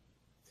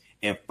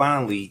 And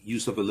finally,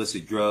 use of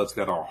illicit drugs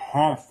that are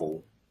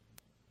harmful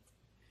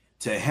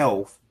to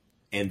health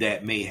and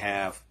that may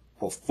have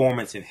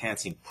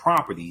performance-enhancing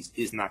properties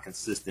is not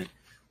consistent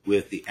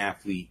with the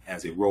athlete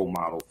as a role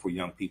model for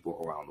young people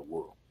around the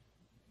world.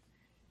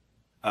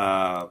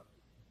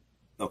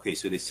 Okay,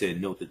 so they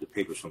said, note that the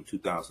paper's from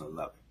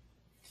 2011.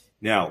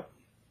 Now,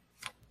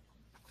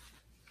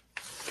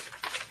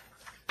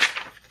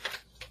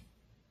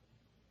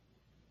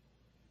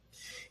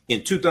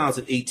 in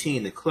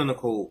 2018, the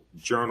Clinical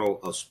Journal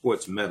of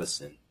Sports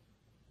Medicine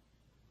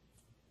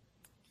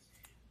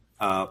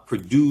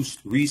produced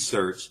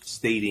research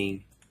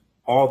stating,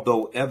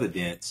 although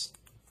evidence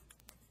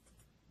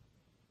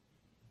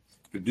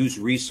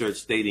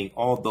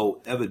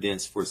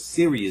for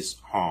serious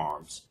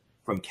harms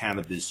from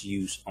cannabis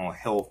use on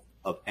health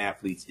of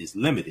athletes is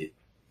limited,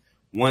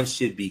 one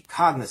should be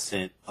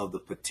cognizant of the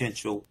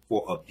potential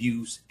for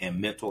abuse and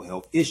mental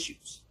health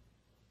issues.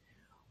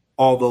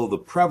 Although the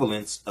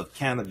prevalence of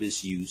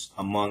cannabis use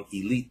among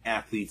elite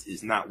athletes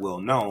is not well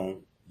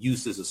known,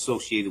 use is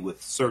associated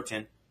with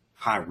certain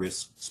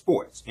high-risk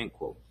sports, end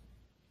quote.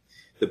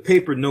 The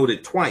paper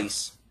noted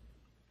twice,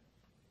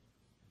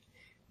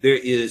 there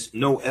is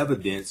no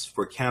evidence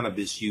for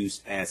cannabis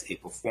use as a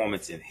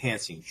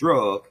performance-enhancing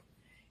drug,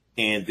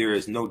 and there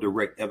is no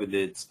direct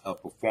evidence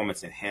of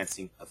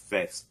performance-enhancing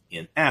effects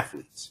in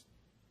athletes.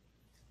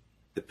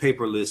 The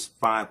paper lists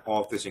 5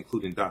 authors,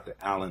 including Dr.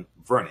 Alan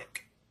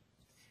Vernick.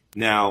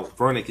 Now,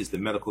 Vernick is the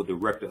medical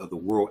director of the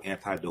World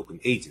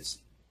Anti-Doping Agency.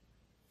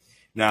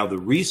 Now, the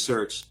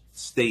research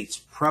states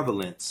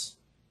prevalence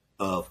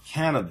of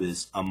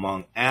cannabis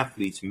among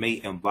athletes may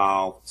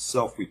involve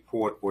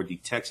self-report or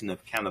detection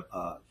of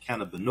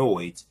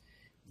cannabinoids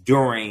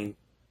during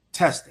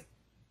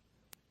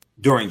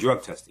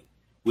drug testing,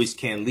 which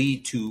can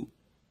lead to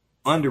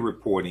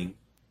underreporting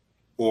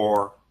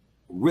or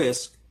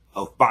risk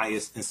of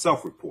bias in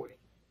self-reporting.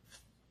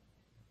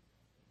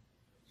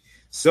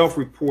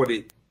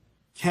 Self-reported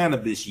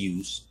cannabis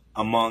use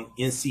among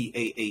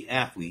NCAA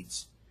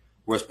athletes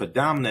was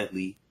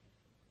predominantly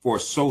for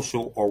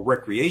social or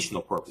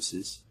recreational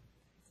purposes,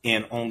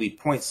 and only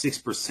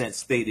 0.6%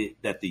 stated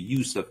that the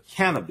use of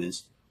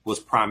cannabis was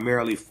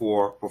primarily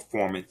for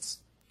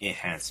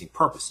performance-enhancing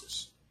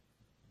purposes.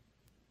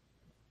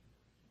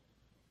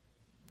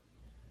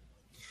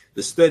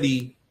 The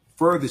study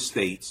further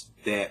states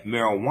that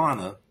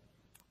marijuana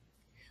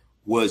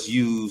was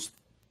used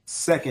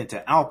second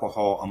to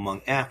alcohol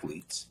among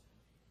athletes.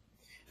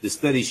 The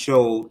study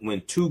showed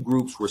when two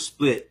groups were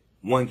split,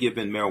 one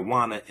given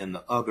marijuana and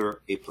the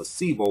other a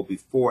placebo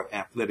before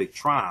athletic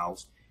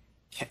trials,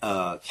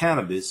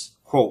 cannabis,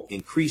 quote,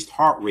 increased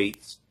heart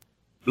rates,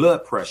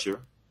 blood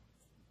pressure,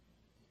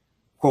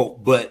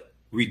 quote, but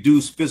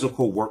reduced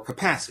physical work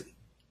capacity.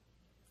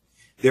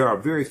 There are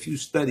very few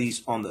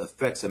studies on the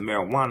effects of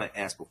marijuana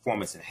as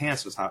performance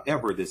enhancers.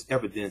 However, there's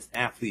evidence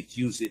athletes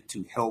use it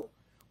to help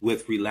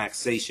with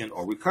relaxation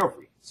or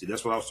recovery. See,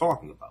 that's what I was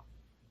talking about.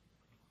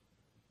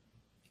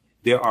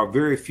 There are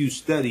very few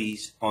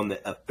studies on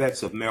the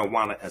effects of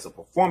marijuana as a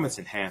performance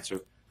enhancer.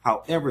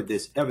 However,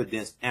 there's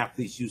evidence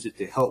athletes use it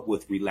to help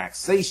with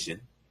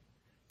relaxation,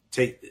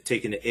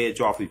 taking the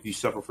edge off if you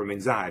suffer from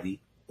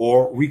anxiety,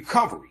 or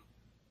recovery,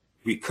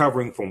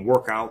 recovering from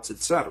workouts,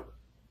 etc.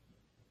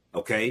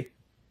 Okay?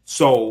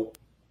 So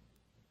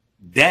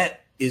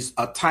that is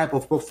a type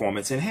of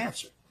performance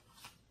enhancer.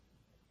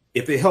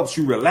 If it helps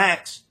you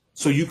relax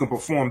so you can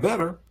perform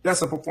better,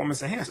 that's a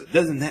performance enhancer.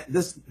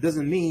 This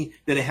doesn't mean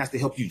that it has to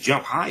help you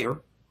jump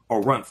higher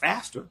or run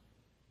faster.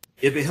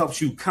 If it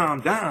helps you calm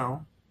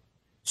down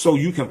so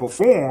you can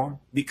perform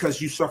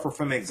because you suffer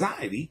from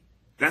anxiety,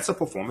 that's a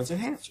performance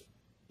enhancer.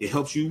 It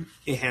helps you,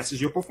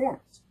 enhances your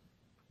performance.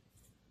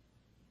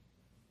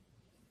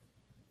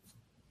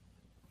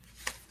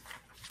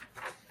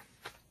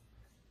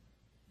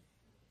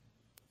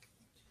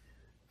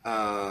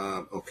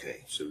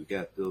 Okay, so we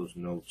got those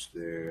notes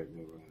there.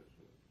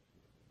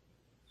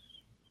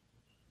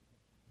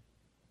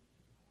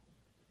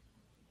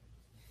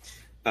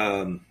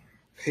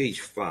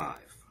 Page 5,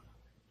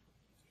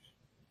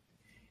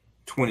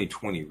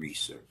 2020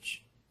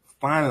 research.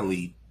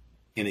 Finally,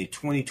 in a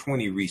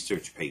 2020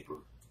 research paper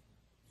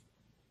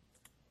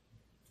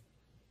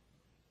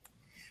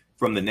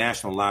from the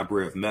National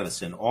Library of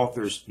Medicine,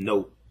 authors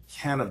note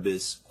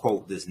cannabis,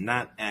 quote, does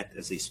not act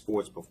as a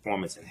sports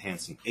performance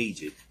enhancing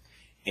agent,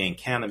 and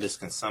cannabis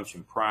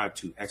consumption prior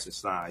to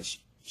exercise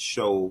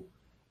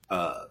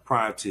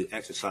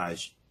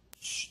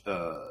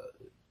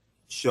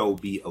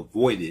should be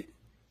avoided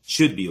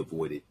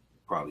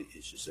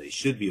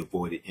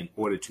in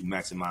order to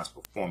maximize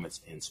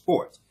performance in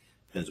sports.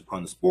 Depends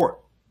upon the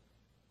sport.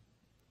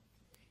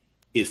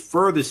 It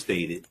further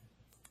stated,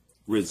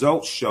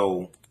 results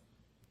show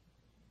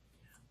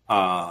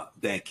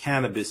that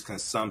cannabis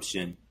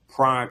consumption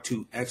prior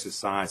to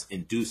exercise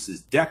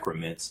induces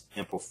decrements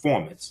in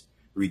performance,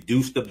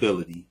 reduced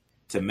ability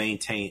to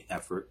maintain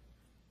effort,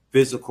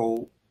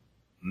 physical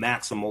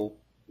maximal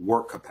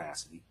work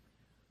capacity,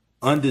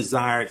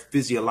 undesired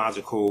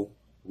physiological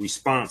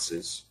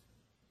responses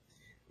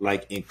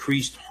like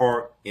increased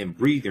heart and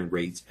breathing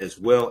rates, as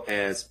well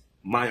as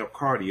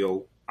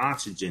myocardial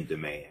oxygen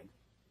demand,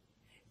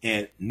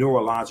 and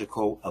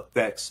neurological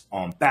effects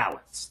on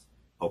balance,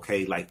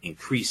 okay, like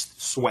increased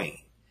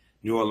swaying,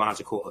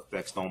 neurological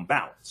effects on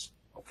balance,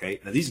 okay.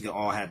 Now these can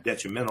all have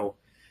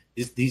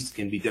these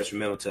can be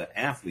detrimental to an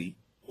athlete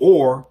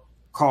or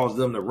cause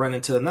them to run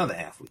into another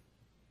athlete.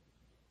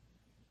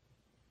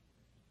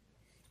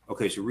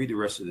 Okay, so read the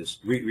rest of this.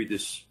 Read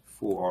this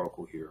full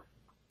article here.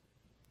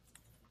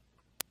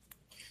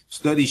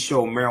 Studies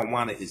show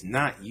marijuana is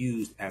not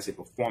used as a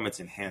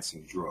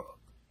performance-enhancing drug.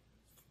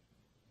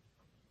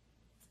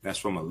 That's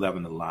from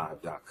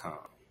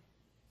 11alive.com.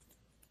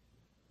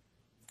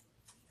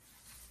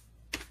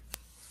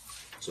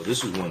 So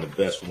this is one of the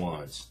best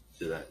ones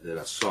that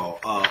I saw.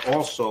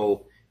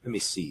 Also, let me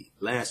see.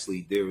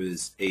 Lastly, there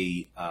is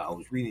I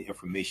was reading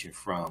information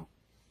from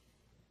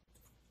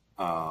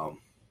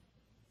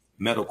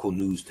Medical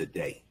News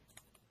Today.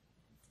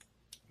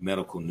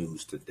 Medical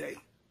News Today.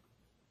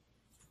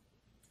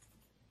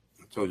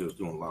 I told you I was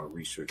doing a lot of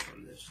research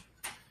on this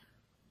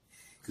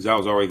because I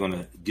was already going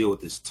to deal with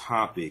this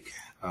topic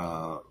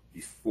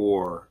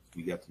before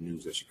we got the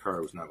news that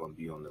Sha'Carri was not going to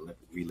be on the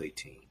Olympic relay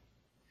team.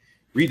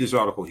 Read this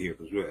article here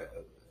because we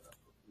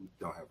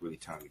don't have really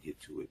time to get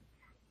to it.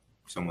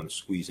 So I'm going to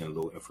squeeze in a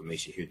little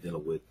information here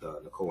dealing with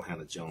Nikole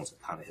Hannah-Jones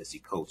and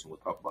Ta-Nehisi Coates, and we'll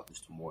talk about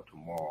this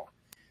tomorrow.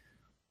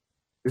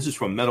 This is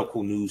from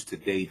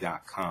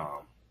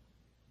medicalnewstoday.com.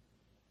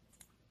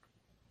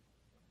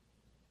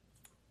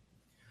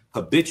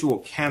 Habitual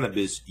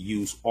cannabis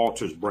use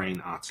alters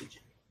brain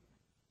oxygen.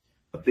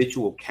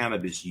 Habitual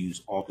cannabis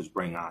use alters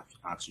brain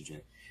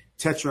oxygen.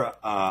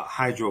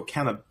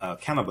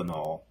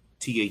 Tetrahydrocannabinol,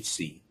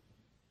 THC.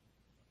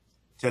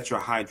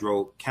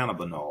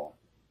 Tetrahydrocannabinol,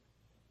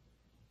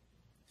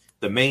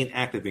 the main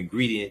active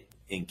ingredient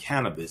in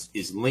cannabis,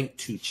 is linked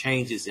to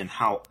changes in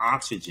how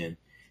oxygen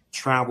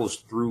travels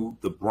through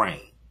the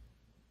brain.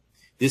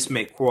 This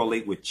may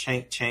correlate with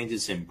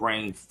changes in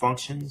brain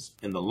functions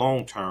in the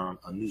long term,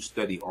 a new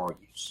study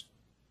argues.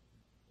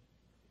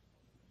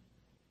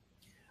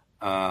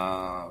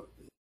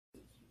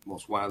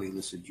 Most widely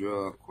listed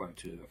drug, according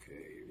to,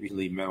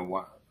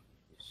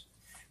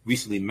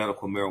 recently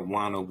medical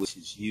marijuana, which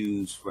is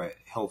used for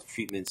health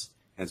treatments,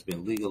 has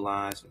been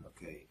legalized.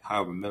 Okay.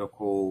 However,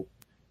 medical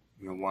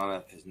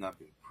Marijuana has not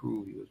been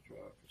approved. U.S.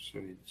 drug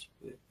concerning the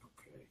split.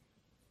 Okay.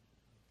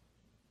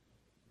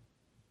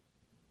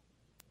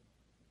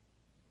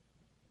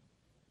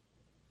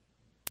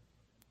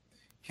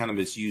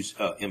 Cannabis use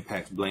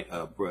impacts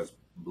blood's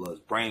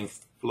brain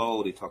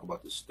flow. They talk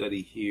about the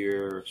study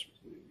here.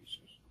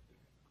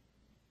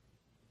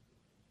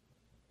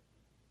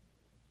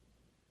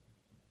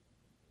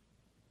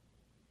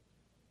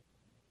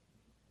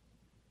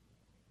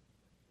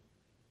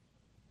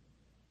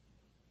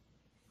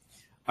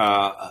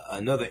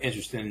 Another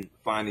interesting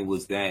finding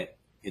was that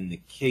in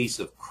the case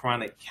of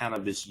chronic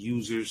cannabis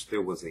users,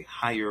 there was a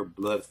higher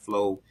blood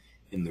flow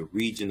in the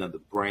region of the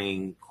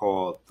brain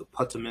called the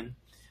putamen,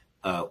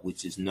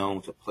 which is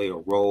known to play a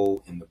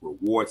role in the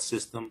reward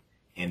system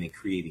and in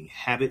creating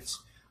habits.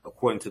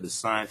 According to the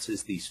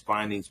scientists, these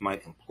findings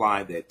might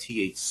imply that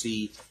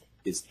THC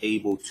is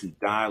able to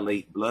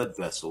dilate blood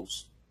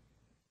vessels,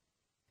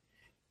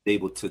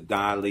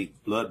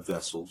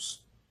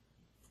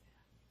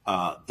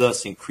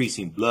 thus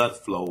increasing blood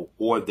flow,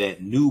 or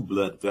that new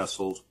blood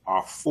vessels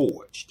are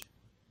forged.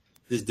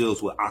 This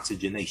deals with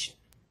oxygenation,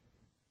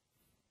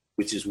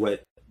 which is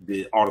what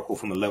the article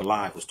from 11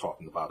 Live was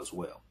talking about as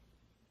well.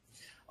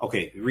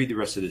 Okay, read the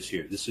rest of this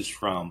here. This is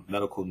from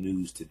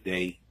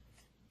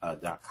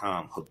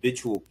medicalnewstoday.com.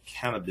 Habitual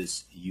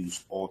cannabis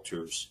use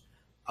alters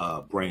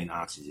brain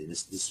oxygen.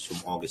 This is from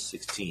August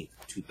 16th,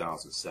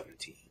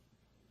 2017.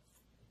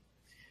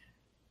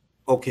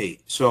 Okay,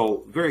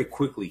 so very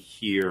quickly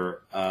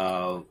here,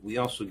 we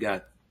also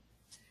got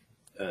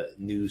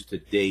news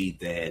today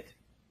that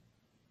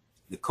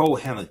Nikole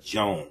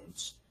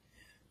Hannah-Jones,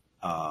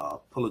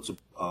 Pulitzer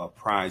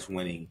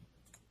Prize-winning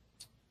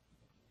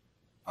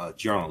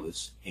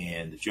journalist,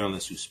 and the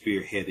journalist who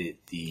spearheaded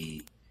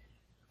the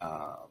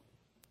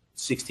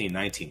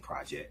 1619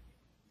 Project,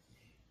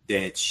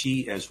 that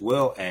she, as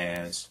well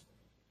as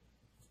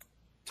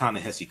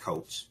Ta-Nehisi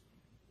Coates,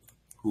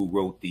 who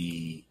wrote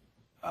the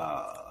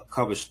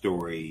cover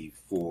story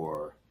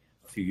for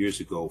a few years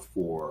ago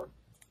for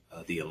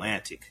The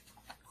Atlantic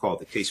called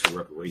The Case for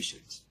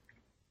Reparations,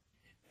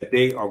 that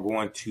they are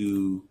going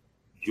to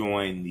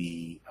join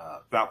the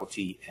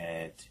faculty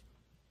at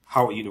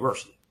Howard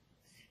University.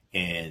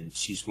 And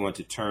she's going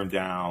to turn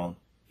down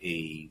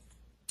a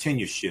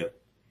tenureship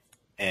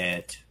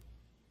at,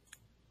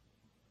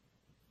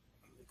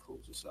 let me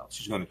close this out.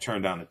 She's going to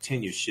turn down a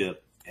tenureship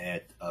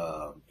at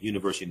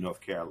University of North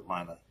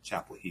Carolina,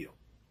 Chapel Hill.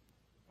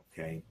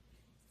 Okay.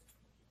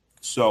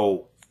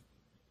 So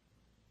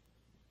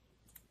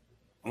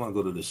I want to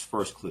go to this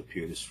first clip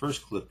here. This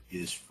first clip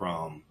is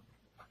from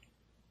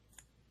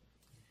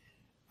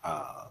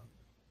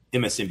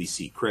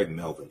MSNBC, Craig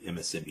Melvin,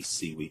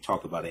 MSNBC. We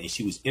talked about it, and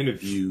she was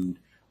interviewed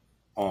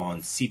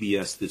on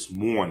CBS this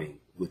morning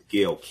with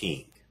Gayle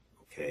King.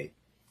 Okay,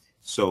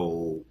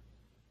 so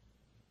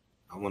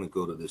I want to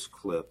go to this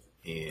clip,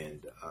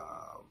 and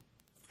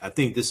I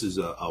think this is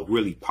a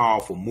really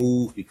powerful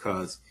move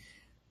because,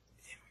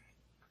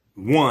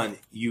 one,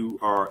 you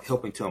are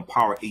helping to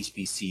empower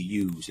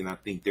HBCUs, and I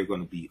think there are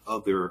going to be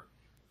other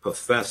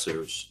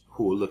professors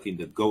who are looking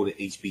to go to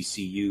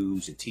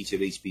HBCUs and teach at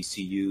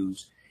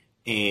HBCUs.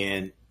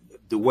 And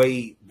the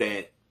way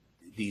that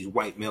these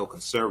white male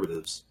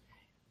conservatives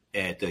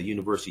at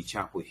University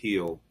of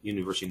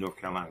North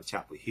Carolina,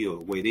 Chapel Hill,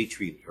 the way they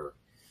treated her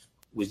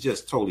was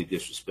just totally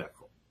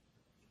disrespectful.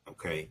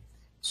 Okay,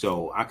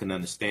 so I can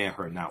understand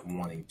her not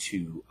wanting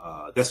to.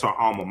 That's her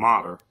alma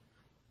mater.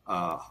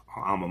 Her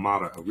alma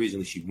mater.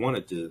 Originally, she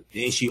wanted to,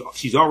 and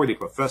she's already a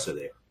professor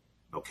there.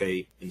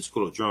 Okay, in the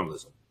School of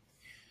Journalism,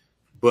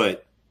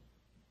 but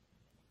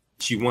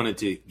she wanted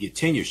to get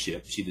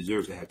tenureship. She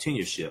deserves to have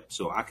tenureship.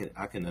 So I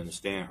can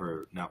understand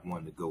her not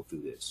wanting to go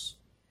through this.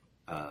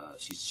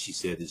 She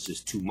said it's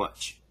just too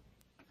much.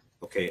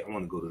 Okay, I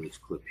want to go to this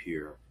clip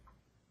here.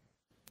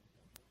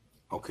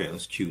 Okay,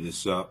 let's cue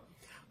this up.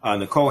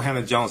 Nikole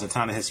Hannah-Jones and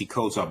Ta-Nehisi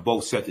Coates are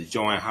both set to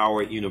join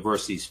Howard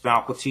University's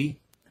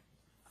faculty.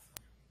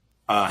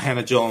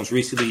 Hannah-Jones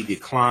recently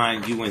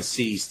declined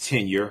UNC's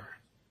tenure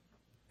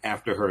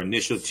after her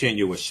initial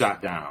tenure was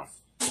shot down.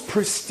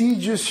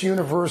 Prestigious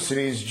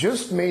universities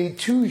just made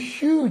two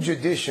huge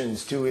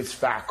additions to its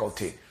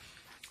faculty.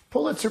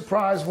 Pulitzer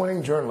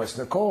Prize-winning journalist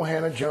Nikole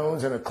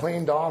Hannah-Jones and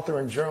acclaimed author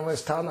and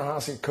journalist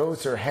Ta-Nehisi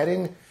Coates are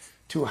heading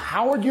to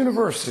Howard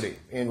University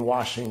in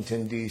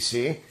Washington,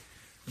 D.C.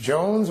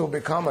 Jones will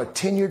become a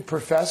tenured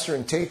professor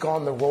and take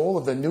on the role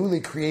of the newly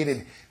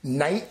created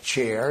Knight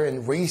Chair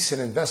in Race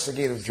and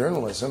Investigative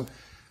Journalism.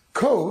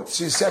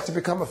 Coates is set to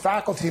become a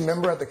faculty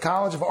member at the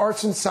College of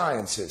Arts and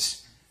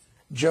Sciences.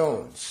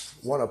 Jones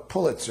won a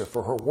Pulitzer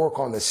for her work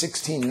on the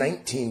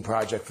 1619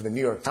 Project for the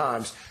New York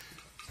Times.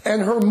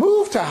 And her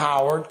move to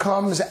Howard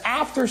comes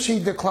after she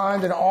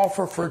declined an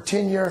offer for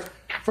tenure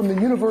from the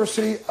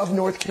University of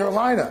North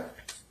Carolina.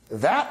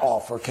 That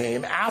offer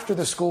came after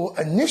the school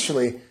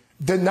initially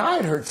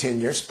denied her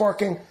tenure,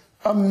 sparking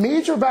a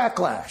major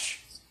backlash.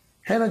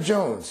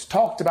 Hannah-Jones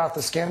talked about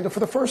the scandal for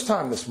the first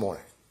time this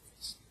morning.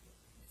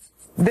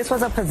 This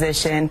was a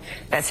position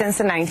that since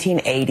the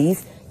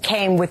 1980s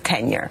came with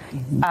tenure.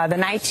 The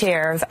night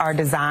chairs are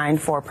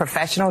designed for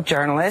professional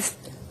journalists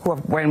who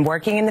have been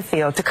working in the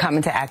field to come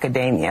into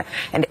academia.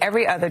 And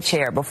every other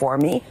chair before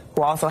me,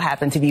 who also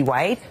happened to be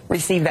white,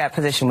 received that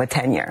position with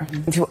tenure.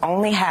 To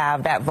only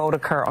have that vote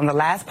occur on the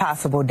last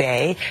possible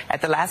day,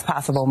 at the last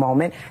possible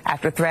moment,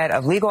 after threat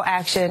of legal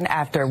action,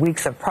 after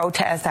weeks of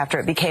protest, after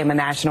it became a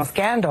national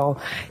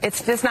scandal,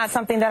 it's just not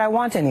something that I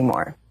want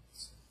anymore.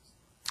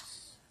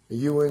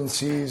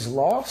 UNC's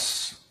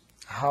loss,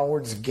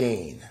 Howard's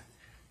gain.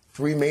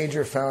 3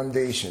 major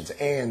foundations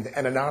and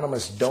an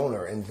anonymous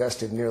donor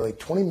invested nearly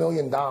 $20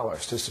 million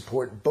to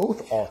support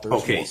both authors.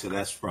 Okay, so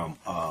that's from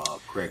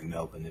Craig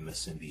Melvin,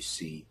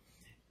 MSNBC.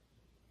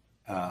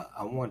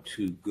 I want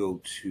to go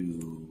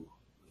to,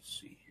 let's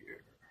see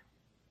here.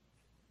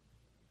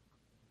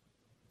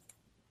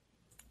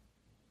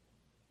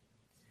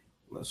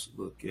 Let's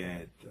look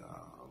at...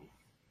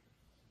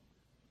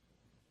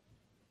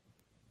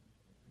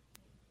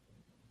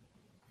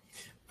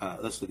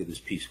 let's look at this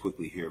piece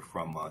quickly here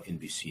from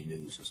NBC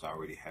News, since I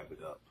already have it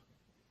up.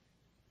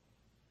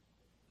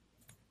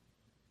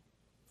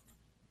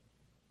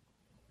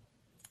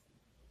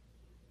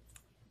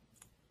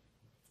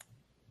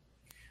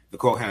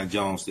 Nikole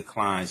Hannah-Jones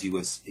declines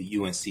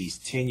UNC's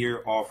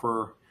tenure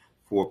offer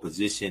for a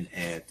position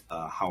at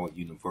Howard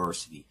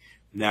University.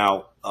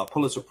 Now,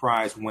 Pulitzer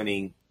Prize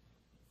winning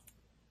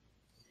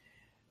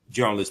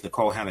journalist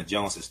Nikole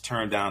Hannah-Jones has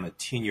turned down a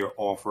tenure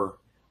offer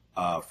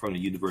from the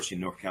University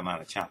of North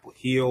Carolina, Chapel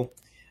Hill,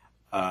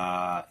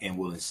 and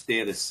will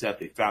instead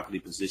accept a faculty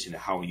position at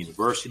Howard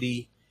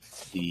University,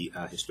 the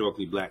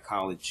historically black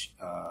college,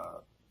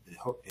 the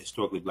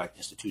historically black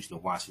institution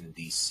in Washington,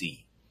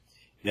 D.C.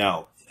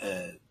 Now,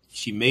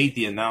 she made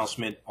the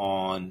announcement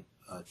on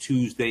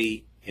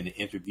Tuesday in an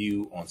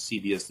interview on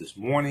CBS This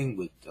Morning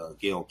with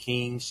Gayle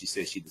King. She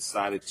said she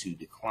decided to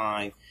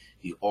decline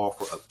the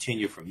offer of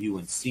tenure from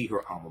UNC,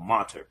 her alma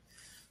mater.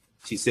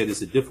 She said,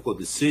 it's a difficult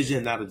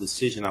decision, not a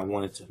decision I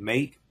wanted to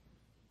make.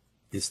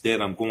 Instead,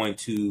 I'm going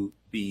to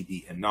be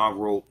the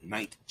inaugural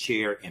night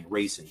chair in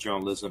race and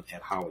journalism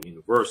at Howard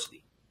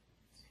University.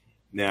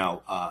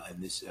 Now,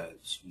 and this,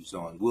 she was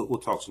on, we'll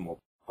talk some more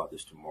about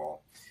this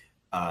tomorrow.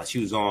 She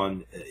was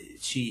on,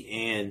 she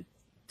and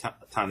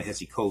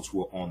Ta-Nehisi Coates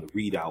were on the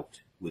Readout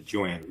with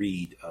Joanne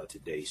Reed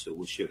today, so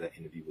we'll share that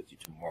interview with you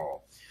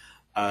tomorrow.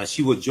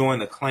 She will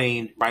join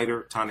acclaimed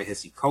writer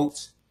Ta-Nehisi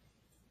Coates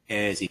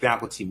as a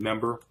faculty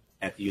member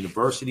at the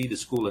university. The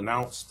school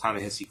announced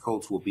Ta-Nehisi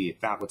Coates will be a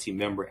faculty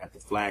member at the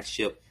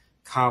flagship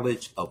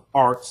College of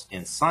Arts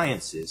and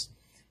Sciences,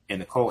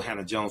 and Nikole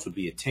Hannah-Jones will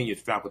be a tenured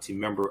faculty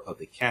member of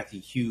the Cathy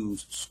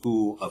Hughes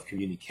School of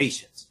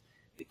Communications.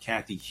 The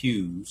Cathy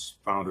Hughes,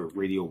 founder of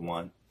Radio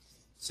 1,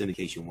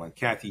 Syndication 1,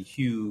 Cathy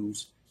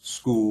Hughes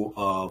School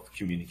of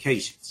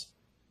Communications.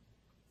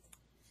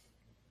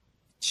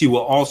 She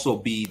will also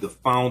be the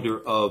founder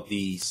of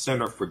the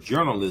Center for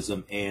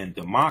Journalism and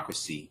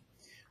Democracy,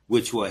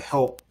 which will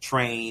help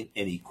train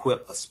and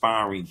equip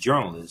aspiring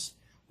journalists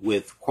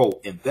with, quote,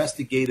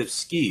 investigative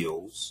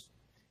skills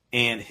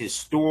and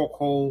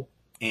historical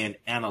and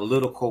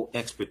analytical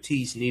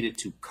expertise needed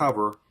to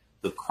cover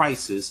the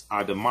crisis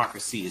our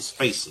democracy is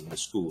facing, the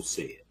school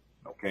said.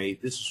 Okay,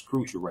 this is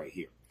crucial right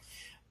here.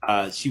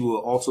 She will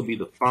also be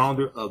the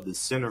founder of the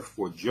Center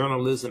for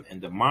Journalism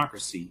and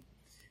Democracy,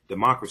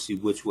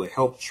 which will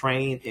help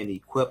train and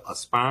equip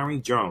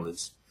aspiring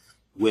journalists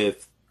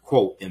with,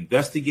 quote,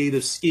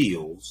 investigative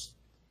skills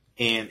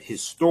and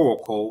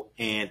historical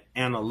and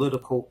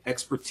analytical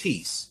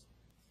expertise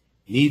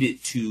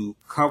needed to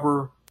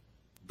cover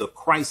the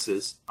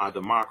crisis our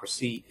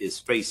democracy is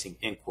facing,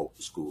 end quote,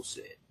 the school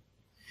said.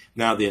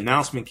 Now, the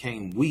announcement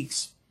came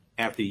weeks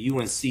after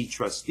UNC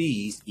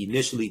trustees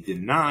initially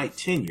denied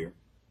tenure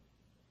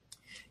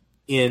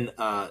in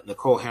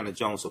Nikole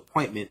Hannah-Jones'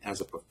 appointment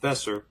as a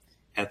professor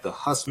at the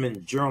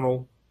Hussman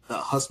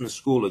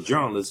School of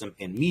Journalism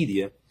and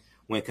Media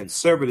when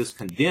conservatives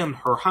condemned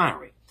her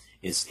hiring.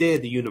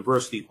 Instead, the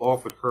university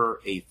offered her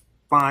a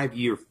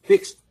 5-year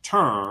fixed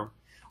term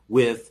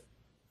with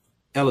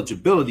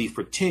eligibility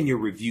for tenure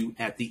review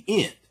at the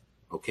end,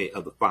 okay,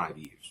 of the 5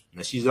 years.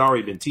 Now, she's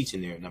already been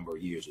teaching there a number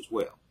of years as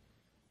well,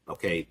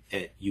 okay,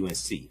 at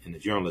UNC in the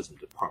journalism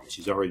department.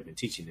 She's already been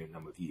teaching there a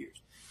number of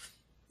years.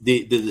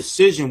 The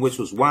decision, which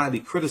was widely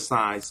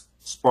criticized,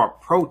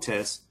 sparked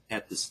protests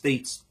at the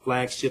state's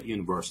flagship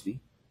university.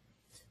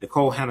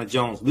 Nikole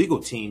Hannah-Jones' legal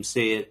team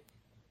said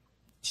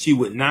she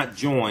would not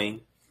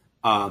join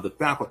the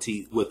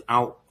faculty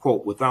without,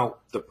 quote,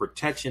 without the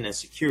protection and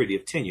security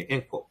of tenure,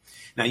 end quote.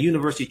 Now,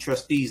 university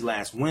trustees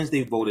last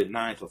Wednesday voted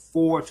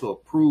 9-4 to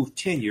approve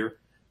tenure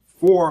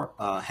for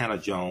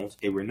Hannah-Jones,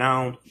 a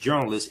renowned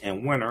journalist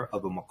and winner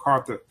of a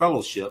MacArthur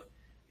Fellowship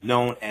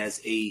known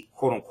as a,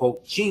 quote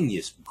unquote,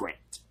 genius grant.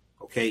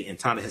 Okay, and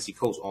Ta-Nehisi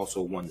Coates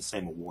also won the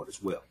same award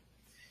as well.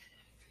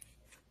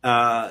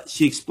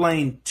 She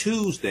explained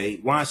Tuesday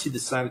why she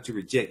decided to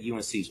reject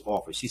UNC's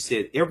offer. She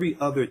said, every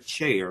other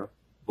chair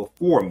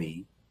before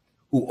me,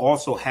 who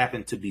also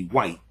happened to be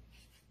white,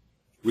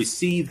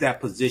 received that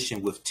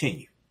position with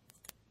tenure.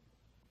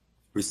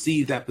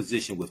 receive that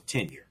position with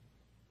tenure.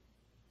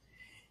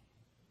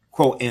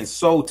 Quote, and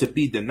so to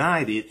be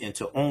denied it and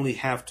to only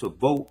have to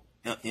vote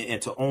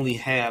and to only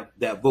have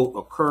that vote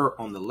occur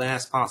on the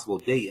last possible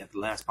day at the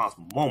last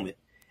possible moment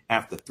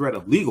after threat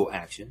of legal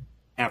action,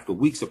 after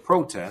weeks of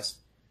protest,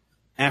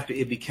 after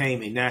it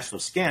became a national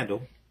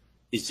scandal,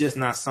 is just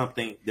not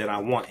something that I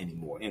want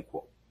anymore, end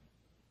quote.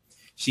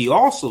 She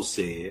also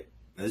said,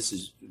 now this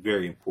is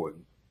very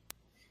important,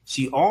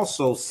 she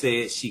also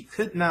said she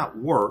could not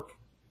work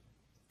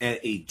at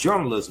a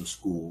journalism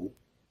school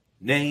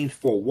named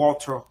for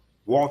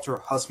Walter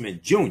Hussman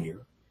Jr.,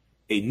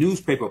 a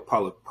newspaper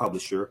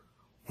publisher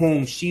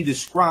whom she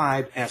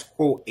described as,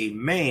 quote, a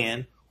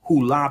man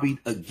who lobbied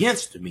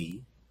against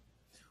me,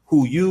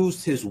 who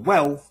used his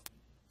wealth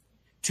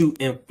to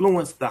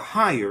influence the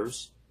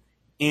hires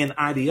and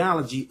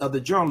ideology of the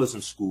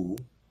journalism school,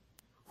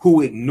 who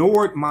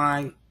ignored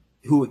my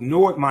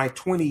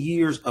 20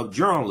 years of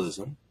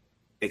journalism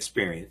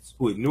experience,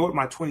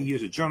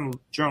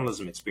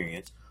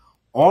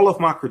 all of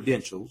my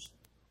credentials,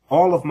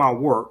 all of my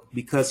work,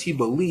 because he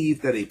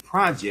believed that a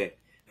project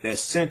that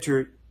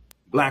centered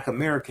Black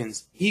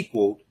Americans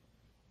equaled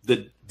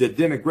the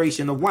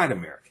denigration of white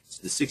Americans,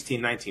 the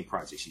 1619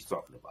 project she's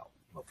talking about.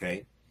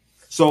 Okay,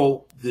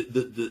 so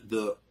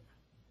the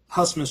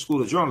Hussman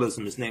School of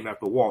Journalism is named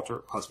after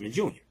Walter Hussman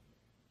Jr.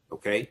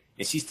 Okay,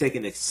 and she's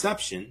taken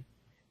exception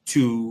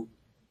to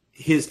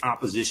his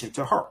opposition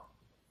to her.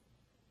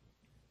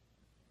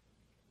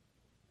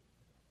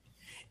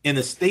 In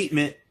a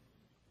statement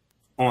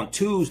on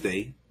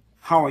Tuesday,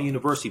 Howard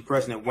University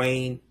President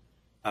Wayne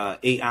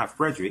A.I.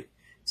 Frederick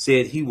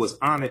said he was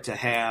honored to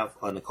have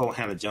Nikole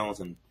Hannah-Jones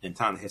and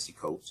Ta-Nehisi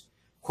Coates,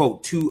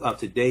 quote, two of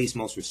today's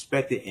most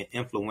respected and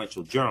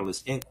influential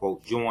journalists, end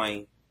quote,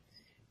 join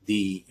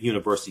the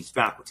university's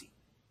faculty.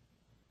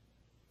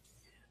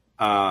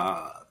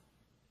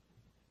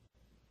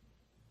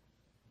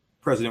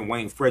 President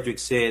Wayne Frederick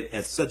said,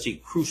 at such a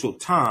crucial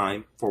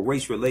time for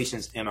race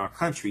relations in our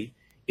country,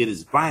 it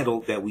is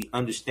vital that we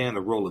understand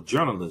the role of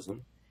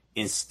journalism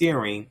in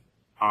steering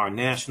our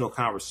national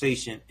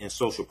conversation and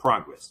social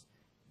progress.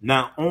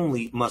 Not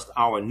only must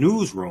our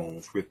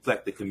newsrooms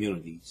reflect the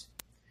communities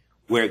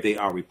where they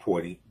are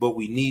reporting, but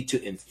we need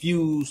to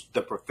infuse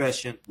the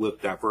profession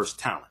with diverse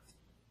talent.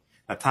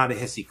 Now,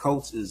 Ta-Nehisi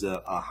Coates is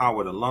a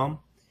Howard alum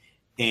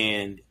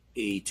and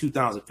a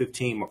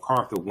 2015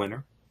 MacArthur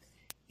winner.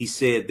 He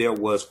said there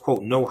was,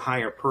 quote, no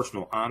higher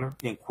personal honor,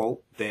 end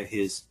quote, than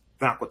his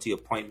faculty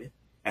appointment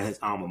at his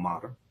alma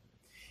mater.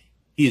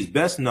 He is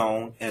best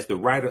known as the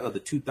writer of the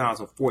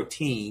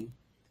 2014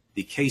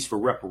 The Case for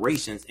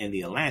Reparations in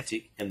the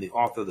Atlantic and the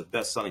author of the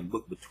best-selling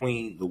book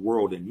Between the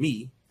World and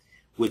Me,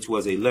 which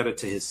was a letter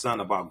to his son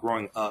about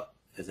growing up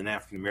as an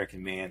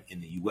African-American man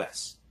in the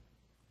U.S.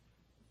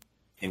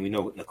 And we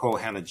know Nikole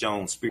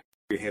Hannah-Jones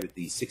spearheaded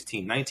the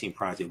 1619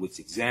 Project, which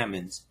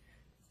examines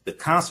the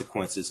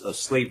consequences of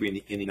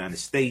slavery in the United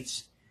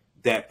States.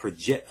 That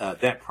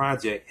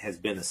project has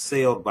been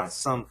assailed by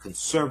some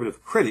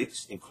conservative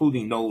critics,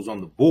 including those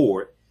on the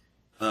board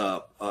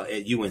at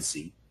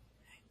UNC,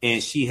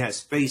 and she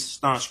has faced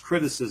staunch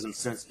criticism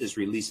since its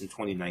release in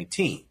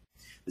 2019.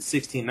 The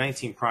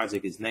 1619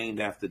 Project is named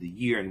after the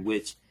year in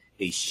which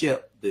a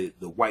ship, the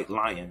White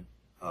Lion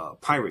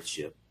pirate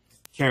ship,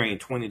 carrying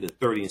 20 to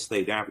 30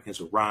 enslaved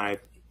Africans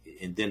arrived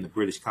in then the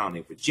British colony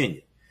of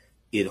Virginia.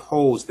 It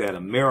holds that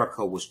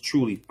America was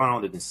truly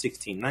founded in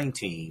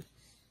 1619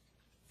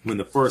 when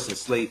the first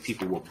enslaved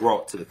people were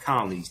brought to the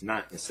colonies,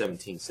 not in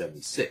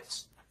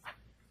 1776.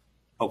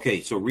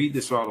 Okay, so read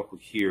this article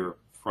here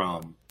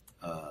from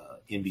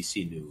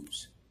NBC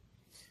News.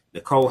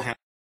 Nikole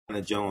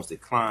Hannah-Jones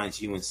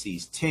declines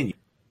UNC's tenure.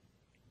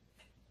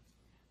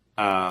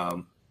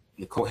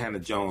 Nikole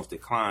Hannah-Jones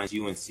declines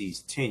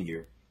UNC's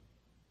tenure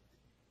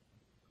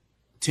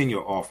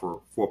offer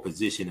for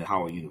position at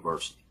Howard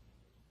University.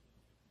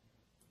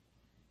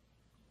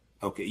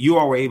 Okay, you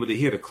all were able to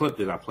hear the clip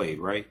that I played,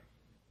 right?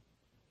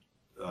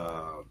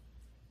 You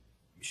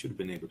should have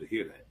been able to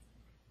hear that.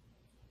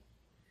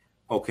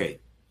 Okay.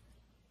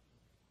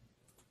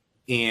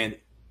 And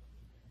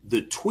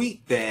the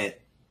tweet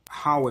that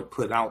Howard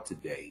put out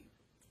today,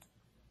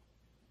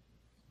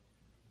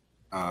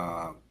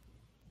 I'm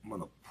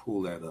going to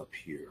pull that up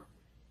here.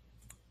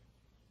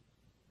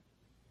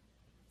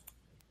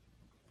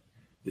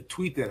 The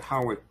tweet that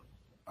Howard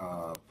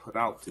put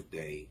out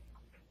today,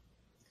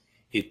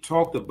 it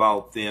talked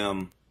about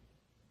them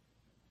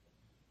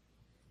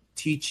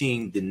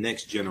teaching the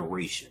next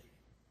generation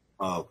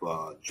of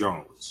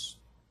journalists.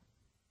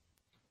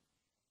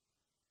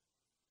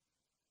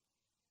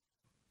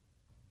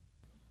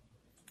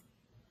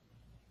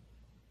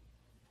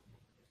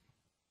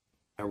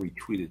 I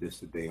retweeted this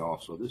today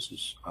also. This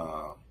is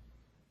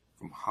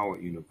from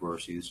Howard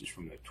University. This is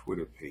from their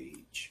Twitter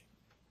page.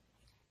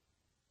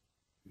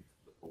 Let me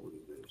flip over to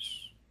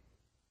this.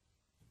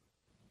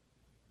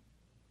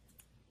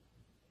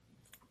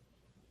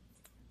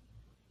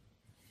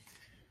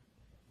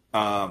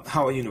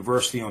 Howard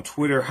University on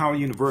Twitter. Howard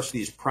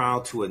University is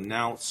proud to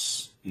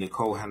announce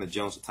Nikole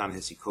Hannah-Jones, the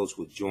Ta-Nehisi coach,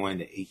 will join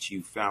the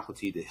HU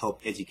faculty to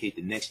help educate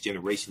the next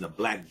generation of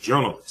black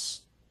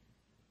journalists.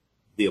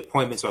 The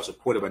appointments are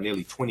supported by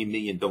nearly $20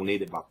 million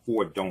donated by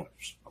 4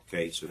 donors.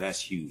 Okay, so that's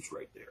huge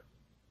right there.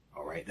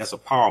 All right, that's a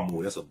power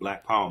move. That's a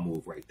black power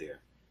move right there.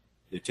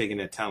 They're taking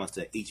their talents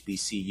to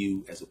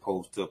HBCU as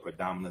opposed to a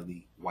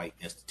predominantly white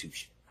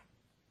institution.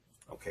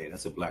 Okay,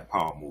 that's a black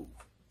power move.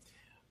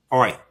 All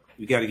right,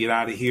 we got to get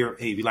out of here.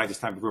 Hey, if you like this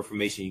type of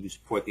information, you can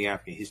support the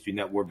African History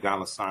Network,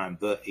 $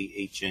 the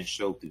AHN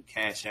Show through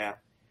Cash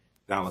App,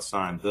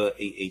 $ the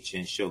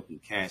AHN Show through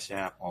Cash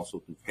App, also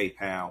through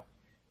PayPal,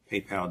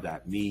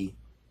 paypal.me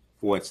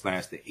 / the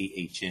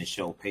AHN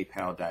Show,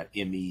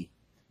 paypal.me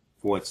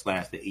 /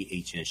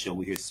 the AHN Show.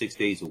 We're here 6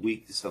 days a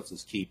week. This helps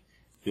us keep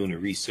doing the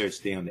research,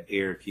 stay on the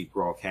air, keep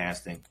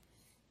broadcasting.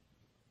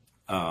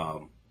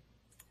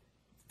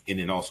 And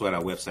then also at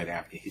our website,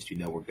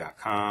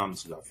 AfricanHistoryNetwork.com.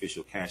 This is our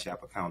official Cash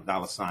App account,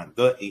 $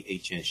 the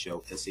AHN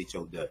Show,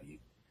 SHOW,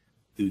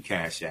 through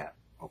Cash App.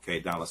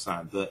 Okay,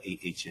 $ the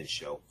AHN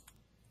Show.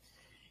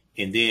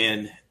 And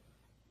then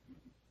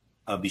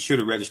be sure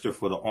to register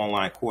for the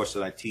online course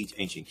that I teach,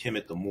 Ancient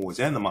Kemet, the Moors,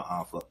 and the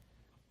Ma'afa,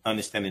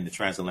 Understanding the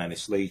Transatlantic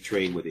Slave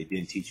Trade, what they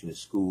didn't teach you in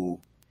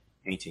school.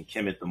 Ancient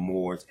Kemet, the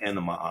Moors, and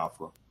the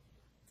Ma'afa,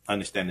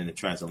 Understanding the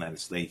Transatlantic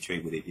Slave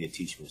Trade, what they didn't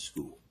teach you in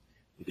school.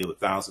 We deal with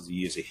thousands of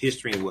years of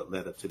history and what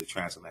led up to the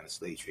transatlantic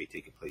slave trade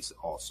taking place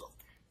also.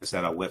 That's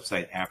at our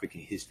website,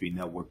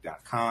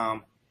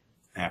 AfricanHistoryNetwork.com,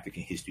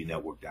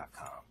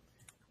 AfricanHistoryNetwork.com.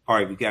 All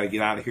right, we got to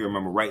get out of here.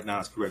 Remember, right now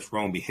is correct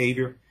wrong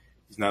behavior.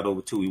 It's not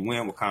over till we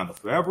win. Wakanda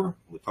forever.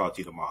 We'll talk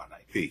to you tomorrow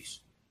night. Peace.